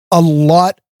a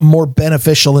lot more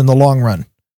beneficial in the long run.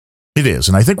 It is.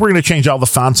 And I think we're going to change all the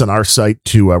fonts on our site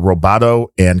to Roboto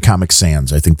and Comic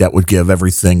Sans. I think that would give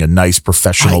everything a nice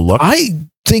professional look. I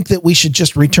think that we should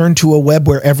just return to a web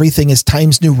where everything is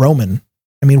Times New Roman.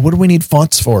 I mean, what do we need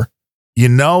fonts for? You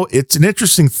know, it's an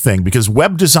interesting thing because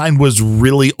web design was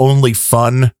really only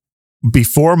fun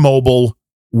before mobile,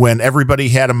 when everybody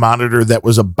had a monitor that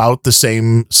was about the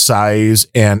same size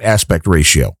and aspect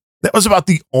ratio. That was about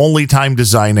the only time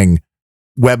designing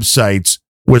websites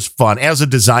was fun as a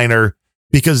designer,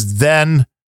 because then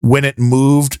when it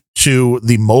moved to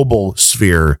the mobile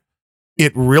sphere,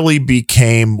 it really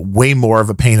became way more of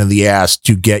a pain in the ass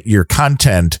to get your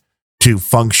content to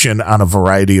function on a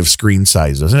variety of screen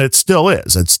sizes. And it still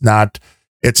is. It's not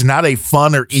a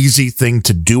fun or easy thing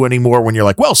to do anymore when you're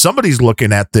like, well, somebody's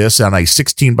looking at this on a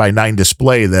 16:9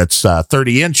 display that's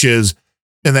 30 inches,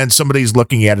 and then somebody's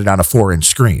looking at it on a 4-inch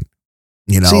screen.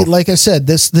 You know, see, like I said,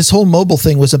 this whole mobile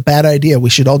thing was a bad idea.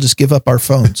 We should all just give up our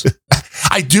phones.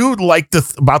 I do like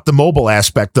about the mobile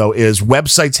aspect, though, is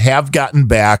websites have gotten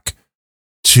back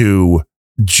to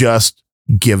just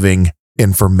giving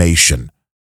information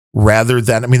rather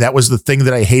than, I mean, that was the thing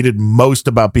that I hated most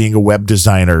about being a web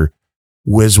designer,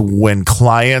 was when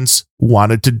clients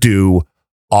wanted to do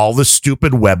all the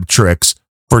stupid web tricks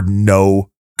for no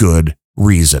good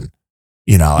reason.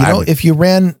 If you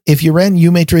ran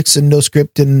UMatrix and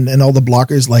NoScript and all the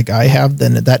blockers like I have,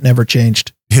 then that never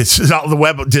changed. The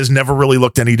web has never really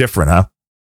looked any different, huh?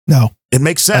 No, it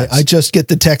makes sense. I just get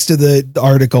the text of the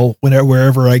article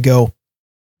wherever I go.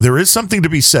 There is something to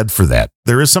be said for that.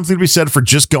 There is something to be said for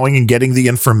just going and getting the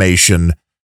information.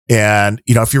 And,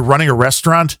 if you're running a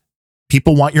restaurant,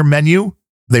 people want your menu.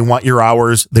 They want your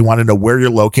hours. They want to know where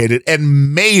you're located.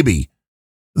 And maybe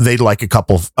they'd like a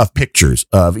couple of pictures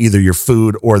of either your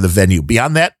food or the venue.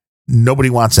 Beyond that, nobody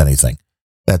wants anything.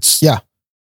 That's yeah.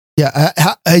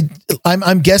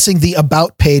 I'm guessing the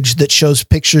about page that shows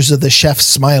pictures of the chef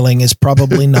smiling is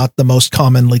probably not the most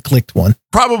commonly clicked one.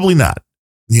 Probably not.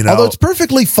 Although it's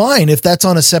perfectly fine if that's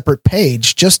on a separate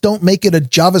page. Just don't make it a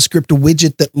JavaScript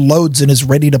widget that loads and is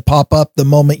ready to pop up the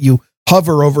moment you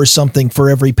hover over something for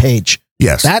every page.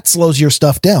 Yes. That slows your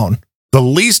stuff down. The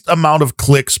least amount of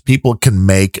clicks people can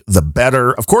make, the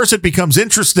better. Of course, it becomes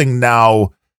interesting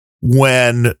now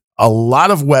when a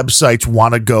lot of websites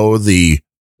want to go the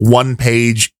one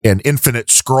page and infinite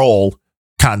scroll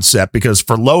concept, because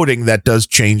for loading, that does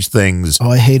change things.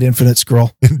 Oh, I hate infinite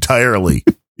scroll entirely.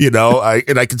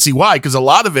 I can see why, because a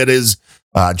lot of it is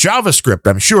JavaScript,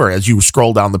 I'm sure, as you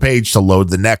scroll down the page to load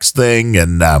the next thing.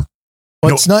 And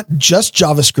it's not just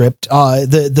JavaScript.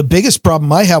 The biggest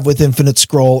problem I have with infinite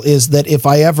scroll is that if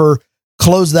I ever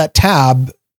close that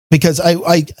tab, because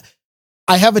I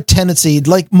have a tendency,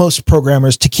 like most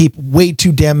programmers, to keep way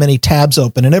too damn many tabs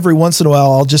open. And every once in a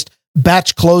while, I'll just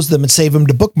batch close them and save them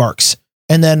to bookmarks.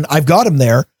 And then I've got them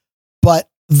there. But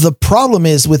the problem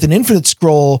is with an infinite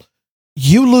scroll,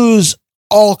 you lose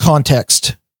all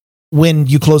context when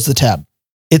you close the tab.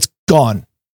 It's gone.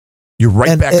 You're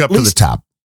right back up to the top.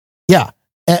 Yeah.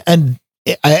 And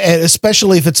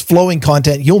especially if it's flowing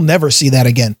content, you'll never see that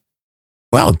again.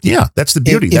 Well, yeah, that's the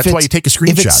beauty. That's why you take a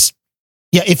screenshot.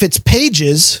 If it's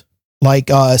pages, like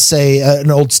say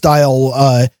an old style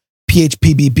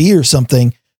PHPBB or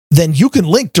something, then you can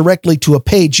link directly to a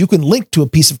page. You can link to a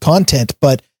piece of content,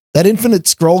 but that infinite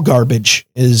scroll garbage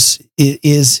is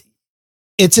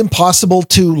it's impossible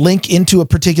to link into a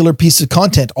particular piece of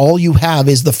content. All you have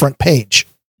is the front page.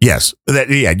 Yes,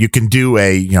 you can do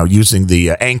using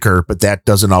the anchor, but that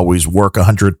doesn't always work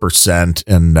 100%.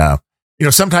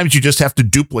 And sometimes you just have to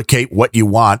duplicate what you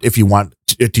want if you want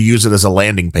to use it as a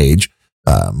landing page.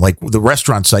 Like the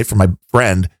restaurant site for my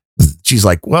friend, she's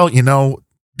like, well,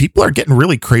 people are getting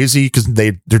really crazy because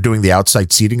they're doing the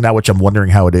outside seating now, which I'm wondering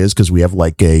how it is, because we have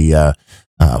like a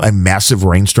massive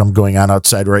rainstorm going on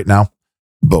outside right now,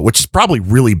 but which is probably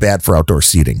really bad for outdoor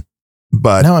seating.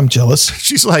 But now I'm jealous.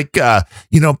 She's like,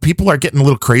 people are getting a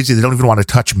little crazy. They don't even want to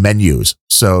touch menus.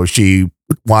 So she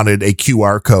wanted a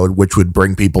QR code, which would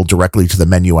bring people directly to the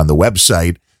menu on the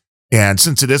website. And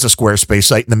since it is a Squarespace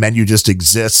site and the menu just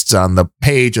exists on the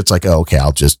page, it's like, oh, okay,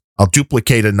 I'll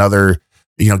duplicate another,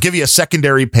 give you a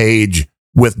secondary page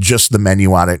with just the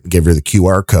menu on it and give you the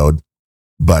QR code.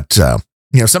 But,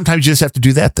 sometimes you just have to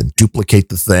do that, then duplicate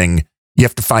the thing. You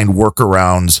have to find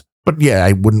workarounds. But yeah,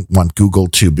 I wouldn't want Google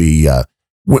to be,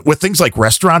 with things like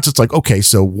restaurants, it's like, okay,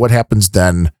 so what happens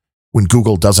then when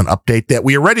Google doesn't update that?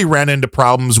 We already ran into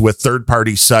problems with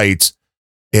third-party sites.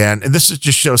 And this is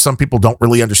just shows some people don't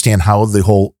really understand how the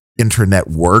whole internet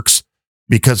works,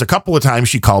 because a couple of times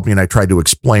she called me and I tried to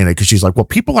explain it because she's like, well,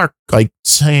 people are like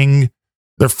saying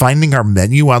they're finding our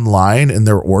menu online and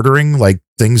they're ordering like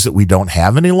things that we don't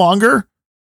have any longer.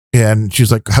 And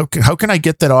she's like, how can I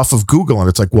get that off of Google? And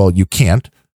it's like, well, you can't.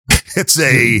 It's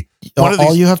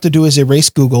all you have to do is erase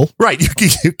Google. Right.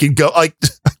 You can go like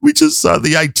we just saw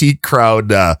the IT crowd,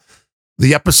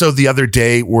 the episode the other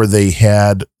day where they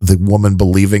had the woman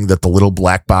believing that the little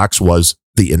black box was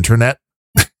the internet.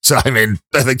 So, I mean,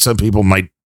 I think some people might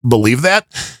believe that.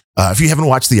 If you haven't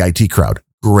watched the IT crowd,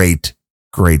 great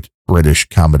British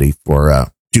comedy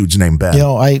for dudes named Ben.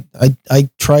 I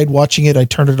tried watching it. I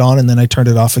turned it on and then I turned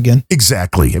it off again.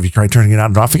 Exactly. Have you tried turning it on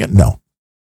and off again? No.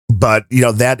 But,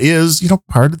 that is,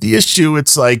 part of the issue.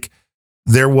 It's like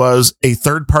there was a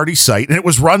third-party site and it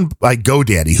was run by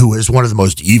GoDaddy, who is one of the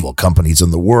most evil companies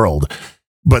in the world.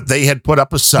 But they had put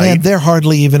up a site. Man, they're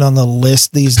hardly even on the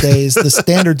list these days. The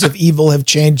standards of evil have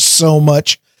changed so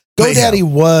much. GoDaddy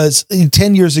was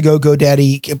 10 years ago.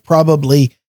 GoDaddy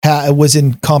probably was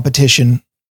in competition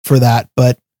for that.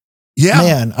 But yeah,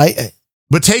 man,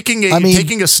 But taking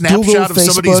a snapshot Google, of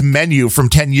somebody's menu from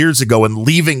 10 years ago and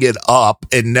leaving it up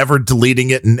and never deleting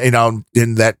it, and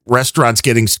in that restaurant's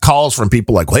getting calls from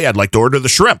people like, hey, I'd like to order the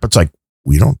shrimp. It's like,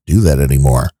 we don't do that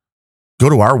anymore. Go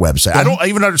to our website. I don't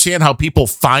even understand how people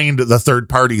find the third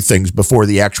party things before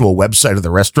the actual website of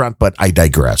the restaurant, but I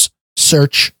digress.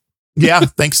 Search. Yeah.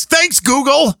 Thanks,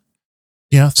 Google.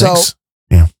 Yeah. Thanks. So,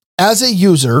 yeah. As a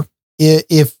user,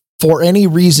 if for any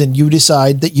reason you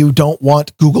decide that you don't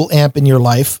want Google AMP in your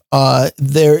life,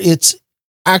 it's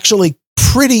actually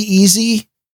pretty easy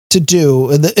to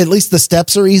do. At least the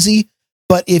steps are easy.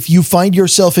 But if you find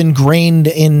yourself ingrained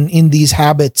in these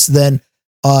habits, then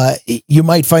you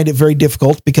might find it very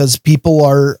difficult, because people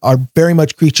are very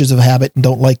much creatures of habit and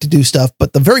don't like to do stuff.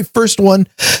 But the very first one,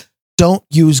 don't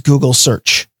use Google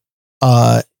search.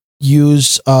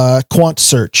 Use Quant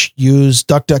search. Use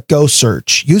DuckDuckGo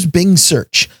search. Use Bing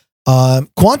search.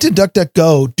 Quant and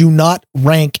DuckDuckGo do not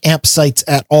rank AMP sites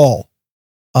at all,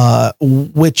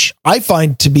 which I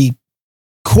find to be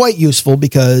quite useful,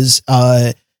 because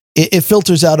it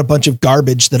filters out a bunch of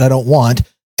garbage that I don't want.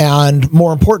 And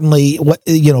more importantly,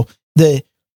 the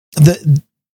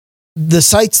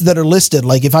sites that are listed,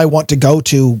 like if I want to go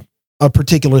to a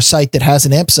particular site that has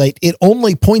an AMP site, it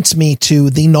only points me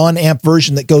to the non-AMP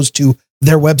version that goes to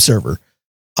their web server.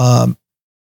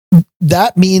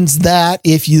 That means that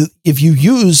if you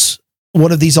use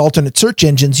one of these alternate search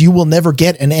engines, you will never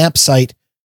get an AMP site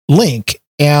link.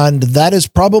 And that is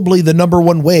probably the number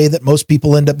one way that most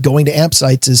people end up going to AMP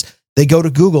sites, is they go to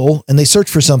Google and they search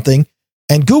for something.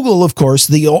 And Google, of course,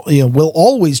 will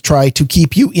always try to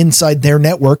keep you inside their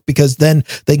network, because then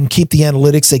they can keep the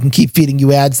analytics, they can keep feeding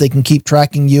you ads, they can keep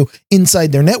tracking you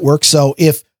inside their network. So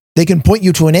if they can point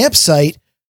you to an AMP site,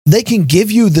 they can give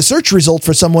you the search result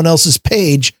for someone else's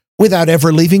page without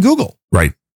ever leaving Google.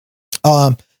 Right.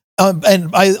 And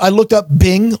I looked up,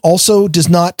 Bing also does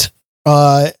not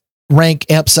rank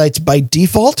AMP sites by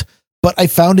default, but I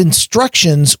found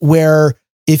instructions where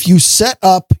if you set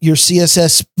up your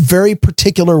CSS very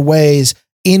particular ways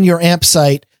in your AMP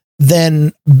site,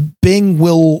 then Bing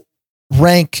will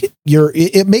rank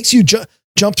it makes you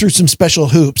jump through some special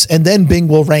hoops, and then Bing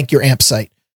will rank your AMP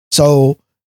site. So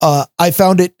I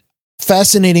found it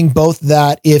fascinating, both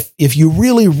that if you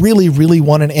really, really, really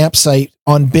want an AMP site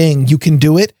on Bing, you can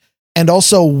do it. And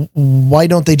also, why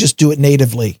don't they just do it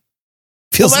natively?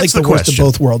 Feels like the worst of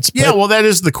both worlds. Yeah, well, that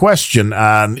is the question.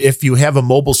 If you have a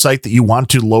mobile site that you want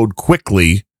to load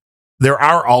quickly, there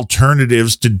are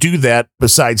alternatives to do that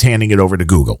besides handing it over to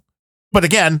Google. But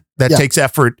again, that takes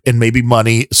effort and maybe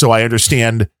money. So I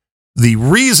understand the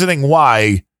reasoning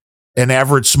why an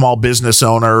average small business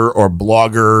owner or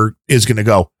blogger is going to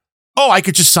go, oh, I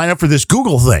could just sign up for this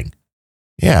Google thing.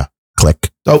 Yeah,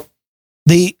 click. So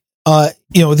the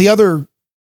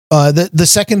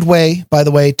second way, by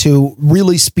the way, to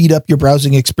really speed up your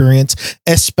browsing experience,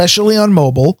 especially on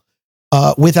mobile,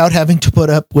 without having to put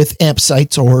up with AMP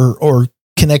sites or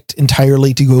connect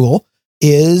entirely to Google,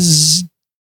 is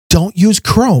don't use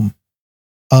Chrome.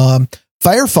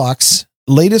 Firefox,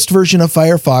 latest version of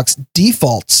Firefox,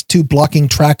 defaults to blocking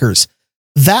trackers.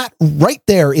 that right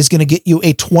there is going to get you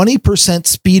a 20%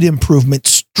 speed improvement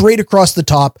straight across the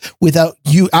top without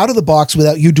you out of the box,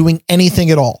 without you doing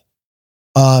anything at all.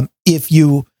 If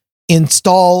you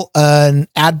install an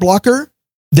ad blocker,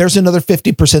 there's another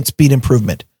 50% speed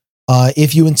improvement.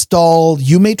 If you install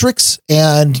UMatrix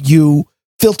and you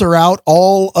filter out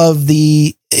all of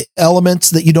the elements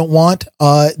that you don't want,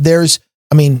 UMatrix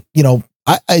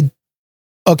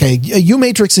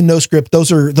and NoScript,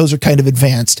 those are kind of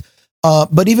advanced.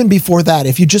 But even before that,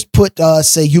 if you just put,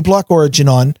 say, uBlock Origin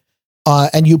on,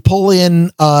 and you pull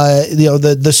in,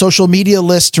 the social media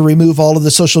list to remove all of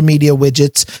the social media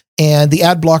widgets and the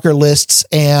ad blocker lists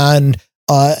and,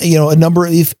 a number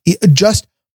of, just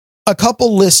a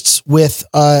couple lists with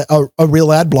a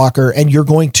real ad blocker, and you're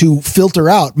going to filter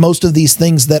out most of these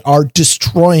things that are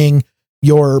destroying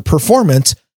your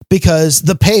performance, because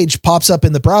the page pops up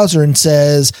in the browser and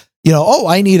says,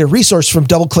 I need a resource from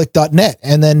doubleclick.net.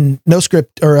 And then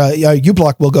NoScript or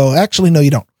uBlock will go, actually, no,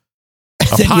 you don't.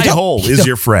 A pie hole is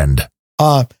your friend.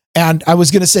 And I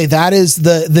was going to say that is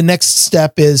the next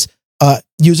step is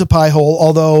use a pie hole.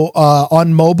 Although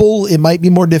on mobile, it might be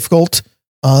more difficult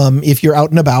if you're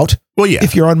out and about. Well, yeah.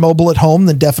 If you're on mobile at home,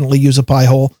 then definitely use a pie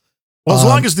hole. Well, as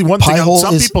long as the one thing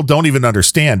some people don't even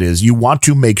understand is you want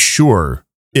to make sure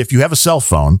if you have a cell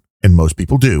phone, and most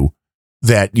people do,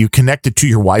 that you connect it to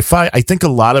your Wi-Fi. I think a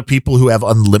lot of people who have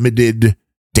unlimited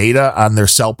data on their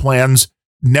cell plans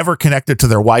never connect it to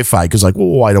their Wi-Fi because, like, well,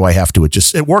 why do I have to?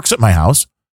 It works at my house.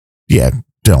 Yeah,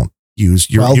 don't use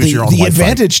your own Wi-Fi. The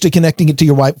advantage to connecting it to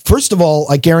your Wi-Fi. First of all,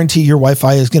 I guarantee your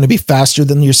Wi-Fi is going to be faster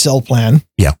than your cell plan.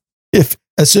 Yeah, if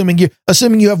assuming you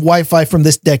have Wi-Fi from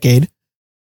this decade,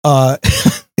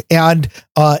 and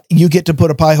you get to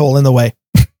put a pie hole in the way,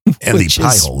 and the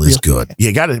pie hole is good.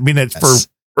 You got to. I mean, it's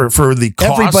for the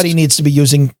cost. Everybody needs to be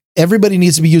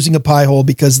using a pie hole,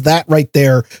 because that right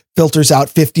there filters out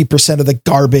 50% of the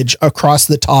garbage across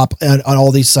the top on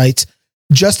all these sites.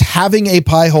 Just having a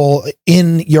pie hole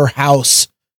in your house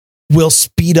will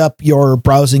speed up your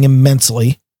browsing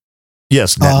immensely.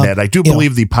 Yes, Ned. I do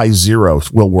believe the Pi Zero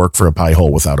will work for a pie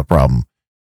hole without a problem.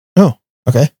 Oh,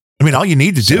 okay. I mean, all you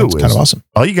need to do is kind of awesome.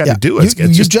 All you got to do is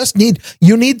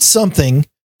you need something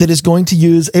that is going to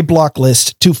use a block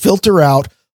list to filter out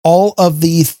all of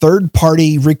the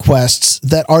third-party requests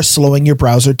that are slowing your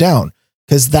browser down,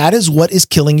 because that is what is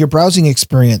killing your browsing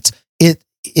experience.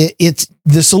 It's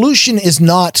the solution is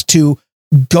not to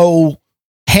go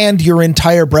hand your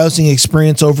entire browsing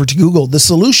experience over to Google. The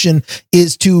solution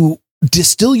is to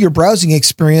distill your browsing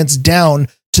experience down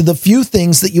to the few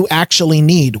things that you actually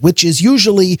need, which is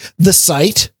usually the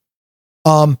site,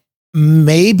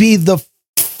 maybe the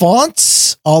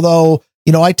fonts, although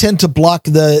I tend to block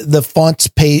the fonts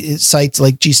sites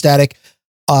like GStatic.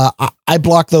 I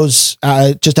block those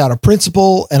just out of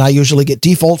principle, and I usually get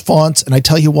default fonts, and I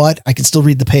tell you what, I can still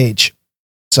read the page.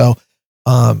 So,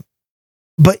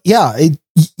 but yeah,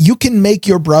 you can make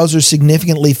your browser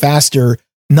significantly faster,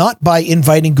 not by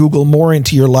inviting Google more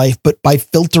into your life, but by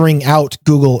filtering out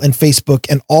Google and Facebook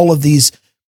and all of these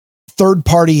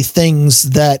third-party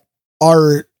things that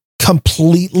are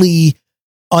completely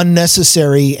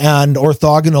unnecessary and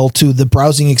orthogonal to the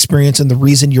browsing experience and the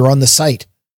reason you're on the site.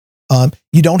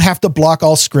 You don't have to block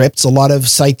all scripts. A lot of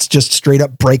sites just straight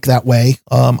up break that way.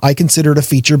 I consider it a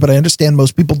feature, but I understand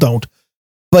most people don't.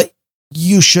 But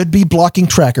you should be blocking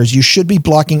trackers. You should be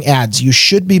blocking ads. You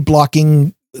should be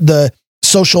blocking the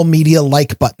social media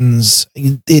like buttons.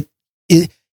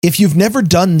 If you've never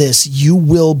done this, you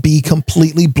will be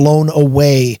completely blown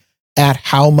away at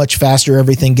how much faster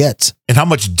everything gets. And how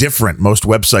much different most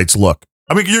websites look.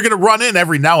 I mean, you're going to run in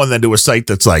every now and then to a site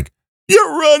that's like,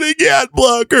 you're running ad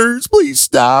blockers, please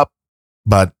stop.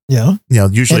 But,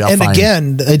 usually I'll find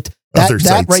again,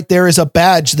 that right there is a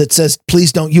badge that says,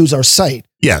 please don't use our site.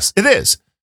 Yes, it is.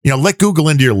 Let Google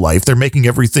into your life. They're making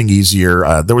everything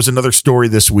easier. There was another story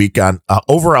this week on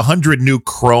over 100 new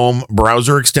Chrome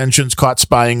browser extensions caught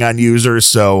spying on users.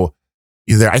 So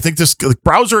I think this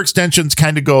browser extensions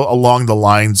kind of go along the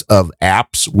lines of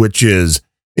apps, which is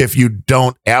if you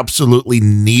don't absolutely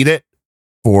need it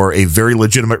for a very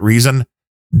legitimate reason,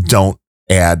 don't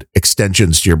add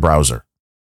extensions to your browser.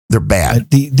 They're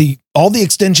bad. All the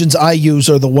extensions I use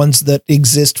are the ones that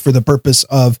exist for the purpose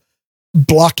of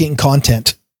blocking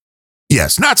content.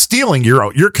 Yes, not stealing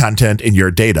your content and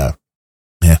your data.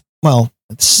 Yeah. Well,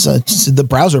 the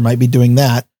browser might be doing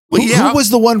that. Well, Who was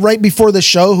the one right before the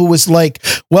show who was like,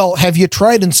 well, have you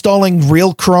tried installing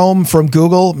Real Chrome from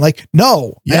Google? I'm like,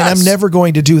 no, yes. And I'm never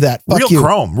going to do that. Fuck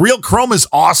Real Chrome is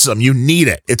awesome. You need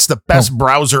it. It's the best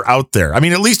browser out there. I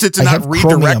mean, at least it's not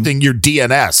redirecting your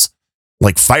DNS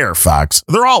like Firefox.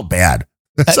 They're all bad.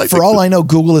 For all I know,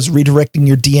 Google is redirecting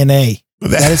your DNA.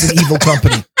 That is an evil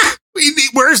company.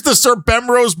 Where's the Sir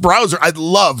Bemrose browser? I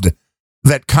loved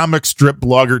that comic strip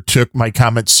blogger took my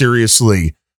comment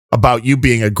seriously about you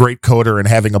being a great coder and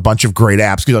having a bunch of great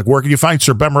apps. He's like, where can you find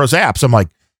Sir Bemrose apps? I'm like,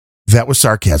 that was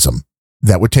sarcasm.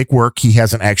 That would take work. He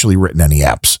hasn't actually written any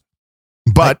apps.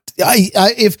 But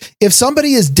if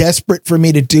somebody is desperate for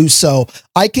me to do so,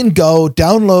 I can go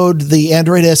download the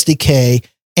Android SDK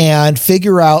and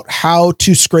figure out how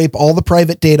to scrape all the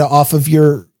private data off of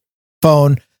your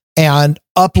phone and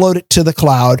upload it to the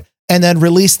cloud and then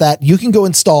release that. You can go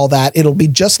install that. It'll be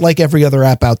just like every other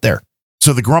app out there.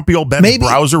 So the Grumpy Old Ben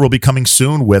browser will be coming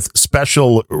soon with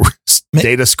special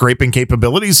data scraping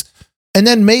capabilities. And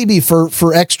then maybe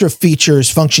for extra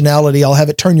features, functionality, I'll have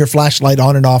it turn your flashlight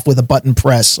on and off with a button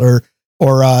press or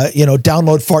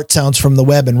download fart sounds from the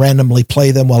web and randomly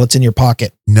play them while it's in your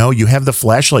pocket. No, you have the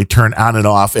flashlight turn on and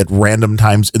off at random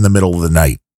times in the middle of the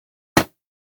night.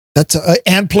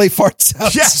 And play fart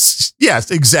sounds.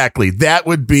 Yes, exactly. That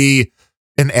would be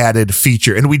an added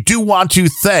feature. And we do want to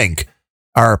thank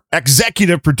our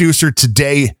executive producer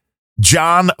today,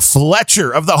 John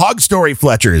Fletcher of the Hog Story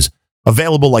Fletchers.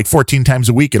 Available like 14 times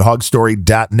a week at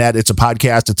hogstory.net. It's a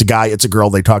podcast. It's a guy. It's a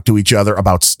girl. They talk to each other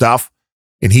about stuff.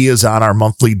 And he is on our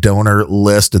monthly donor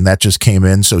list. And that just came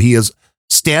in. So he is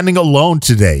standing alone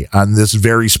today on this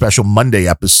very special Monday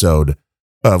episode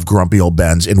of Grumpy Old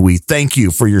Bens. And we thank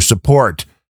you for your support,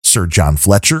 Sir John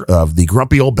Fletcher of the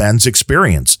Grumpy Old Bens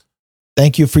Experience.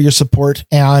 Thank you for your support.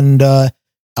 And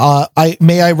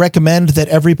I recommend that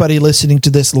everybody listening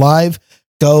to this live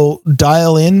go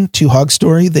dial in to Hog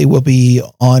Story. They will be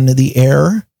on the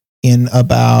air in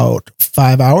about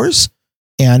 5 hours,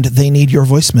 and they need your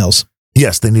voicemails.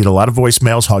 Yes, they need a lot of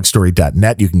voicemails.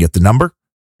 Hogstory.net. You can get the number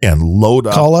and load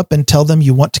up. Call up and tell them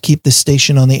you want to keep this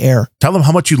station on the air. Tell them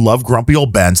how much you love Grumpy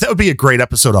Old Bens. That would be a great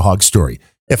episode of Hog Story.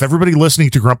 If everybody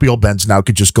listening to Grumpy Old Bens now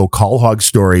could just go call Hog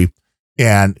Story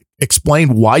and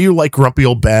explain why you like Grumpy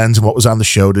Old Bens and what was on the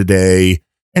show today,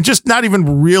 and just not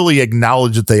even really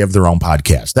acknowledge that they have their own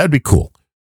podcast. That'd be cool.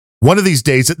 One of these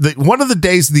days,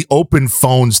 the open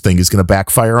phones thing is going to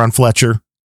backfire on Fletcher.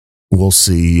 We'll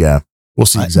see. We'll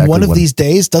see exactly. One of these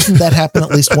days, doesn't that happen at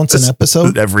least once an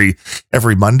episode? Every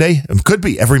Monday? It could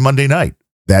be every Monday night.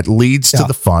 That leads to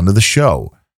the fun of the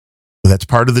show. That's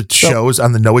part of the shows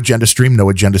on the No Agenda stream,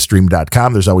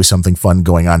 noagendastream.com. There's always something fun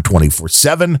going on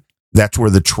 24/7. That's where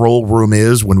the troll room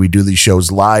is when we do these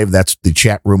shows live. That's the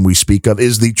chat room we speak of,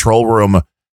 is the troll room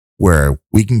where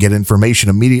we can get information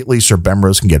immediately. Sir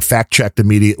Bemrose can get fact checked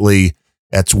immediately.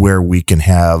 That's where we can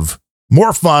have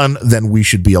more fun than we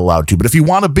should be allowed to. But if you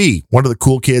want to be one of the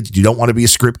cool kids, you don't want to be a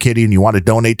script kiddie, and you want to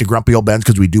donate to Grumpy Old Bens,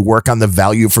 because we do work on the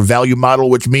value for value model,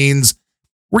 which means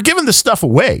we're giving this stuff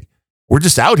away. We're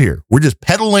just out here. We're just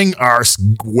peddling our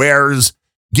wares,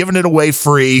 giving it away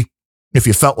free. If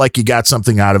you felt like you got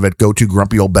something out of it, go to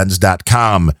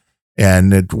grumpyoldbens.com,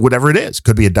 and whatever it is,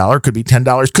 could be $1, could be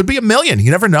 $10, could be $1 million.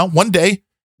 You never know. One day,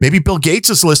 maybe Bill Gates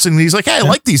is listening and he's like, hey, I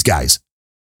like these guys.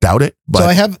 Doubt it. But so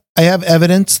I have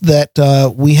evidence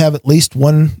that we have at least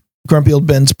one Grumpy Old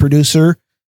Bens producer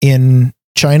in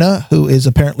China who is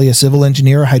apparently a civil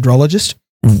engineer, a hydrologist.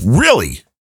 Really?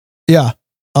 Yeah.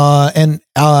 My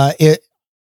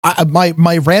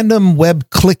random web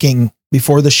clicking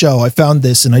before the show, I found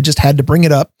this and I just had to bring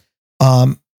it up.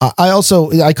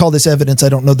 I call this evidence. I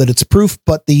don't know that it's proof,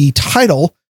 but the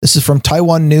title, this is from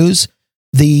Taiwan News.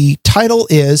 The title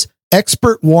is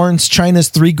Expert Warns China's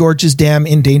Three Gorges Dam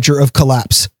in Danger of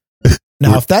Collapse.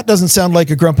 Now, if that doesn't sound like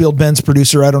a Grumpy Old Bens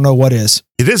producer, I don't know what is.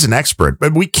 It is an expert,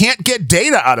 but we can't get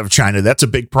data out of China. That's a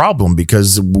big problem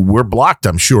because we're blocked,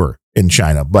 I'm sure, in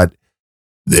China. But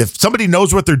if somebody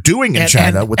knows what they're doing in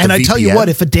China with the VPN, I tell you what,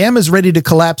 if a dam is ready to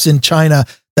collapse in China,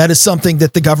 that is something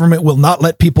that the government will not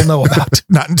let people know about.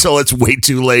 Not until it's way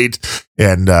too late,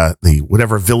 and the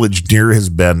whatever village near has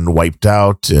been wiped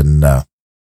out. And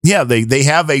they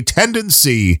have a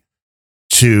tendency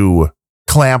to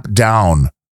clamp down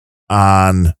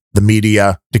on the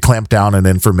media, to clamp down on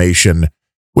information,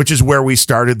 which is where we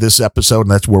started this episode,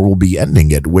 and that's where we'll be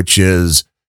ending it, which is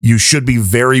you should be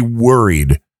very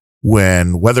worried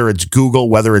when, whether it's Google,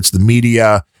 whether it's the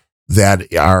media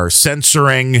that are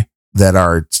censoring, that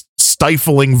are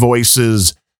stifling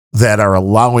voices, that are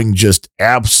allowing just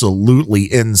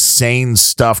absolutely insane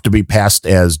stuff to be passed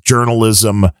as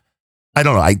journalism. I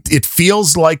don't know. It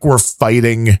feels like we're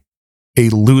fighting a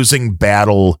losing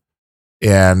battle,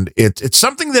 and it's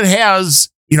something that has,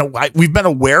 we've been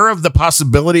aware of the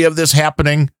possibility of this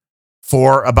happening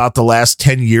for about the last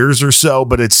 10 years or so,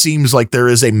 but it seems like there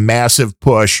is a massive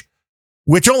push,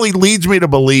 which only leads me to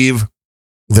believe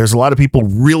there's a lot of people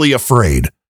really afraid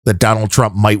that Donald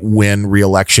Trump might win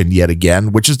re-election yet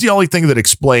again, which is the only thing that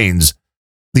explains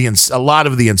a lot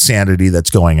of the insanity that's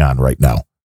going on right now.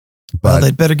 But well,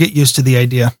 they'd better get used to the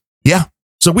idea. Yeah.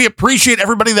 So we appreciate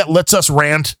everybody that lets us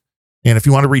rant. And if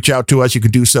you want to reach out to us, you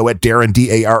can do so at Darren,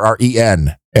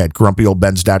 DARREN, at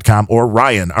grumpyoldbens.com or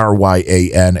Ryan,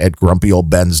 RYAN, at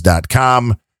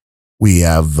grumpyoldbens.com. We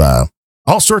have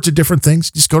all sorts of different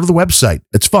things. Just go to the website.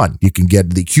 It's fun. You can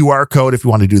get the QR code if you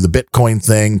want to do the Bitcoin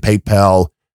thing, PayPal,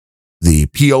 the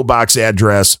P.O. Box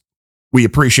address. We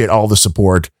appreciate all the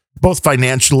support, both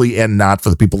financially and not, for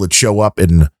the people that show up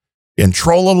and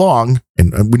troll along.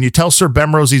 And when you tell Sir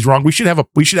Bemrose he's wrong, we should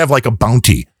have like a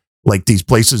bounty, like these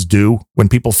places do when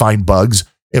people find bugs.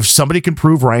 If somebody can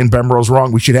prove Ryan Bemrose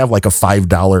wrong, we should have like a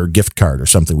 $5 gift card or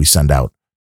something we send out.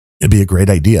 It'd be a great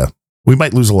idea. We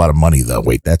might lose a lot of money though.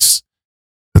 Wait, that's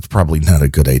probably not a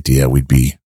good idea. We'd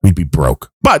be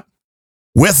broke. But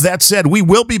with that said, we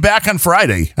will be back on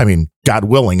Friday. I mean, God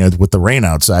willing, with the rain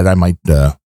outside, I might,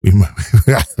 I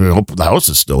hope the house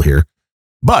is still here.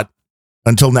 But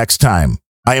until next time,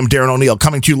 I am Darren O'Neill,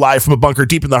 coming to you live from a bunker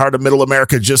deep in the heart of Middle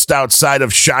America, just outside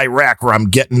of Chirac, where I'm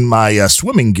getting my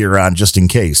swimming gear on just in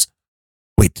case.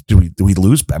 Wait, do we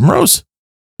lose Bemrose?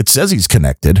 It says he's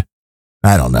connected.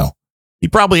 I don't know. He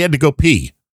probably had to go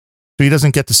pee, so he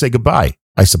doesn't get to say goodbye,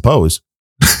 I suppose.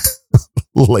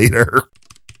 Later.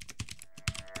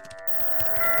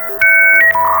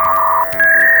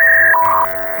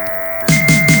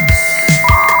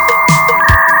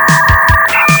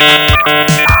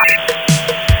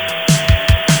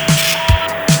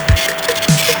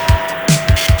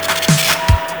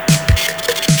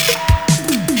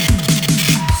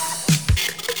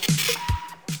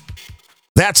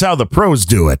 That's how the pros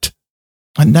do it.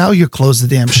 And now you close the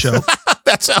damn show.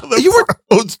 That's how the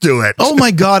pros do it. Oh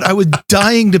my God. I was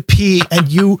dying to pee. And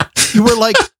you were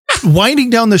like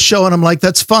winding down the show. And I'm like,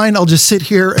 that's fine. I'll just sit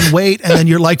here and wait. And then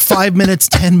you're like 5 minutes,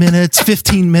 10 minutes,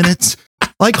 15 minutes.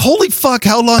 Like, holy fuck.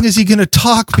 How long is he going to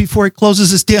talk before he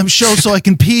closes this damn show so I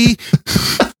can pee?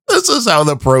 This is how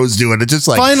the pros do it. It's just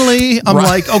like, finally, I'm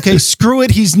like, okay, screw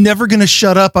it. He's never going to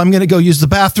shut up. I'm going to go use the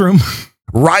bathroom.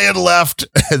 Ryan left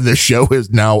and the show is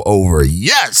now over.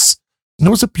 Yes. It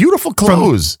was a beautiful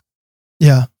close.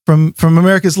 From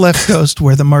America's left coast,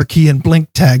 where the marquee and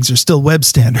blink tags are still web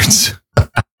standards.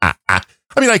 I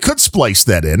mean, I could splice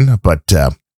that in, but I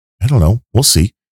don't know. We'll see.